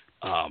it.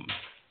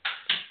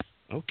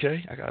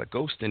 Okay, I got a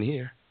ghost in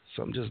here.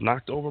 Something just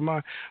knocked over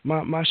my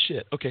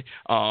shit. Okay,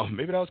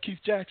 maybe that was Keith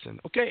Jackson.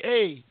 Okay,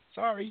 hey,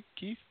 sorry,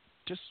 Keith.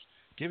 Just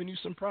giving you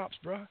some props,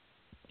 bro.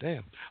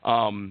 Damn.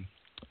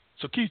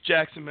 So Keith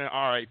Jackson, man,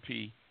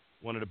 R.I.P.,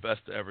 one of the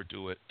best to ever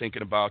do it.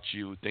 Thinking about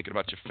you, thinking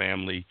about your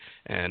family,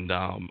 and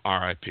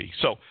R.I.P.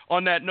 So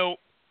on that note,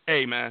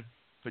 hey, man,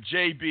 for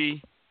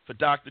JB, for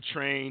Dr.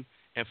 Train,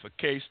 and for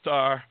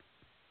K-Star,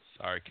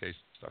 sorry,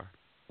 K-Star.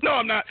 No,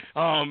 I'm not.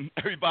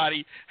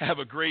 Everybody, have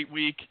a great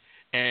week,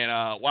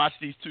 and watch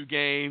these 2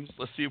 games.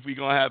 Let's see if we're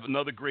going to have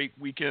another great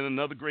weekend,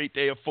 another great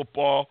day of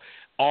football.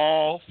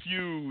 All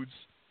feuds,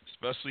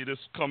 especially this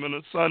coming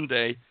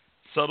Sunday,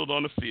 settled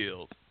on the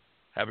field.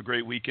 Have a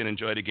great weekend.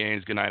 Enjoy the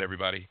games. Good night,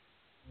 everybody.